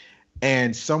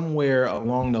 And somewhere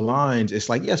along the lines, it's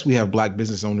like, yes, we have Black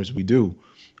business owners, we do,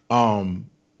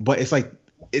 but it's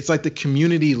like the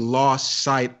community lost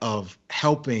sight of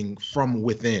helping from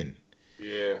within.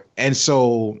 Yeah. And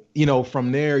so,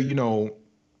 from there,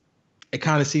 it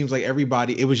kind of seems like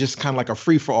it was just kind of like a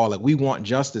free for all. Like, we want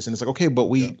justice. And it's like, okay, but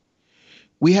we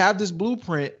have this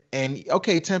blueprint, and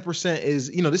okay, 10% is,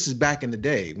 this is back in the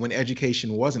day when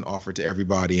education wasn't offered to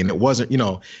everybody, and it wasn't,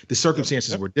 the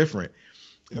circumstances were different.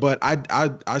 But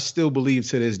I still believe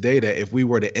to this day that if we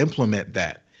were to implement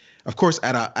that, of course,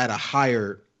 on a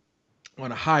higher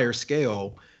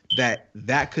scale,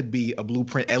 that could be a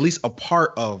blueprint, at least a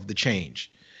part of the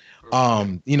change.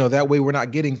 That way we're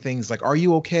not getting things like, are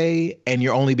you okay? And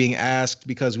you're only being asked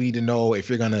because we need to know if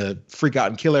you're going to freak out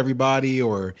and kill everybody,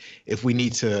 or if we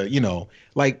need to,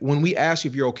 like when we ask you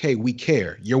if you're okay, we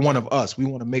care. You're one of us. We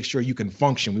want to make sure you can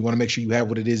function. We want to make sure you have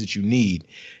what it is that you need.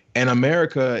 And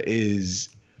America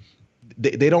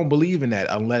they don't believe in that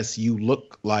unless you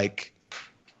look like,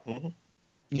 Oh,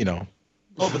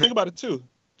 but think about it too.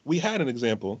 We had an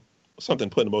example, something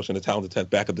put in motion, the talented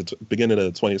 10th back at the beginning of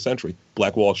the 20th century.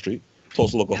 Black Wall Street,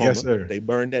 Tulsa, Oklahoma. Yes, sir. They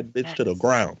burned that bitch to the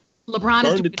ground. LeBron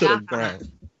burned it to the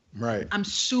ground. Right. I'm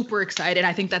super excited.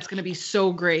 I think that's going to be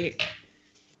so great.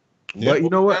 Yeah. But you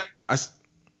know what?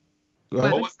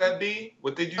 What was that, B?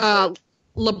 What did you say?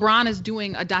 LeBron is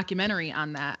doing a documentary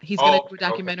on that. He's going to do a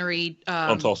documentary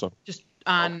on Tulsa, just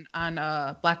on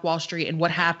Black Wall Street and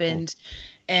what happened.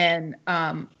 And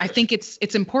I think it's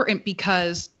important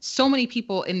because so many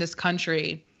people in this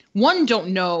country, one, don't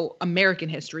know American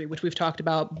history, which we've talked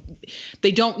about.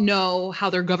 They don't know how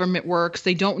their government works.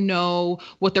 They don't know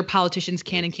what their politicians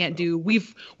can and can't do.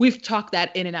 We've talked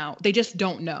that in and out. They just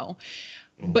don't know.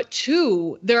 But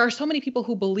two, there are so many people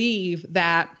who believe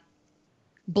that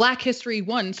Black history,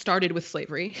 one, started with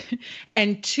slavery,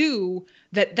 and two,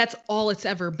 that's all it's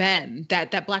ever been,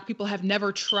 that Black people have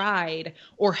never tried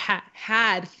or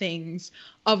had things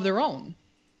of their own.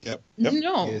 Yep.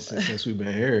 No. Yeah, since we've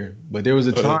been here. But there was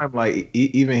a time, like,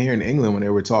 even here in England, when they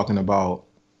were talking about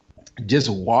just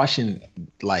washing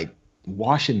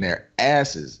their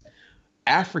asses.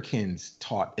 Africans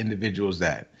taught individuals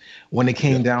that. When it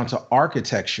came down to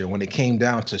architecture, when it came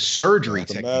down to surgery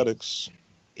techniques,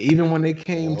 even when it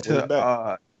came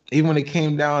to even when it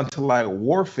came down to like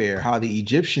warfare, how the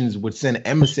Egyptians would send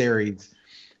emissaries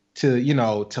to, you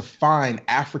know, to find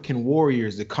African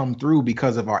warriors to come through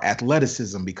because of our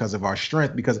athleticism, because of our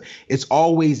strength, because it's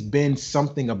always been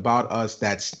something about us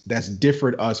that's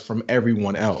differed us from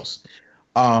everyone else.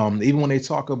 Even when they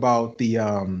talk about the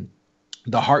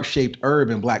heart-shaped herb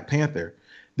in Black Panther,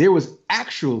 there was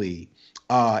actually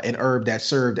an herb that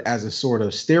served as a sort of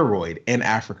steroid in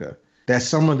Africa that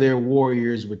some of their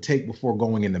warriors would take before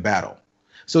going into battle.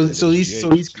 So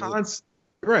these concepts,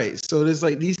 right? So there's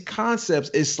like these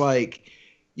concepts. It's like,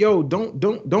 yo,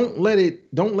 don't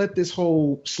let this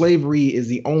whole slavery is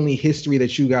the only history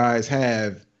that you guys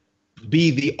have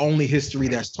be the only history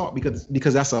that's taught,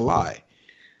 because that's a lie.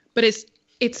 But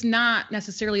it's not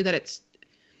necessarily that it's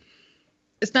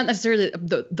not necessarily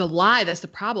the lie that's the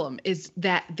problem, is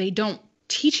that they don't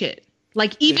teach it.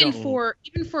 Like even for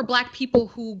Black people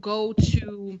who go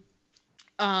to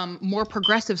more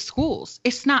progressive schools,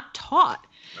 it's not taught.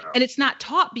 And it's not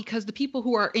taught because the people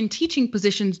who are in teaching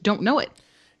positions don't know it.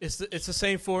 It's the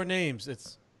same four names.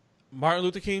 It's Martin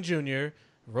Luther King Jr.,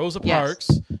 Rosa Parks,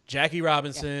 Jackie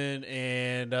Robinson,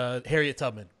 and Harriet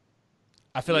Tubman.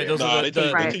 I feel like those are the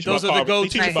go-to. They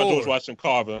teach about George Washington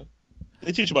Carver.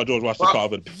 They teach about George Washington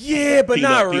Carver. Yeah, but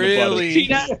not really.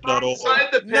 Not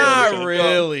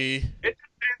really. It depends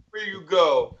where you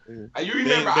go. You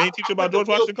remember, they teach about George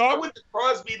Washington Carver? I went to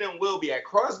Crosby, then Wilby. At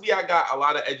Crosby, I got a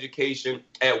lot of education.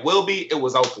 At Wilby, it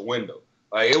was out the window.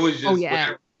 Like, it was just. Oh,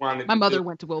 yeah. My mother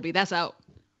went to Wilby. That's out.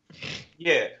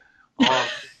 Yeah.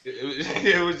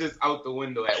 It was just out the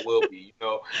window at Wilby, you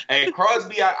know. At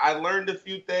Crosby, I learned a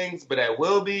few things, but at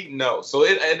Wilby, no. So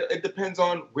it depends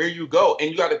on where you go,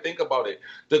 and you got to think about it.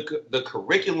 The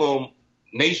curriculum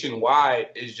nationwide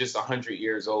is just 100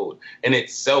 years old in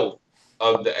itself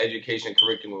of the education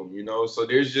curriculum, you know. So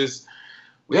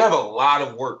we have a lot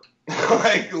of work,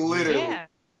 like literally. Yeah.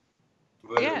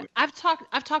 Yeah, I've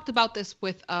talked about this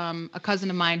with a cousin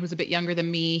of mine who's a bit younger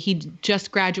than me. He just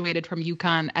graduated from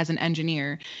UConn as an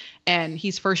engineer, and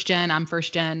he's first gen. I'm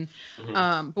first gen.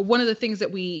 Mm-hmm. But one of the things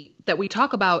that we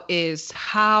talk about is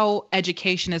how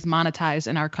education is monetized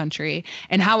in our country,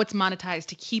 and how it's monetized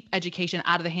to keep education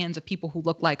out of the hands of people who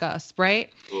look like us,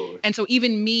 right? Cool. And so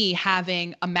even me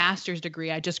having a master's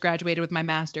degree, I just graduated with my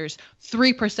master's.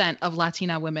 3% of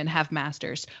Latina women have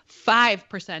masters.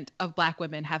 5% of Black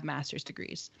women have master's degrees.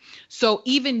 So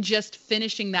even just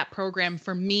finishing that program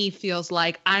for me feels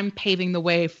like I'm paving the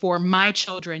way for my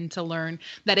children to learn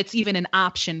that it's even an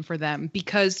option for them,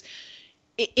 because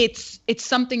it's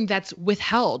something that's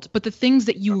withheld. But the things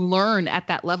that you learn at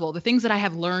that level, the things that I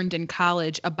have learned in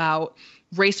college about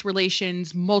race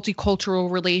relations,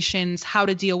 multicultural relations, how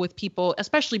to deal with people,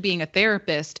 especially being a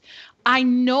therapist, I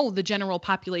know the general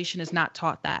population is not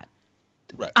taught that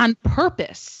on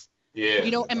purpose. Yeah.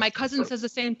 You know, and my cousin says the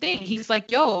same thing. He's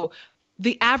like, yo,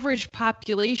 the average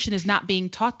population is not being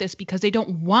taught this because they don't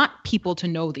want people to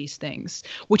know these things,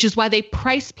 which is why they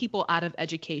price people out of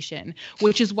education,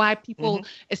 which is why people,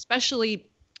 especially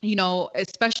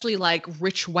like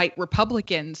rich white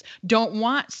Republicans, don't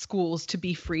want schools to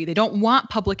be free. They don't want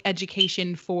public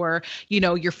education for,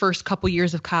 your first couple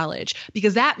years of college,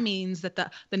 because that means that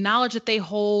the knowledge that they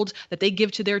hold, that they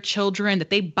give to their children, that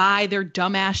they buy their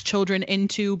dumbass children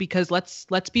into, because let's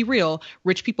be real,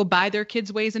 rich people buy their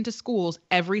kids' ways into schools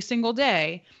every single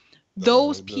day.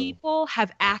 Those people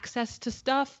have access to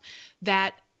stuff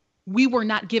that we were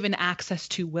not given access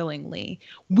to willingly.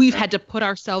 We've had to put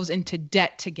ourselves into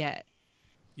debt to get.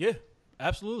 Yeah,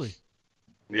 absolutely.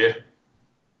 Yeah.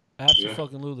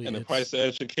 Absolutely. And the price of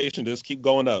education just keep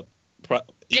going up,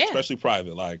 especially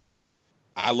private. Like,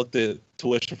 I looked at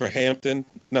tuition for Hampton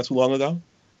not too long ago.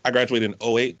 I graduated in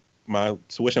 2008. My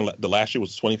tuition the last year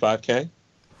was $25,000.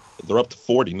 They're up to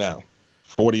 40 now.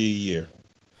 40 a year.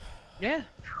 Yeah.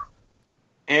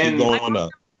 And keep going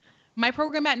up. My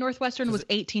program at Northwestern was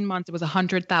 18 months. It was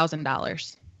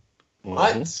 $100,000.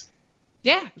 What?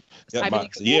 Yeah.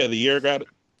 The year I got it.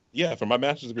 Yeah, for my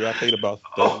master's degree, I paid about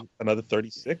another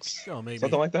 36, something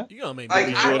like that. You gonna make me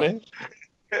I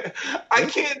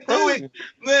can't do it,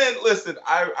 man. Listen,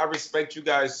 I respect you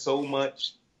guys so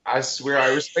much. I swear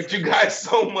I respect you guys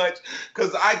so much,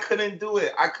 because I couldn't do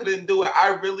it. I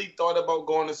really thought about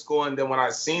going to school, and then when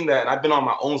I seen that, and I've been on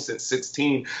my own since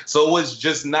 16, so it was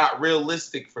just not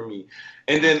realistic for me.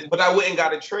 And then, but I went and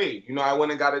got a trade. I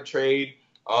went and got a trade,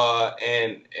 but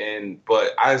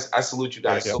I salute you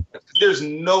guys so much. There's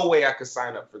no way I could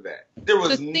sign up for that. There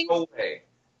was no way.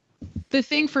 The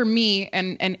thing for me,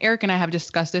 and Eric and I have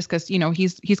discussed this, because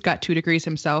he's got 2 degrees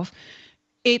himself.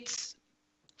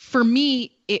 For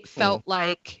me, it felt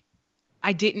like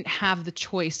I didn't have the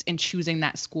choice in choosing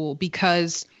that school,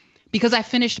 because because I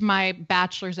finished my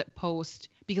bachelor's at Post,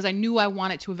 because I knew I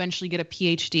wanted to eventually get a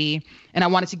PhD and I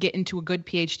wanted to get into a good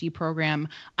PhD program,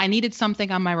 I needed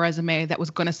something on my resume that was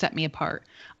going to set me apart.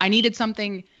 I needed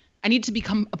to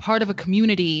become a part of a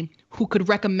community who could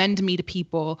recommend me to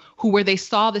people who, where they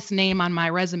saw this name on my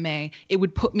resume, it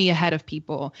would put me ahead of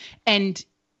people. And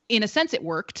in a sense, it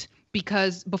worked,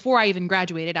 because before I even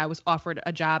graduated, I was offered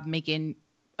a job making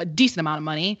a decent amount of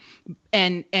money.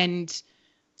 And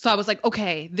so I was like,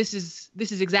 okay, this is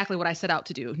exactly what I set out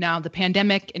to do. Now, the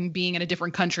pandemic and being in a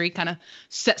different country kind of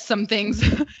set some things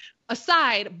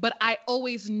aside, but I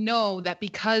always know that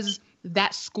because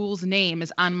that school's name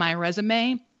is on my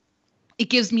resume, it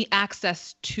gives me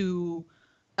access to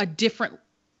a different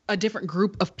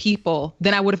group of people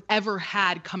than I would have ever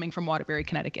had coming from Waterbury,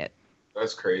 Connecticut.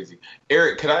 That's crazy.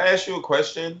 Eric, can I ask you a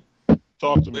question?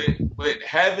 Talk to me. With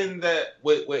having that,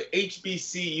 with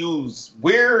HBCUs,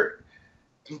 where,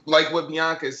 like what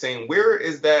Bianca is saying, where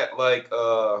is that, like,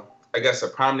 I guess a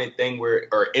prominent thing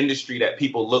or industry that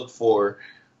people look for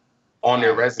on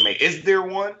their resume? Is there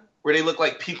one where they look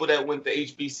like people that went to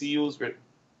HBCUs?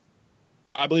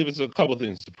 I believe it's a couple of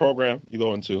things: the program you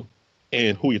go into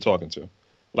and who you're talking to.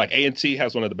 Like A&T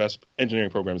has one of the best engineering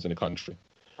programs in the country.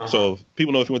 So if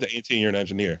people know if you went to A&T and you're an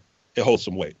engineer, it holds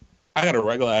some weight. I got a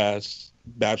regular ass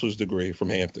bachelor's degree from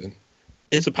Hampton.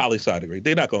 It's a poli-sci degree.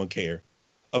 They're not going to care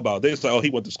about this. Like, oh, he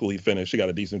went to school, he finished, he got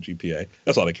a decent GPA.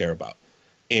 That's all they care about.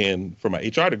 And for my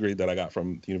HR degree that I got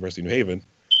from the University of New Haven,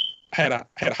 I had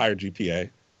a higher GPA,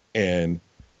 and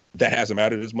that hasn't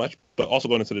mattered as much. But also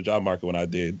going into the job market when I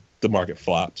did, the market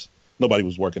flopped. Nobody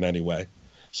was working anyway.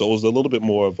 So it was a little bit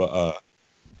more of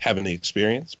having the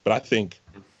experience. But I think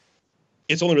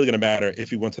it's only really going to matter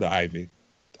if you went to the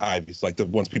Ivies, like the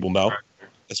ones people know,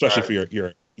 especially for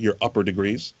your upper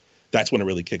degrees. That's when it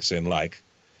really kicks in. Like,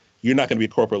 you're not going to be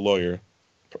a corporate lawyer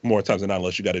more times than not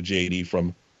unless you got a JD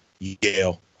from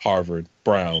Yale, Harvard,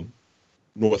 Brown,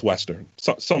 Northwestern,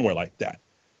 somewhere like that.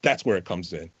 That's where it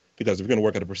comes in. Because if you're going to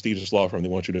work at a prestigious law firm, they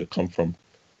want you to come from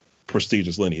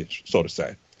prestigious lineage, so to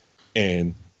say.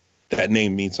 And that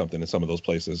name means something in some of those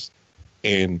places.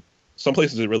 And some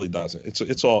places it really doesn't.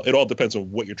 It all depends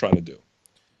on what you're trying to do.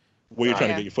 Where you're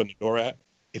trying to get your foot in the door at.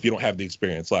 If you don't have the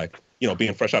experience, like,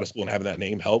 being fresh out of school and having that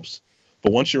name helps.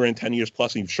 But once you're in 10 years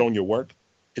plus and you've shown your work,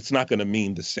 it's not going to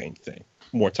mean the same thing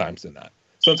more times than not.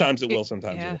 Sometimes it will,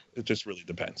 sometimes it won't. It just really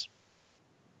depends.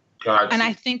 Gotcha. And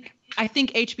I think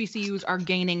HBCUs are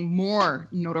gaining more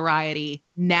notoriety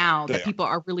now that people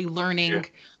are really learning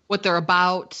what they're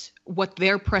about, what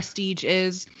their prestige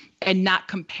is, and not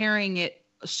comparing it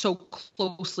so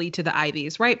closely to the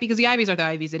Ivies, right? Because the Ivies are the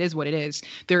Ivies. It is what it is.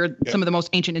 They're some of the most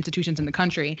ancient institutions in the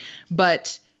country.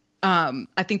 But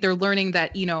I think they're learning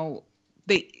that,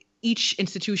 each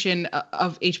institution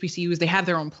of HBCUs, they have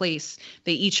their own place.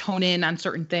 They each hone in on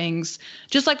certain things,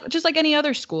 just like any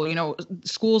other school.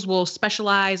 Schools will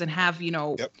specialize and have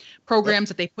programs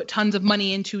that they put tons of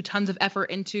money into, tons of effort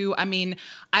into. I mean,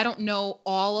 I don't know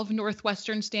all of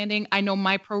Northwestern standing. I know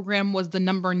my program was the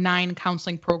number 9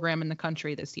 counseling program in the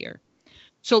country this year.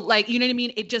 So, like, you know what I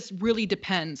mean? It just really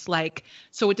depends. Like,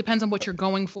 so it depends on what you're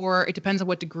going for. It depends on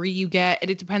what degree you get. And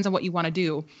it depends on what you want to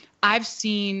do. I've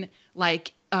seen,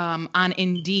 like, on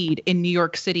Indeed in New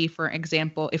York City, for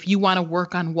example, if you want to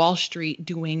work on Wall Street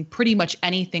doing pretty much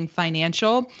anything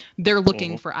financial, they're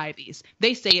looking for Ivies.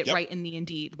 They say it right in the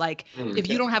Indeed. Like, if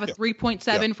you don't have a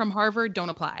 3.7 from Harvard, don't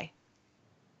apply.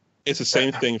 It's the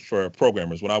same thing for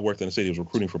programmers. When I worked in the city, I was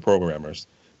recruiting for programmers.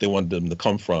 They wanted them to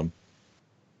come from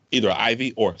either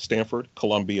Ivy or Stanford,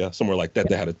 Columbia, somewhere like that.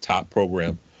 They had a top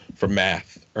program for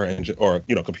math or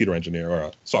computer engineer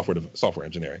or software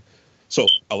engineering. So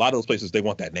a lot of those places, they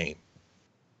want that name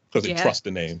because they trust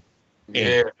the name.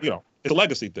 And, it's a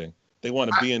legacy thing. They want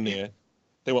to be in there.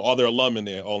 They want all their alum in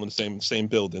there, all in the same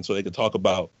building, so they can talk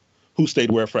about who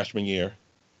stayed where freshman year.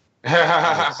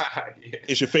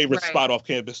 Is your favorite spot off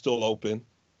campus still open?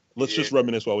 Let's just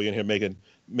reminisce while we're in here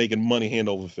making money hand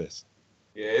over fist.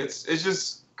 Yeah, it's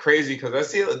just crazy because I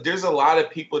see there's a lot of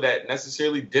people that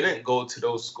necessarily didn't go to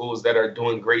those schools that are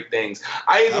doing great things.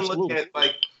 I even look at,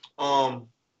 like,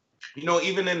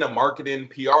 even in the marketing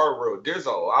PR world, there's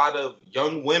a lot of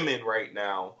young women right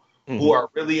now who are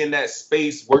really in that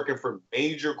space working for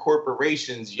major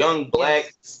corporations, young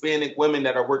Black, Hispanic women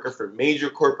that are working for major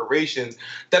corporations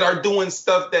that are doing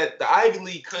stuff that the Ivy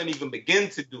League couldn't even begin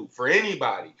to do for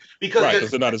anybody because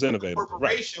they're not as innovative.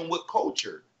 Corporation with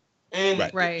culture. And,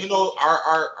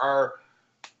 our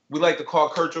we like to call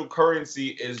cultural currency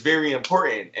is very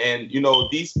important. And,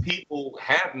 these people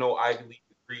have no Ivy League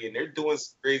degree and they're doing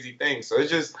some crazy things. So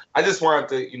I just wanted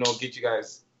to, get you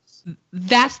guys'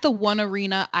 That's the one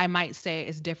arena I might say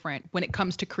is different when it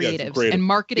comes to creatives. And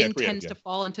marketing tends to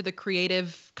fall into the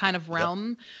creative kind of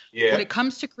realm. Yeah. When it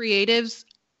comes to creatives,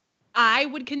 I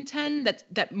would contend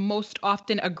that most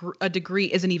often a degree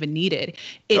isn't even needed.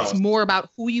 It's more about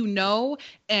who you know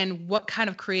and what kind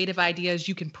of creative ideas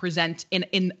you can present in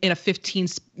a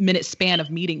 15-minute span of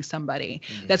meeting somebody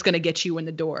that's going to get you in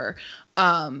the door.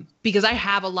 Because I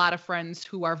have a lot of friends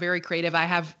who are very creative. I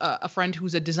have a friend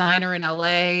who's a designer in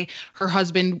LA. Her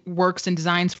husband works and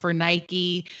designs for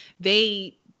Nike.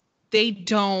 They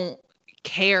don't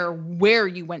care where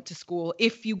you went to school.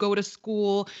 If you go to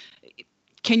school,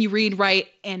 can you read, write,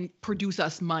 and produce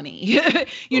us money?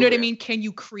 You know what I mean? Can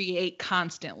you create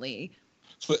constantly?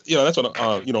 So, that's what,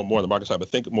 more on the market side, but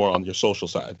think more on your social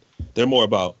side. They're more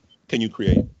about, can you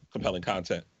create compelling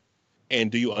content? And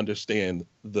do you understand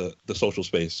the social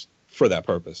space for that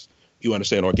purpose? Do you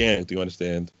understand organic? Do you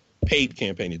understand paid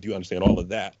campaigning? Do you understand all of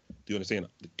that? Do you understand,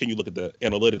 can you look at the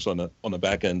analytics on the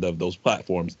back end of those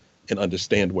platforms and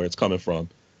understand where it's coming from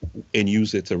and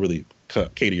use it to really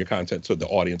cater your content to the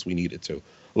audience we need it to?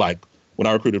 Like when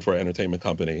I recruited for an entertainment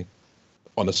company,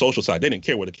 on the social side, they didn't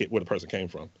care where the person came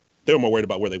from. They were more worried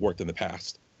about where they worked in the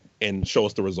past and show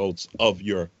us the results of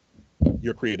your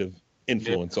creative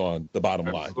influence on the bottom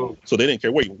line. So they didn't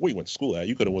care where you went to school at.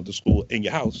 You could have went to school in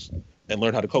your house and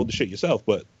learned how to code the shit yourself,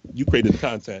 but you created the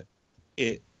content.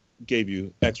 It gave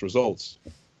you X results.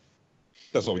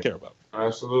 That's all we care about.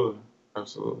 Absolutely.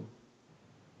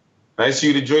 Nice of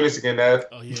you to join us again, Dad.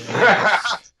 Oh yeah.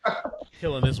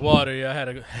 Killing this water, yeah.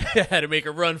 I had to make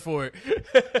a run for it.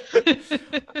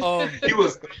 He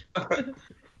was.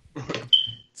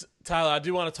 Tyler, I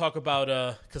do want to talk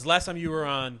about because last time you were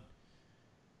on,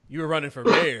 you were running for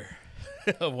mayor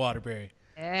of Waterbury.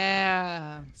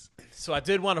 Yeah. So I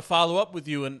did want to follow up with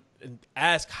you and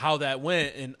ask how that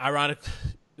went. And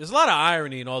there's a lot of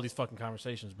irony in all these fucking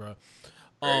conversations, bro.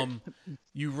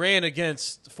 You ran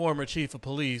against former chief of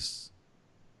police.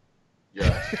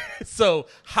 Yeah. So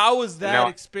how was that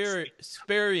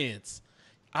experience?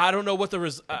 I don't know what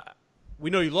we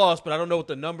know you lost, but I don't know what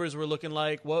the numbers were looking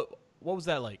like. What was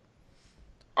that like?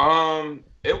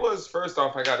 It was, first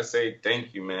off, I gotta say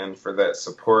thank you, man, for that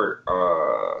support.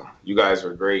 You guys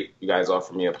were great. You guys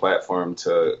offered me a platform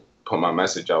to put my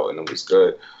message out, and it was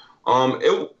good.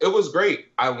 It was great.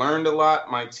 I learned a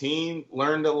lot. My team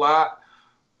learned a lot.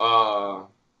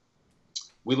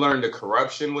 We learned the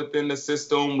corruption within the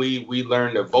system. We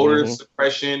learned the voter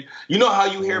suppression. You know how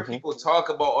you hear people talk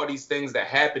about all these things that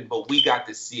happen, but we got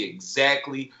to see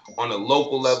exactly on a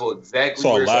local level exactly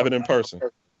saw live and in person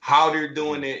how they're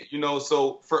doing it.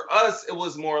 So for us, it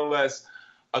was more or less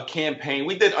a campaign.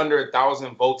 We did under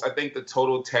 1,000 votes. I think the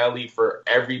total tally for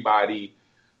everybody,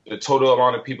 the total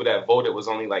amount of people that voted was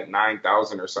only like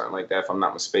 9,000 or something like that, if I'm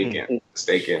not mistaken.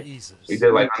 Jesus. We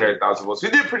did like under 1,000 votes. We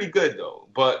did pretty good though.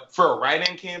 But for a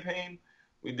write-in campaign,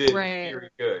 we did very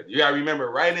good. You gotta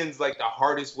remember, write-in's like the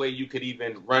hardest way you could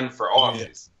even run for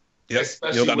office. Yeah.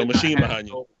 Especially you don't got no machine behind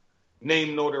you.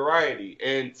 Name notoriety.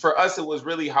 And for us, it was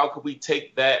really how could we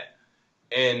take that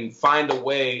and find a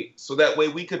way so that way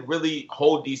we could really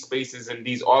hold these spaces in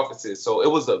these offices. So it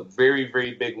was a very,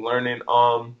 very big learning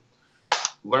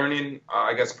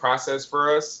process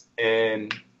for us.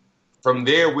 And from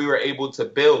there, we were able to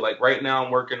build. Like right now,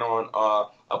 I'm working on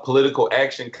a political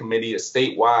action committee, a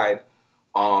statewide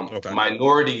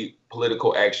minority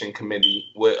political action committee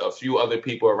with a few other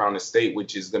people around the state,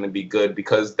 which is going to be good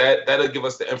because that'll give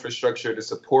us the infrastructure to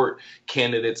support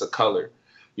candidates of color.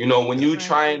 When you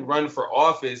try and run for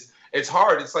office, it's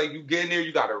hard. It's like you get in there,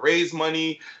 you got to raise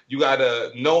money. You got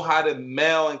to know how to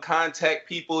mail and contact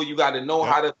people. You got to know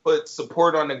how to put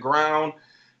support on the ground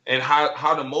and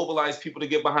how to mobilize people to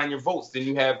get behind your votes. Then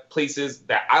you have places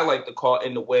that I like to call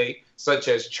in the way, such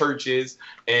as churches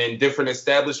and different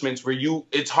establishments where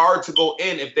it's hard to go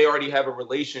in if they already have a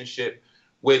relationship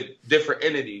with different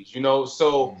entities,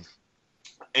 So,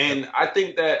 and I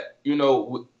think that,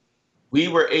 we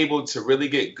were able to really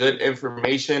get good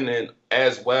information and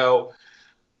as well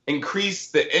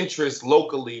increase the interest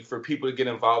locally for people to get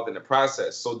involved in the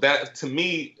process. So that, to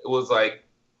me, it was like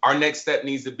our next step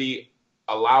needs to be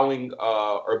allowing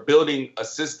or building a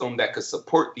system that could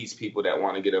support these people that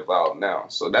want to get involved now.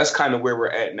 So that's kind of where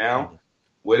we're at now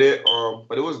with it.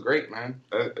 But it was great, man.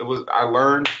 I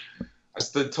learned. I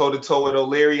stood toe to toe with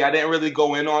O'Leary. I didn't really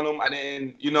go in on him. I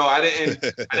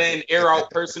didn't air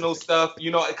out personal stuff,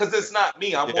 because it's not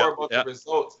me. I'm more about the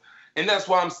results. And that's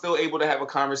why I'm still able to have a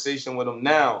conversation with him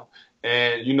now.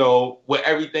 And, with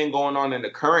everything going on in the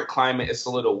current climate, it's a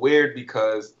little weird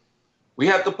because we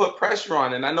have to put pressure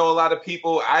on. And I know a lot of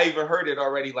people, I even heard it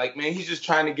already, like, man, he's just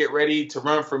trying to get ready to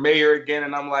run for mayor again.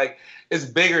 And I'm like, it's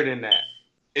bigger than that.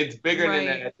 It's bigger than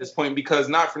that at this point, because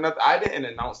not for nothing, I didn't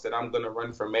announce that I'm going to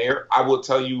run for mayor. I will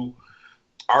tell you,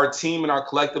 our team and our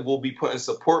collective will be putting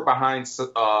support behind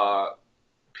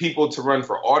people to run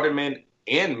for alderman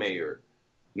and mayor,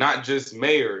 not just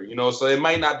mayor, you know. So it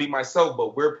might not be myself,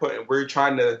 but we're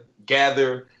trying to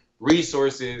gather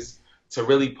resources to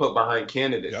really put behind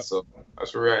candidates. Yep. So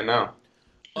that's where we're at now.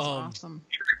 That's awesome.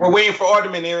 We're waiting for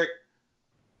alderman, Eric.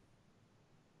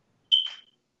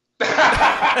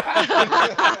 I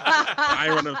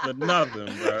ain't running for nothing,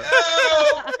 bro.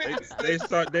 They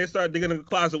start digging in the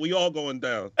closet. We all going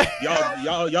down.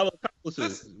 Y'all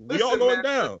accomplices. We all going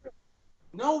down.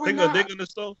 No, we're not. Digging the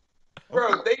stove.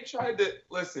 Bro, they tried to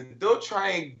listen. They'll try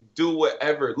and do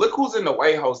whatever. Look who's in the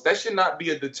White House. That should not be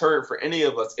a deterrent for any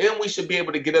of us. And we should be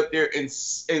able to get up there and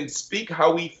speak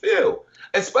how we feel,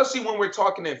 especially when we're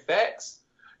talking in facts.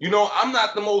 You know, I'm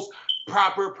not the most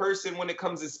proper person when it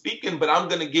comes to speaking, but I'm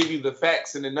gonna give you the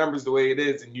facts and the numbers the way it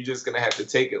is, and you're just gonna have to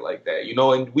take it like that, you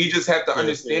know. And we just have to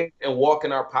understand and walk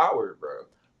in our power, bro.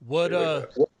 What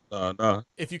no.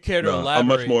 If you care to elaborate, I'm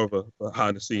much more of a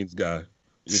behind the scenes guy.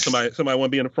 Somebody want to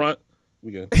be in the front?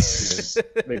 We can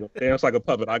dance like a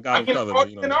puppet. I got them covered.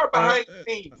 You know. Are behind the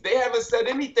scenes. They haven't said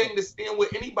anything to stand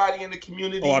with anybody in the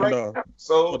community right now.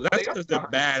 So that's because they're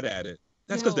bad at it.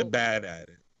 That's because they're bad at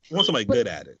it. You want somebody good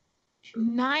at it.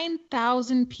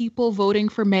 9,000 people voting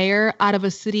for mayor out of a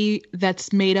city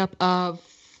that's made up of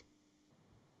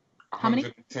how many?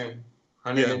 110.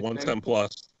 Yeah, 110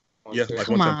 plus. Yeah, like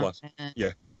 110 plus.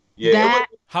 Yeah.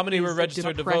 How many were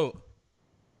registered to vote?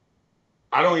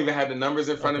 I don't even have the numbers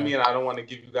in front of me, and I don't want to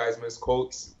give you guys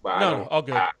misquotes. But all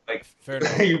good. Fair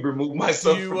enough. You remove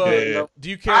myself from there. Do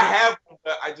you care? I have one,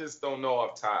 but I just don't know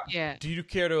off top. Yeah. Do you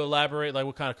care to elaborate, like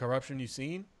what kind of corruption you've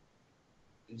seen?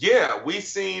 Yeah, we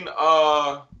seen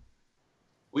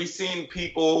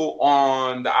people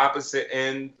on the opposite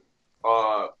end,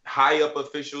 high up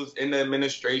officials in the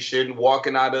administration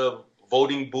walking out of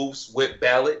voting booths with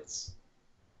ballots.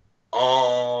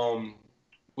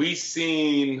 We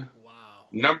seen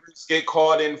numbers get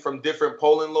called in from different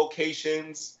polling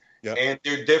locations, and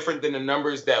they're different than the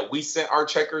numbers that we sent our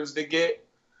checkers to get.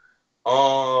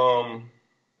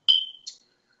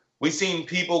 We seen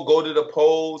people go to the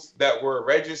polls that were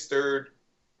registered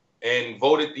and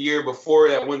voted the year before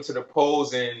that went to the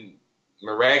polls, and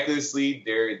miraculously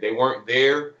they weren't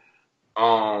there.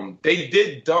 They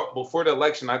did dump before the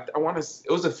election. I want to.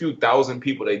 It was a few thousand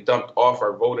people they dumped off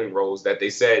our voting rolls that they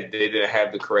said they didn't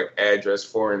have the correct address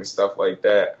for and stuff like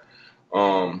that.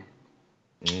 The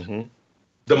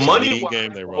money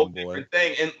game they run, boy.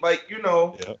 Thing, and like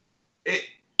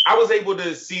I was able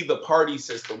to see the party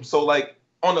system. So like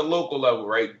on the local level,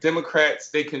 right? Democrats,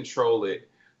 they control it.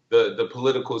 The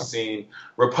political scene.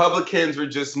 Republicans were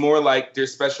just more like their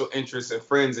special interests and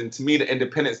friends. And to me, the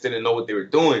independents didn't know what they were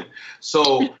doing.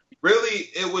 So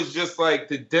really, it was just like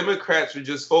the Democrats were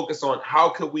just focused on how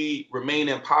could we remain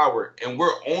in power. And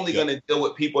we're only going to deal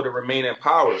with people to remain in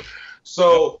power.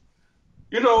 So,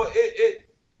 it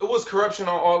was corruption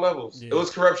on all levels. It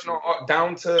was corruption on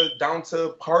down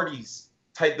to parties.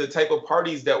 The type of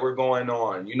parties that were going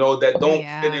on, that don't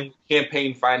fit in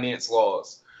campaign finance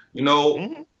laws.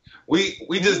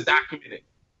 We just documented.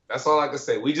 That's all I can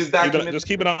say. We just documented. Just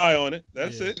keep an eye on it.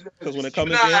 That's it. Because when it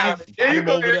comes in, I'm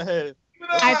over the head.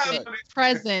 I've been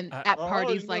present at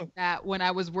parties like that when I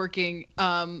was working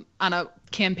on a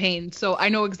campaign, so I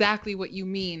know exactly what you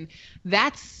mean.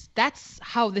 That's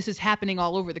how this is happening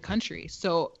all over the country.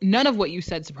 So none of what you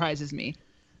said surprises me.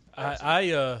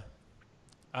 I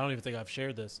don't even think I've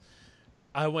shared this.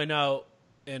 I went out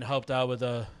and helped out with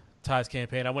Ty's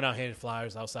campaign. I went out handing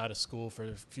flyers outside of school for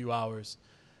a few hours.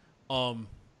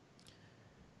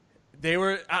 They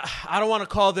were, I don't want to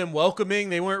call them welcoming.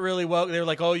 They weren't really welcome. They were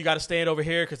like, oh, you got to stand over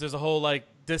here because there's a whole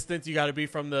distance you got to be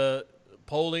from the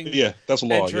polling that's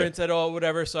law, entrance at all,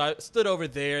 whatever. So I stood over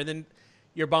there, and then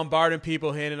you're bombarding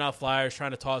people, handing out flyers,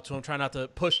 trying to talk to them, trying not to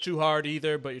push too hard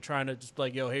either, but you're trying to just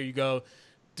like, yo, here you go,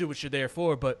 do what you're there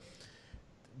for. But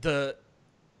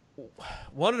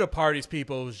one of the party's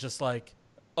people was just like,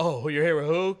 oh, you're here with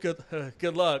who?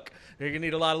 Good luck. You're gonna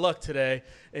need a lot of luck today.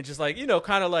 And just like,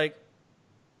 kind of like,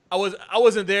 I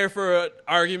wasn't there for an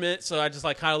argument, so I just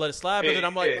like kind of let it slide. But then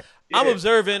I'm like, I'm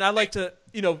observing. I like to,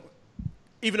 even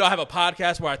though I have a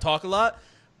podcast where I talk a lot,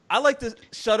 I like to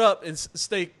shut up and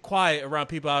stay quiet around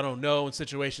people I don't know and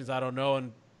situations I don't know.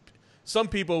 And some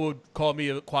people would call me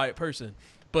a quiet person,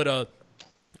 but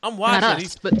I'm watching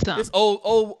this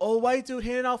old white dude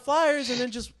handing out flyers and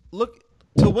then just look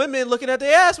to women looking at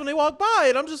their ass when they walk by,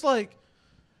 and I'm just like,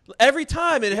 Every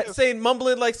time, and saying,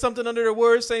 mumbling like something under their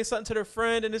words, saying something to their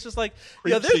friend, and it's just like,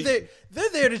 yo, they're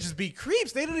there to just be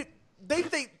creeps. They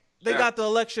got the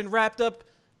election wrapped up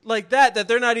like that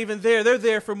they're not even there. They're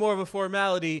there for more of a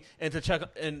formality and to check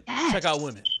out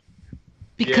women.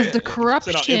 Because the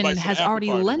corruption has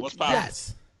already lent.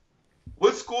 Yes.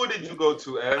 What school did you go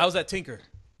to, Ev? I was at Tinker.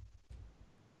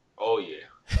 Oh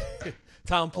yeah.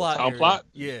 Town Plot. Town Plot.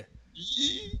 Yeah.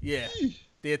 Yeah.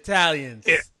 The Italians.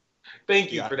 Yeah.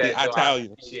 Thank you for that. I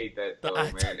appreciate that, though,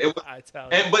 man.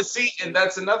 And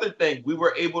that's another thing. We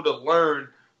were able to learn.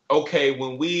 Okay,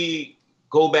 when we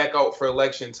go back out for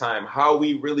election time, how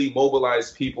we really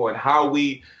mobilize people and how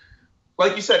we,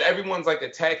 like you said, everyone's like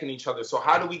attacking each other. So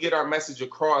how do we get our message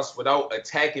across without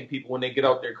attacking people when they get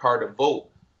out their car to vote?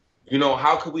 You know,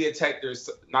 how could we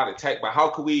how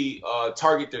could we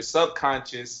target their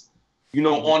subconscious, you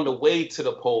know, on the way to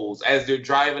the polls, as they're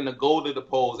driving to go to the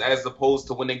polls, as opposed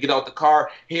to when they get out the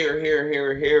car,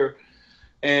 here.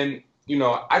 And, you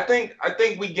know, I think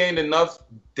we gained enough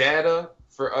data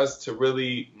for us to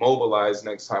really mobilize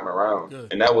next time around.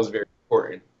 Good. And that was very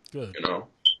important. Good. You know,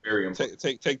 very important.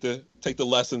 Take the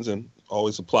lessons and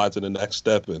always apply to the next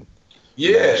step and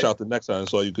shout the next time.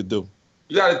 That's all you could do.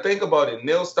 You got to think about it.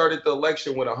 Neil started the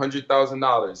election with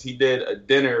 $100,000. He did a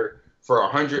dinner for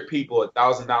 100 people,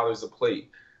 $1,000 a plate.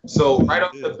 So right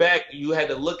off the bat, you had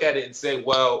to look at it and say,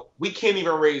 well, we can't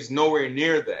even raise nowhere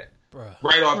near that. Bruh.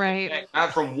 Right off the bat,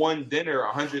 not from one dinner,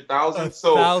 100,000.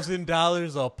 So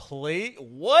 $1,000 a plate?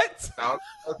 What?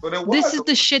 This is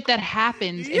the shit that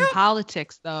happens in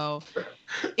politics, though.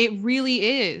 It really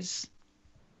is.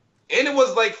 And it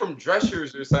was like from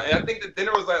Dressers or something. I think the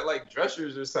dinner was like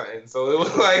Dressers or something. So it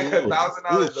was like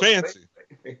 $1,000. Fancy.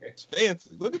 It's fancy.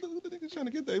 Look at the niggas trying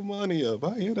to get their money up.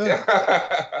 I hear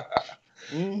that.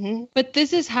 Mm-hmm. But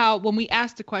this is how, when we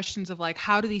ask the questions of like,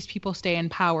 how do these people stay in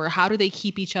power? How do they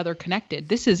keep each other connected?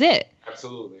 This is it.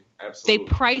 Absolutely. They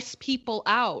price people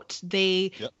out.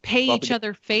 They pay each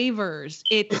other favors.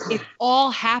 It's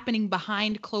all happening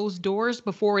behind closed doors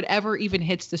before it ever even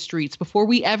hits the streets, before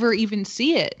we ever even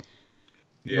see it.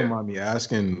 You don't mind me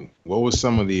asking, what was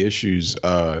some of the issues,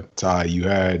 Ty, you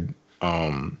had,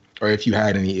 or if you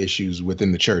had any issues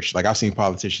within the church? Like, I've seen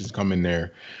politicians come in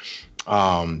there,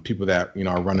 people that, you know,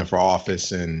 are running for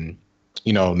office, and,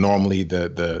 you know, normally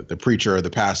the preacher or the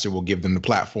pastor will give them the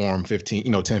platform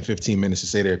 10, 15 minutes to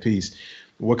say their piece.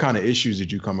 What kind of issues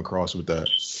did you come across with that?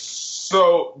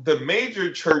 So the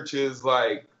major churches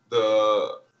like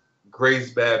the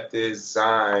Grace Baptist,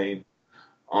 Zion,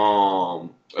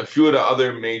 a few of the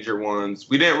other major ones,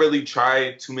 we didn't really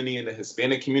try too many in the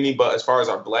Hispanic community, but as far as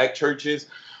our black churches,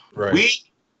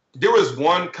 there was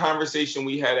one conversation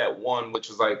we had at one, which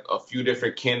was like a few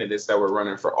different candidates that were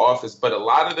running for office. But a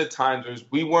lot of the times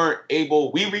we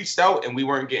reached out and we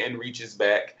weren't getting reaches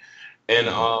back. And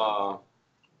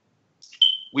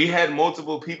we had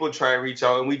multiple people try to reach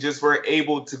out, and we just weren't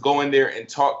able to go in there and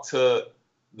talk to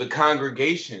the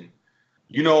congregation.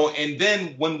 You know, and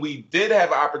then when we did have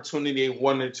an opportunity in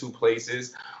one or two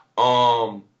places,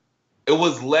 it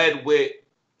was led with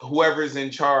whoever's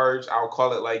in charge, I'll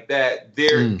call it like that,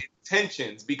 their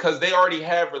intentions, because they already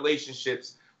have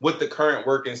relationships with the current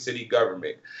working city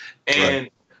government. And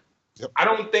I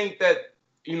don't think that,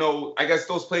 you know, I guess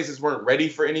those places weren't ready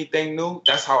for anything new.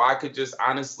 That's how I could just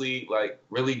honestly, like,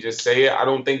 really just say it. I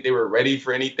don't think they were ready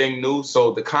for anything new.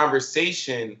 So the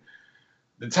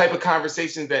type of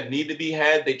conversations that need to be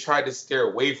had, they tried to steer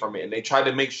away from it, and they tried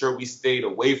to make sure we stayed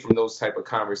away from those type of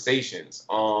conversations.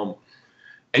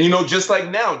 And, you know, just like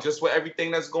now, just with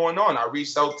everything that's going on, I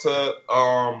reached out to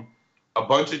a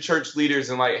bunch of church leaders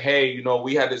and like, hey, you know,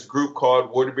 we had this group called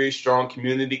Waterbury Strong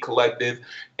Community Collective,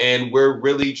 and we're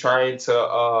really trying to,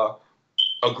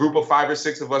 a group of 5 or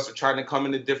 6 of us are trying to come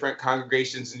into different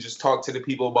congregations and just talk to the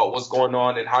people about what's going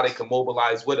on and how they can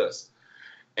mobilize with us.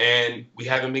 And we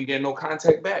haven't been getting no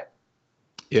contact back.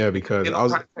 Yeah, because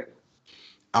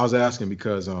I was asking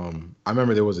because I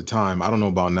remember there was a time, I don't know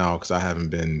about now because I haven't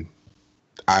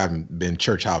been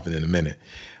church hopping in a minute,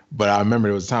 but I remember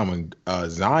there was a time when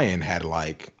Zion had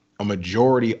like a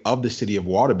majority of the city of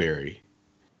Waterbury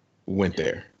went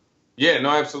there. Yeah, no,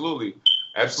 absolutely.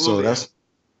 So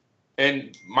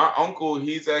and my uncle,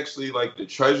 he's actually like the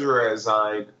treasurer at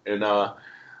Zion, and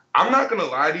I'm not gonna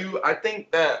lie to you, I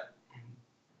think that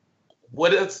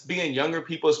what it's being younger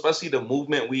people, especially the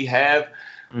movement we have,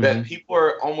 that people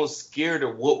are almost scared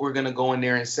of what we're gonna go in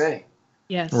there and say.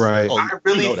 Yes. Right. I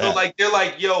really feel like they're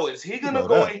like, yo, is he going to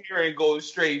go in here and go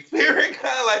straight fair? And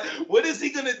kind of like, what is he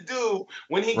going to do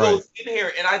when he goes in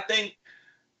here? And I think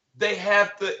they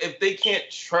have to, if they can't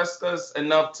trust us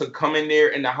enough to come in there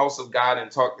in the house of God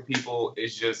and talk to people,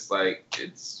 it's just like,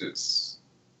 it's just.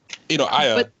 You know,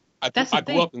 I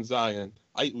grew up in Zion.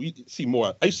 I used to see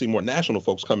more national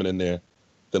folks coming in there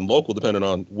than local, depending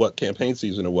on what campaign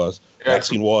season it was. Yeah.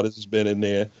 Maxine Waters has been in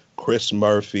there, Chris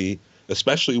Murphy,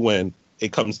 especially when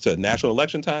it comes to national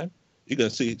election time. You're going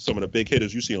to see some of the big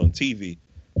hitters you see on TV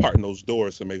parting those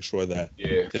doors to make sure that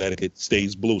Connecticut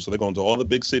stays blue. So they're going to all the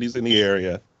big cities in the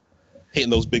area, hitting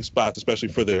those big spots, especially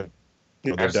for their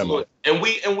demo. And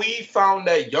we found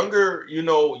that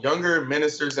younger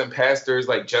ministers and pastors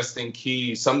like Justin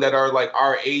Key, some that are like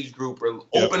our age group, are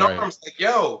open arms, like,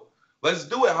 yo, let's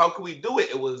do it. How can we do it?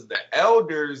 It was the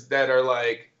elders that are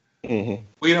like,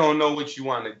 we don't know what you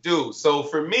want to do. So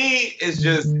for me, it's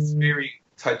very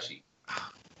touchy.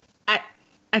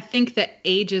 I think that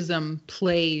ageism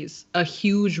plays a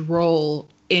huge role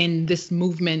in this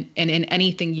movement and in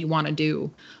anything you want to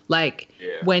do. Like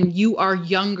when you are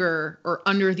younger or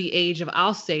under the age of,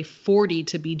 I'll say 40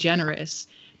 to be generous,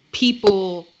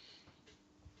 people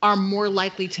are more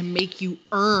likely to make you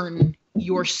earn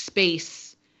your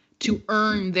space, to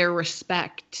earn their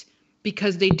respect,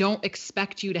 because they don't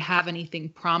expect you to have anything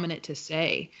prominent to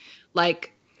say.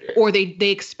 Like, or they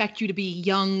expect you to be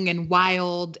young and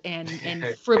wild and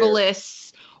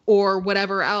frivolous or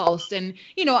whatever else. And,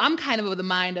 you know, I'm kind of the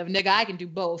mind of, nigga, I can do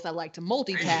both. I like to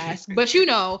multitask. But, you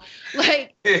know,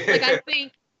 like I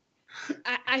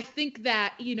think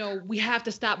that, you know, we have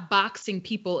to stop boxing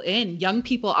people in. Young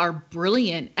people are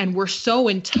brilliant, and we're so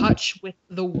in touch with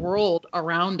the world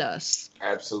around us.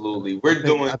 Absolutely. We're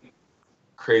doing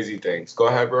crazy things. Go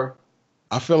ahead, bro.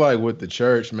 I feel like with the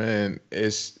church, man,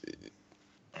 it's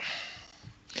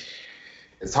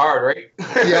hard, right?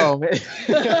 Yo, man.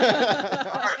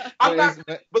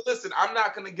 But listen, I'm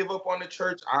not going to give up on the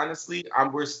church, honestly.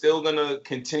 We're still going to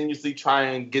continuously try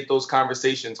and get those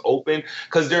conversations open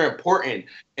because they're important.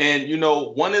 And, you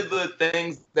know, one of the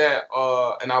things that,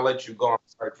 and I'll let you go, I'm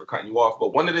sorry for cutting you off,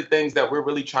 but one of the things that we're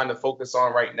really trying to focus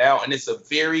on right now, and it's a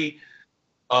very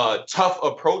tough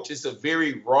approach, it's a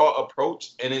very raw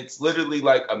approach, and it's literally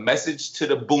like a message to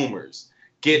the boomers.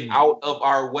 Get out of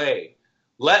our way.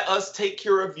 Let us take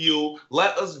care of you.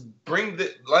 Let us build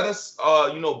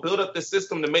up the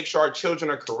system to make sure our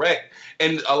children are correct.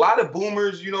 And a lot of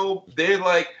boomers, you know, they're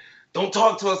like, don't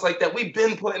talk to us like that. We've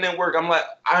been putting in work. I'm like,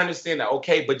 I understand that.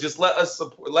 Okay, but just let us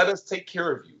take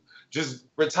care of you. Just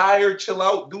retire, chill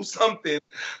out, do something.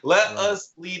 Let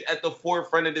us lead at the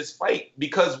forefront of this fight,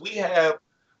 because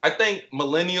I think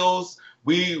millennials,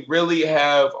 we really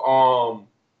have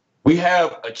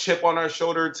a chip on our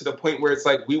shoulder to the point where it's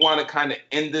like we want to kind of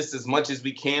end this as much as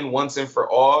we can once and for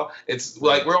all. It's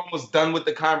like we're almost done with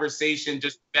the conversation,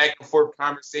 just back and forth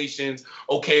conversations.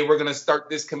 Okay, we're going to start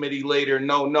this committee later.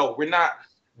 No, we're not.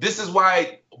 This is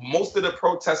why most of the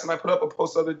protests, and I put up a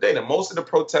post the other day, that most of the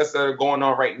protests that are going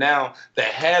on right now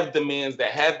that have demands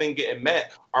that have been getting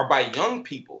met are by young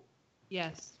people.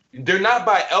 Yes. They're not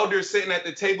by elders sitting at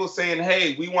the table saying,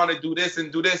 hey, we want to do this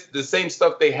and do this, the same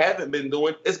stuff they haven't been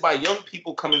doing. It's by young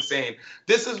people coming saying,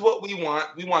 this is what we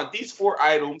want. We want these 4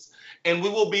 items, and we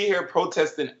will be here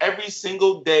protesting every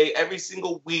single day, every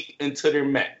single week until they're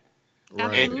met.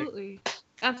 Absolutely.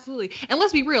 Absolutely. And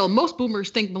let's be real. Most boomers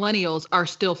think millennials are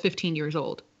still 15 years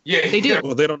old. Yeah. They do.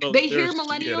 Well, they don't know. They hear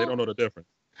millennial. Yeah, they don't know the difference.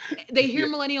 They hear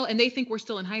millennial and they think we're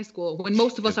still in high school when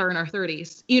most of us are in our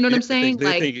 30s. You know what I'm saying?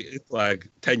 They think it's like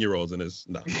 10-year-olds, and it's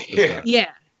not. Yeah.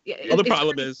 Other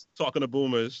problem is, talking to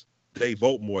boomers, they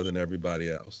vote more than everybody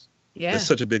else. Yeah. There's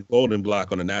such a big voting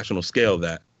block on a national scale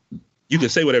that you can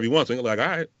say whatever you want. So you're like, all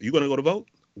right, you going to go to vote?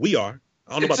 We are.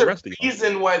 I don't know about the rest of you. There's a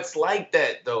reason why it's like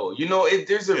that, though. You know,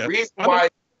 there's a reason why.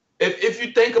 If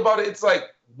you think about it, it's like,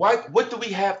 what do we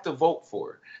have to vote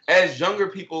for? As younger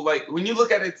people, like, when you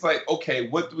look at it, it's like, okay,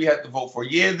 what do we have to vote for?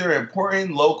 Yeah, they're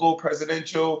important, local,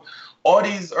 presidential, all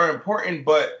these are important,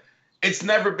 but it's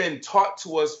never been taught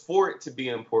to us for it to be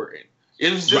important.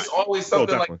 It was just always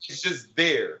something like, it's just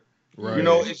there. Right. You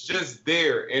know, it's just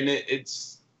there, and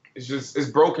it's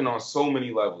broken on so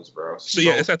many levels, bro. So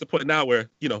yeah, it's at the point now where,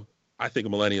 you know, I think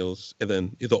of millennials and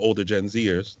then the older Gen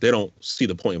Zers, they don't see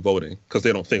the point in voting because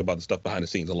they don't think about the stuff behind the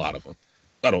scenes, a lot of them.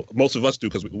 Most of us do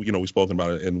because we've spoken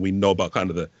about it and we know about kind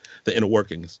of the inner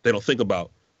workings. They don't think about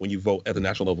when you vote at the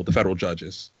national level, the federal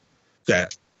judges,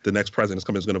 that the next president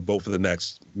is going to vote for the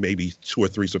next maybe 2 or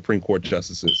 3 Supreme Court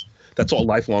justices. That's all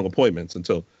lifelong appointments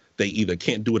until they either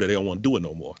can't do it or they don't want to do it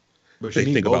no more. But they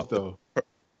think both, about you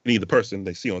need the person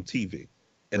they see on TV,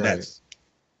 and that's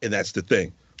the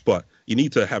thing. But you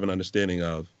need to have an understanding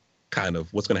of kind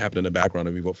of what's going to happen in the background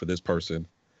if you vote for this person,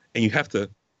 and you have to.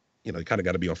 You know, you kind of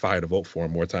got to be on fire to vote for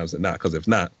them more times than not, because if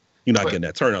not, you're not getting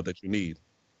that turnout that you need.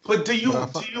 But do you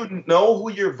know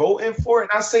who you're voting for?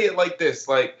 And I say it like this,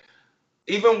 like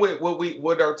even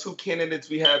with our two candidates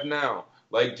we have now,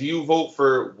 like, do you vote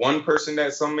for one person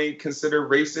that some may consider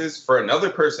racist for another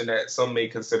person that some may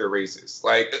consider racist?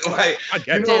 Like I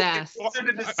get those are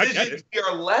the decisions we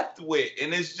are left with,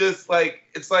 and it's just like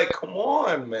come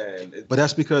on, man. But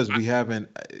that's because we haven't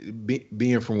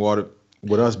being from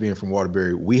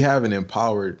Waterbury, we haven't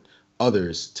empowered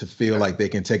others to feel like they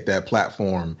can take that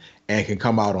platform and can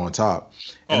come out on top.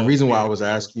 And the reason why I was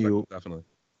asking you, definitely.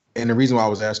 And the reason why I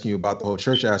was asking you about the whole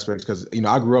church aspect, because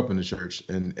I grew up in the church,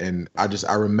 and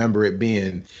I remember it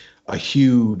being a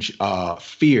huge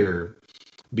fear,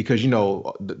 because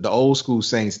the old school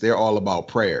saints, they're all about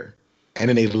prayer, and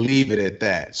then they leave it at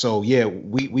that. So yeah,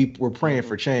 we're praying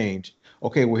for change.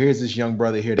 Okay, well here's this young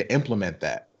brother here to implement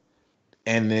that,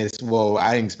 and it's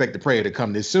I didn't expect the prayer to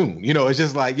come this soon. It's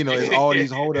just like it's all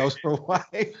these holdups for why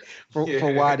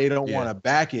they don't want to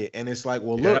back it, and it's like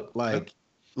look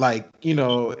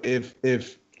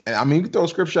if I mean, you can throw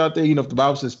scripture out there, if the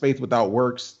Bible says faith without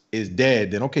works is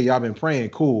dead, then okay, y'all been praying,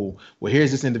 cool. Well,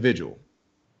 here's this individual.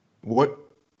 What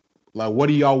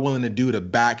are y'all willing to do to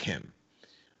back him?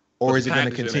 Or is it going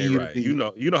to continue to be? You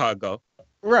know how it go.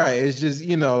 Right. It's just,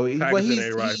 Packaging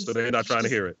ain't right, so they're not trying to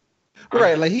hear it.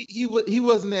 Right. Like he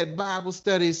wasn't at Bible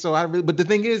study, but the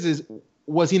thing is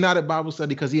was he not at Bible study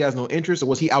because he has no interest, or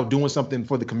was he out doing something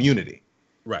for the community?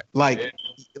 Right. And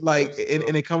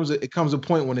it comes a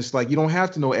point when it's like you don't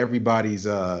have to know everybody's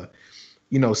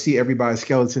see everybody's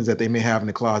skeletons that they may have in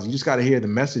the closet. You just got to hear the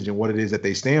message and what it is that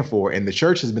they stand for. And the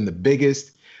church has been the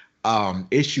biggest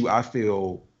issue, I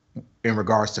feel, in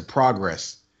regards to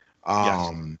progress. Yeah.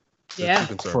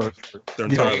 They're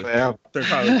entirely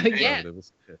yeah.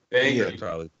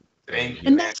 Thank you.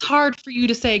 And that's hard for you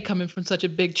to say coming from such a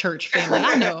big church family.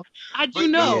 I know. I do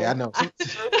know. Yeah, I know.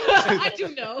 I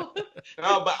do know.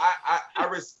 No, but I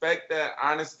respect that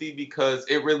honesty, because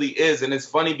it really is. And it's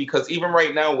funny because even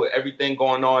right now with everything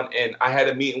going on, and I had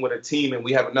a meeting with a team and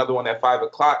we have another one at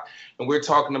 5:00, and we're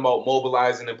talking about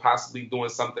mobilizing and possibly doing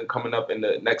something coming up in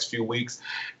the next few weeks.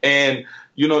 And,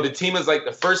 the team is like,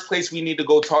 the first place we need to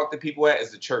go talk to people at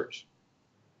is the church.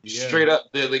 Yeah. Straight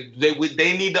up,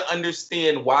 they need to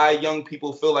understand why young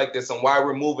people feel like this and why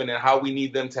we're moving and how we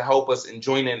need them to help us and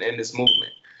join in this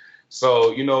movement.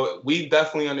 So, we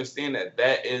definitely understand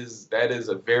that is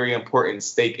a very important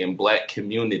stake in Black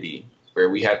community,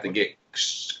 where we have to get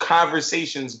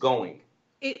conversations going.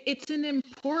 It's an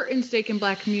important stake in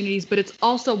Black communities, but it's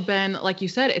also been, like you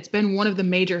said, it's been one of the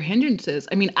major hindrances.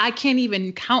 I mean, I can't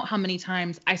even count how many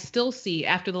times I still see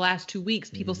after the last 2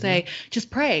 weeks, people say, just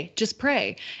pray.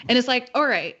 And it's like, all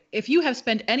right, if you have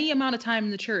spent any amount of time in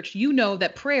the church, you know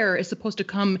that prayer is supposed to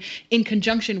come in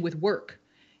conjunction with work.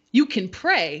 You can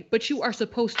pray, but you are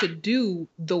supposed to do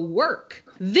the work.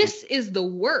 This is the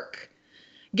work.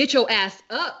 Get your ass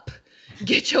up.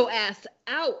 Get your ass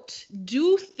out.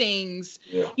 Do things.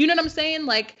 Yeah. You know what I'm saying?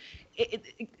 Like,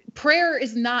 prayer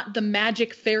is not the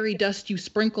magic fairy dust you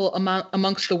sprinkle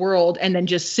amongst the world and then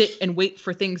just sit and wait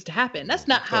for things to happen. That's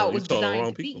not how it was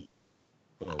designed to be.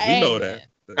 We know that.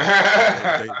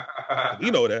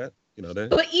 You know that.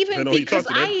 But even because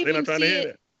I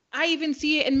even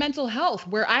see it in mental health,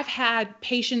 where I've had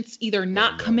patients either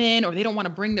not come in, or they don't want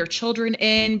to bring their children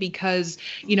in because,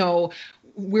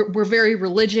 we're very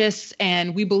religious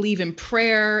and we believe in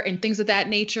prayer and things of that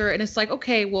nature. And it's like,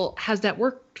 okay, well, has that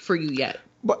worked for you yet?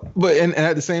 But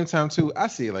at the same time too, I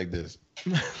see it like this.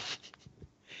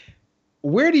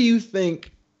 Where do you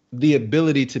think the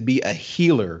ability to be a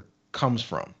healer comes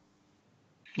from?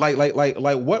 Like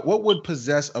what would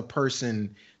possess a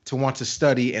person to want to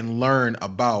study and learn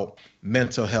about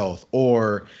mental health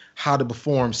or how to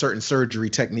perform certain surgery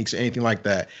techniques or anything like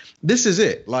that? This is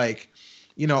it. Like,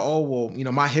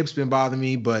 my hip's been bothering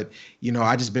me, but,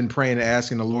 I just been praying and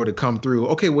asking the Lord to come through.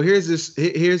 Okay, well, here's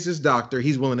this doctor.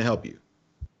 He's willing to help you.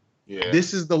 Yeah.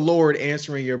 This is the Lord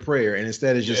answering your prayer. And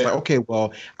instead it's just like, okay,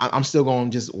 well, I'm still going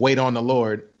to just wait on the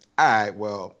Lord. All right,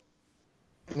 well,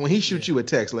 when he shoots you a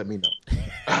text, let me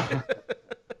know.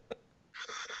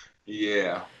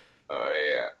 Yeah.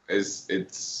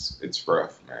 It's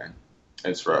rough, man.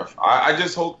 It's rough. I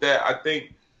just hope that, I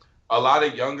think a lot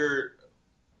of younger,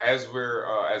 as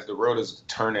the world is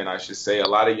turning, I should say, a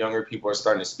lot of younger people are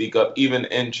starting to speak up, even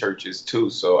in churches too.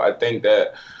 So I think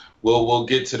that we'll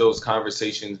get to those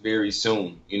conversations very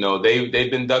soon.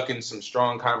 They've been ducking some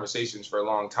strong conversations for a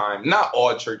long time. Not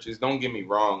all churches, don't get me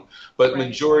wrong, but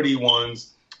majority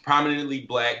ones, prominently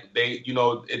Black,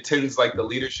 it tends, like, the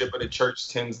leadership of the church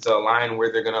tends to align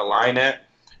where they're going to align at.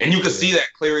 And you can see that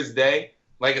clear as day.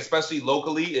 Like, especially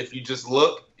locally, if you just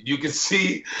look, you can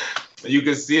see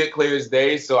it clear as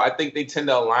day. So I think they tend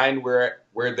to align where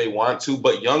they want to,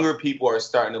 but younger people are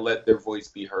starting to let their voice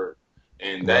be heard.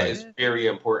 And that is very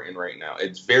important right now.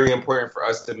 It's very important for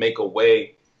us to make a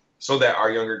way so that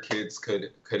our younger kids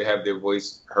could have their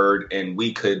voice heard, and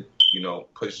we could,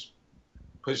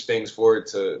 push things forward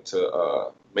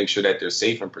to make sure that they're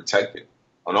safe and protected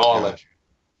on all levels.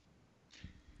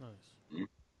 Nice. Mm-hmm.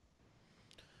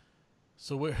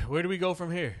 So where do we go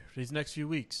from here for these next few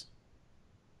weeks?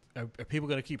 Are people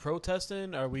going to keep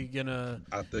protesting? Are we going to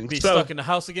be stuck in the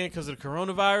house again because of the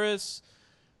coronavirus?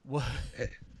 What?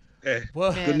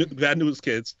 What? Bad news,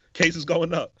 kids. Cases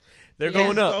going up. They're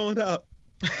going up. Going up.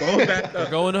 Going back up. They're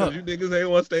going up. You niggas ain't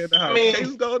want to stay in the house.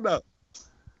 Cases going up.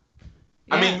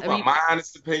 My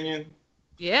honest opinion.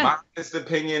 Yeah. My honest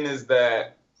opinion is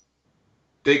that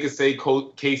they could say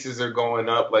cases are going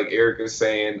up, like Eric is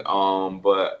saying.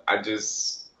 But I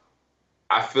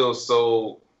feel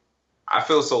so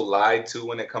lied to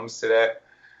when it comes to that.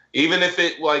 Even if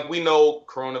it, like, we know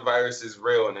coronavirus is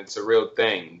real and it's a real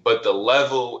thing, but the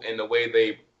level and the way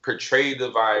they portray the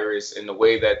virus and the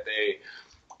way that they,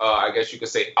 I guess you could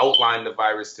say, outline the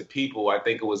virus to people, I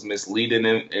think it was misleading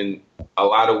in a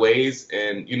lot of ways.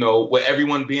 And, with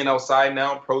everyone being outside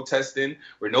now protesting,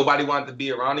 where nobody wanted to be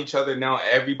around each other, now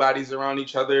everybody's around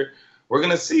each other. We're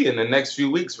going to see in the next few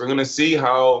weeks, we're going to see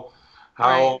how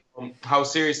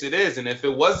serious it is. And if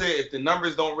the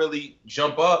numbers don't really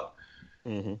jump up,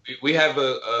 we have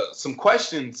some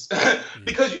questions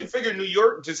because you figure New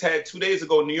York just had 2 days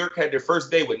ago. New York had their first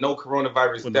day with no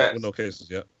coronavirus deaths. With no cases,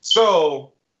 yeah.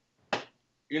 So,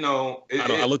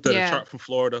 I looked at a chart from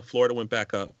Florida. Florida went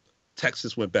back up.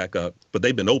 Texas went back up, but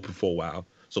they've been open for a while.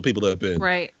 So people have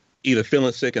been either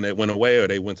feeling sick and they went away, or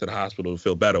they went to the hospital to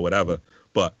feel better, whatever.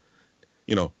 But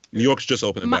New York's just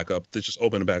opening back up. They're just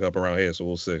opening back up around here, so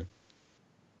we'll see.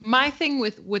 My thing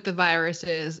with the virus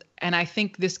is, and I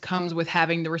think this comes with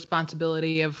having the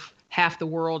responsibility of half the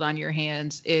world on your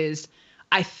hands, is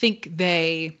I think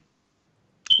they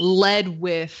led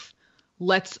with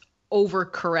let's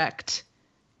overcorrect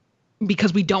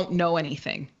because we don't know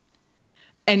anything.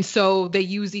 And so they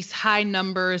use these high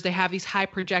numbers. They have these high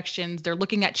projections. They're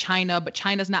looking at China, but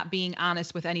China's not being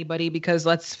honest with anybody because,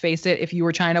 let's face it, if you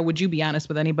were China, would you be honest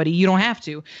with anybody? You don't have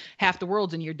to. Half the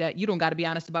world's in your debt. You don't got to be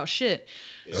honest about shit.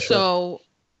 That's so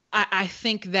right. I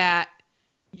think that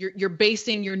you're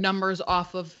basing your numbers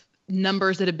off of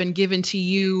numbers that have been given to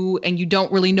you, and you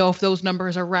don't really know if those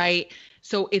numbers are right.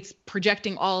 So it's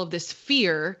projecting all of this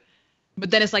fear.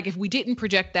 But then it's like, if we didn't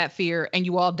project that fear and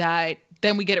you all died,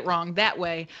 then we get it wrong that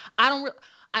way. I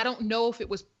don't know if it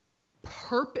was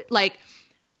like,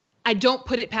 I don't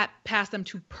put it past them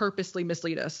to purposely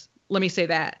mislead us. Let me say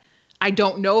that. I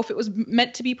don't know if it was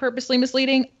meant to be purposely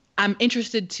misleading. I'm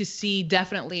interested to see,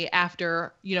 definitely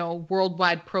after,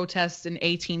 worldwide protests in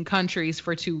 18 countries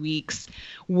for 2 weeks,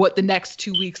 what the next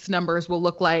 2 weeks numbers will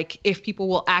look like, if people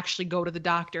will actually go to the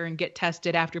doctor and get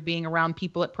tested after being around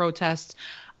people at protests.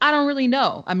 I don't really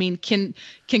know. I mean, can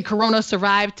Corona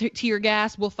survive tear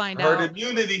gas? We'll find out. Herd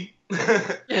immunity.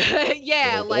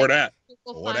 Yeah, or that.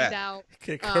 We'll find out.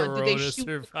 Can do they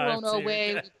shoot Corona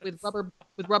away with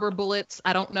rubber bullets?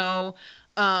 I don't know.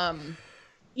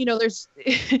 There's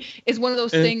it's one of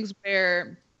those things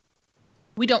where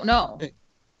we don't know.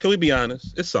 Can we be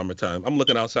honest? It's summertime. I'm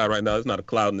looking outside right now. There's not a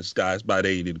cloud in the sky. It's about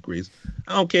 80 degrees.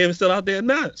 I don't care if it's still out there or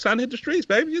not. It's time to hit the streets,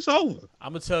 baby. It's over.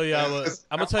 I'm gonna tell you what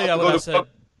I said.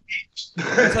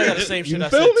 I'll tell you the same shit I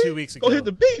said 2 weeks ago. Go hit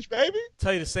the beach, baby.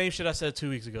 Tell you the same shit I said 2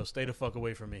 weeks ago. Stay the fuck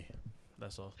away from me.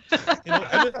 That's all.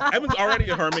 Evan's already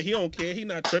a hermit. He don't care. He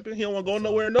not tripping. He don't want to go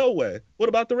nowhere, no way. What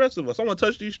about the rest of us? I want to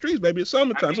touch these streets, baby. It's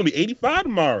summertime. It's going to be 85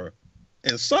 tomorrow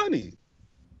and sunny.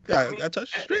 I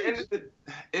touch the streets.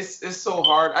 It's so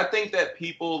hard. I think that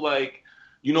people, like,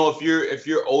 if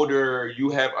you're older,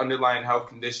 you have underlying health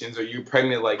conditions, or you're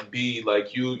pregnant like B,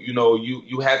 like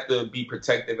you have to be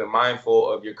protective and mindful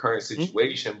of your current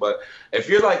situation. But if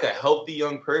you're like a healthy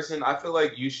young person, I feel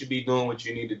like you should be doing what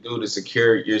you need to do to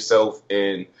secure yourself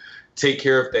and take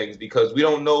care of things, because we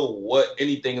don't know what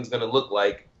anything is going to look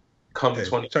like come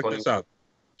 2020.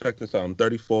 Check this out. I'm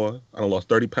 34. I done lost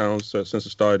 30 pounds since the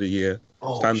start of the year.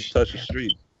 It's time to touch the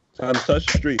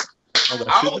street.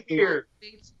 Out here.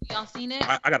 Y'all seen it?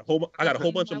 I got a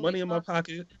whole bunch of money in my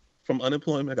pocket from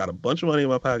unemployment. I got a bunch of money in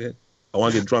my pocket. I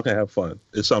want to get drunk and have fun.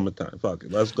 It's summertime. Fuck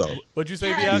it. Let's go. What'd you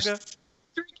say, Bianca?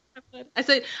 I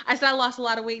said I lost a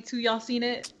lot of weight too. Y'all seen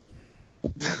it?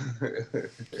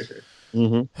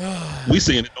 We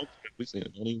seeing it. We seeing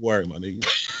it. Don't even worry, my nigga.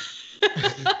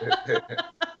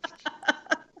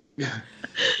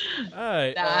 All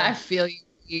right. I feel you.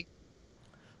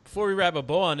 before we wrap a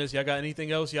bow on this, y'all got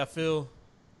anything else y'all feel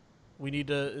we need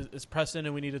to is pressing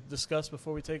and we need to discuss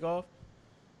before we take off?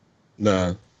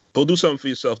 Nah. Go do something for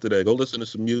yourself today. Go listen to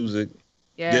some music.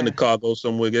 Yeah. Get in the car, go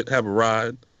somewhere, have a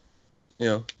ride. You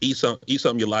know, eat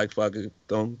something you like. Fuck it.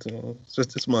 Don't.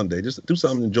 It's Monday. Just do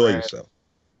something. Enjoy yourself.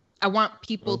 I want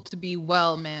people to be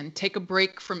well, man. Take a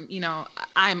break from,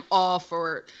 I'm all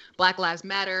for Black Lives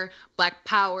Matter, Black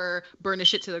Power, burn the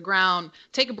shit to the ground.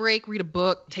 Take a break, read a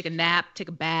book, take a nap, take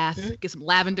a bath, get some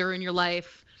lavender in your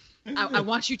life. I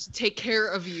want you to take care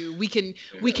of you. We can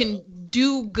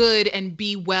do good and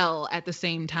be well at the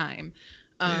same time.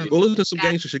 Go listen to some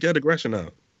gangster shit. Get aggression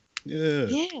out. Yeah.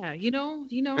 Yeah,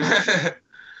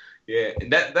 Yeah,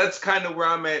 and that's kind of where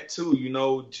I'm at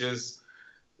too. Just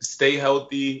stay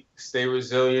healthy, stay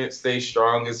resilient, stay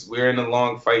strong. We're in a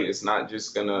long fight. It's not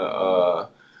just gonna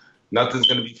nothing's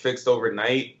gonna be fixed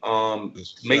overnight.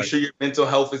 Make sure your mental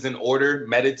health is in order.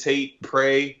 Meditate,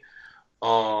 pray,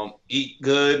 eat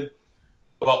good,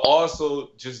 but also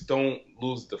just don't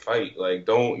lose the fight. Like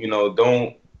don't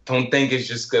think it's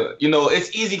just gonna,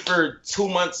 it's easy for 2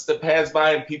 months to pass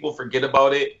by and people forget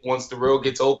about it once the road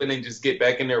gets open and just get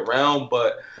back in their realm.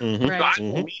 But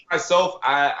me, myself,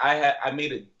 I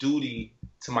made a duty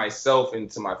to myself and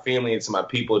to my family and to my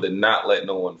people to not let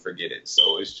no one forget it.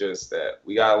 So it's just that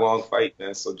we got a long fight,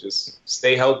 man. So just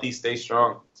stay healthy, stay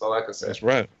strong. That's all I can say. That's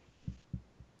right.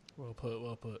 Well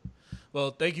put.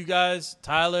 Well, thank you guys.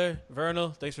 Tyler, Vernal,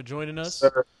 thanks for joining us.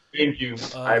 Sir. Thank you.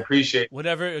 I appreciate it.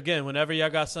 Whenever y'all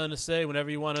got something to say, whenever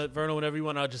you want to, Vernal, whenever you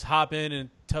want to just hop in and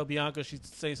tell Bianca she's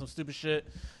saying some stupid shit,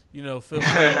 feel free.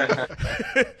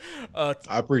 I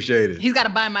appreciate it. He's got to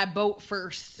buy my boat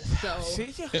first. So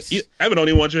Evan don't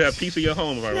even want you to have peace in your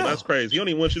home, Vernal. That's crazy. He don't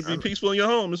even want you to be peaceful in your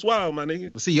home. It's wild, my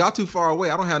nigga. See, y'all too far away.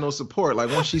 I don't have no support.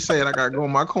 Like, once she said I got to go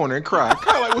in my corner and cry,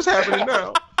 kind of like, what's happening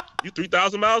now? You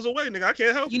 3,000 miles away, nigga. I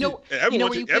can't help you. Everyone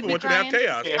wants you to have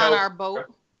chaos. On our boat.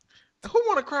 Who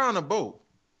want to cry on a boat?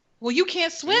 Well, you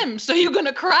can't swim, so you're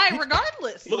gonna cry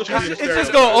regardless. It's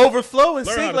just gonna overflow and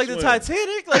sink like the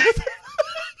Titanic.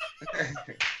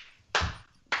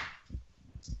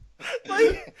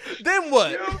 Like, then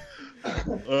what?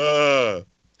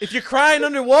 If you're crying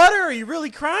underwater, are you really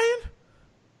crying?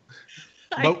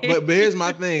 But here's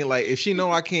my thing. Like, if she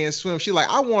know I can't swim, she like,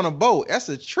 I want a boat. That's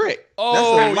a trick.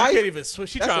 Oh, you can't even swim.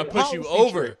 She trying to push you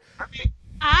over.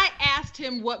 I asked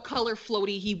him what color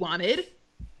floaty he wanted.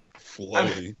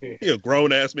 Floaty. He a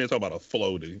grown ass man talking about a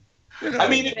floaty. I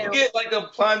mean, if you get like a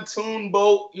pontoon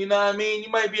boat, you know what I mean?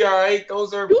 You might be all right.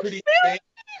 Those are pretty safe.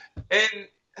 And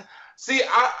see,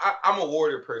 I'm a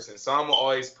water person, so I'm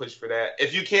always push for that.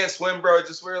 If you can't swim, bro,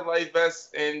 just wear a life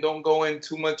vest and don't go in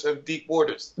too much of deep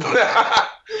waters. He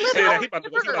about to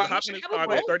hop in his car,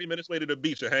 go 30 minutes later to the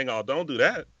beach and hang out. Don't do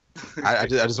that. I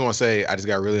just want to say, I just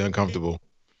got really uncomfortable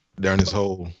during this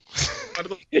whole.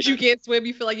 Because you can't swim,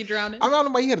 you feel like you're drowning. I'm not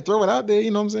nobody here to throw it out there. You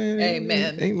know what I'm saying? Hey,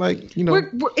 man. Ain't like,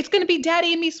 it's gonna be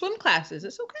Daddy and me swim classes.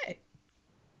 It's okay.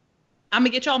 I'm gonna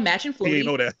get y'all matching floaties. He ain't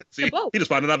know that. See, he just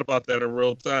finding out about that in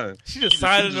real time. She just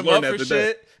signing him up for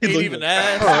shit. He didn't even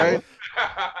ask. All right.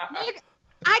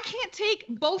 I can't take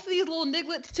both of these little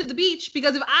nigglets to the beach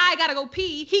because if I gotta go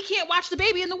pee, he can't watch the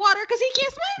baby in the water because he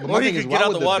can't swim. Or he can get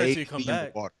out the water so you come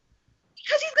back.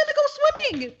 Because he's gonna go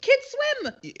swimming. Kids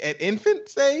swim. At infant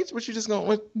stage? What you just going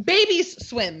with? Babies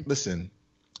swim. Listen,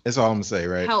 that's all I'm gonna say,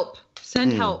 right? Help.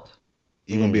 Send help.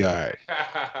 You're gonna be all right.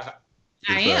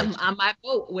 I am on my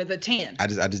boat with a tan. I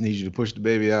just need you to push the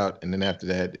baby out, and then after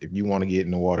that, if you want to get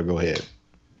in the water, go ahead.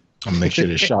 I'm gonna make sure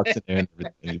there's sharks in there and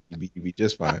everything. You'll be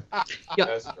just fine.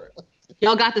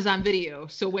 Y'all got this on video,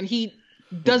 so when he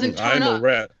doesn't turn up.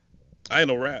 I ain't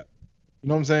no rat. You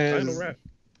know what I'm saying? I ain't no rat.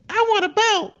 I want a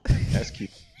boat. That's cute.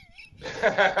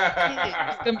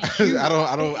 I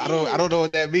don't know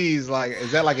what that means. Like,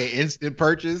 is that like an instant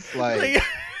purchase? Like,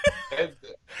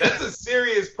 that's a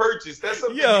serious purchase. That's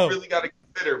something you really got to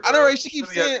consider. Bro. I know, right? She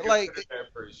keeps saying like,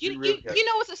 you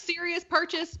know, it's a serious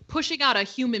purchase. Pushing out a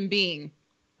human being.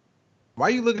 Why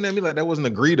are you looking at me like that wasn't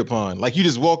agreed upon? Like you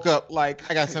just woke up like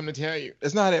I got something to tell you.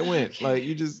 That's not how that went. Like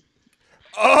you just.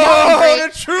 Oh,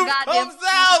 the truth comes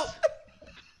out.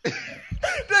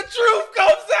 The truth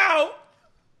comes out.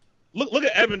 Look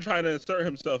at Evan trying to insert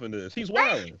himself into this. He's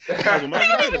wilding. I don't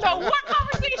even know what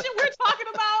conversation we're talking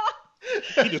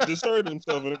about. He just inserted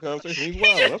himself in the conversation. He's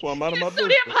wild. That's why I'm out of my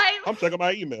business. I'm checking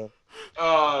my email.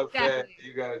 Oh, man,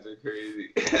 you guys are crazy.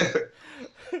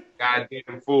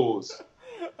 Goddamn fools.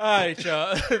 All right,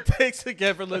 y'all. Thanks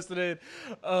again for listening.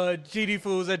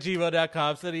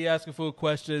 gdfools@gmail.com. Send the asking food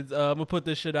questions. I'm going to put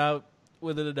this shit out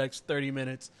within the next 30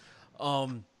 minutes.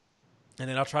 And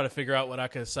then I'll try to figure out what I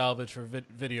can salvage for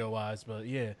video-wise. But,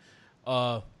 yeah.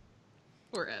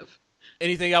 Poor Ev.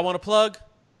 Anything I want to plug?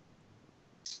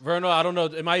 Vernal, I don't know.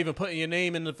 Am I even putting your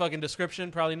name in the fucking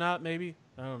description? Probably not, maybe.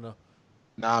 I don't know.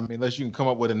 Nah, I mean, unless you can come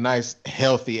up with a nice,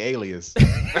 healthy alias.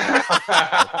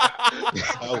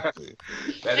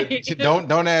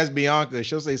 Don't ask Bianca.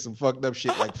 She'll say some fucked up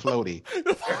shit like floaty.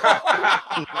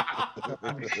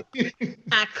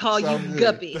 I call you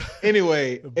Guppy.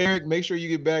 Anyway, Eric, make sure you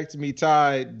get back to me.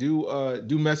 Ty, do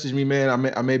message me, man.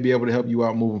 I may be able to help you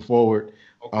out moving forward.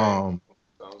 Okay.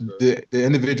 The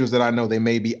individuals that I know, they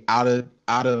may be out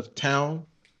of town,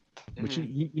 but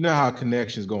you know how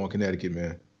connections go in Connecticut,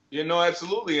 man.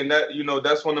 Absolutely. And that,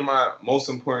 that's one of my most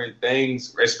important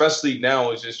things, especially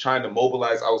now, is just trying to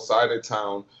mobilize outside of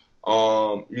town.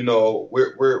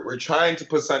 We're trying to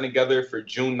put something together for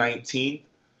June 19th.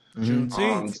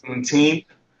 Juneteenth.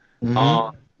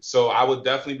 So I will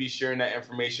definitely be sharing that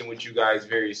information with you guys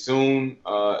very soon.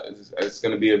 It's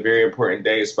going to be a very important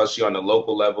day, especially on the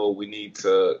local level. We need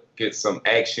to get some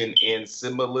action and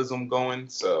symbolism going.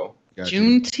 So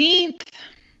Juneteenth.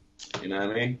 You know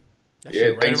what I mean? That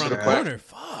shit right around the corner.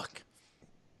 Fuck.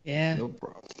 Yeah. No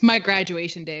problem. My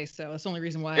graduation day, so that's the only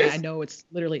reason why I know it's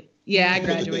literally. Yeah, I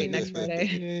graduate next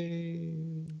Friday.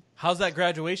 How's that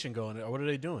graduation going? Or what are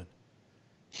they doing?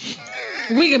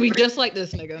 We could be just like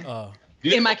this nigga.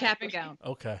 In my cap and gown.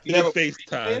 Okay. Big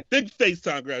FaceTime. Big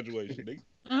FaceTime graduation.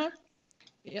 Nigga.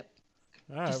 Yep.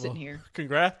 All right. Just sitting here.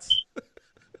 Congrats.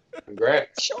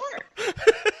 Congrats. Sure.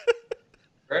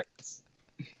 Congrats.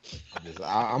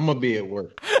 I'm gonna be at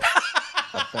work.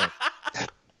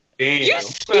 Damn. You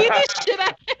see this shit I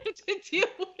have to deal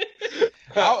with.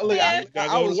 I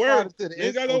was work.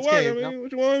 You gotta go work. I mean,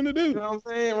 what you want him to do? You know what I'm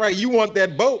saying? Right. You want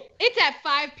that boat. It's at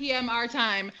 5 p.m. our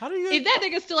time. How do you? If that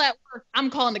nigga's still at work,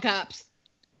 I'm calling the cops.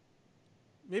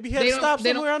 Maybe he had to stop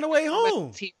somewhere on the way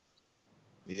home.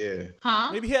 Yeah.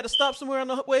 Huh? Maybe he had to stop somewhere on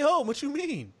the way home. What you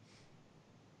mean?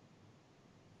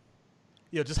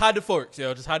 Yo, just hide the forks.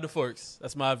 Just hide the forks.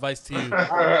 That's my advice to you.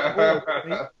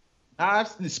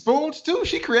 The spoons too.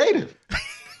 She creative.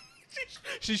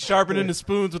 She's sharpening the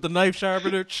spoons with the knife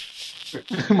sharpener.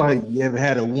 Like, you ever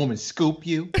had a woman scoop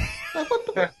you? Like, what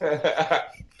the?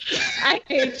 I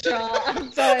hate y'all. I'm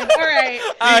done. All right.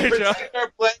 Protect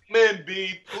our black men,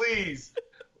 B. Please.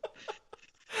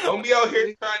 Don't be out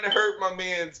here trying to hurt my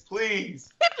mans, please.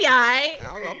 Be all right.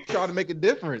 I'm trying to make a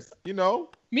difference, Me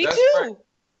That's too. right.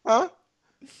 Huh?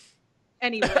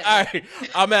 Anyway. All right.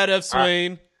 I'm at F.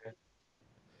 Swain.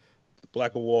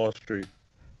 Black of Wall Street.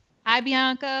 Hi,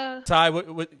 Bianca. Ty,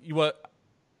 what?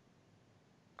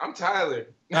 I'm Tyler.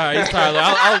 All right, he's Tyler.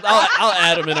 I'll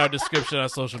add him in our description on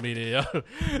social media. Yo.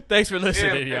 Thanks for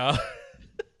listening, y'all.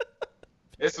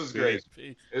 This was great.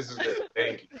 This was great.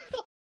 Thank you.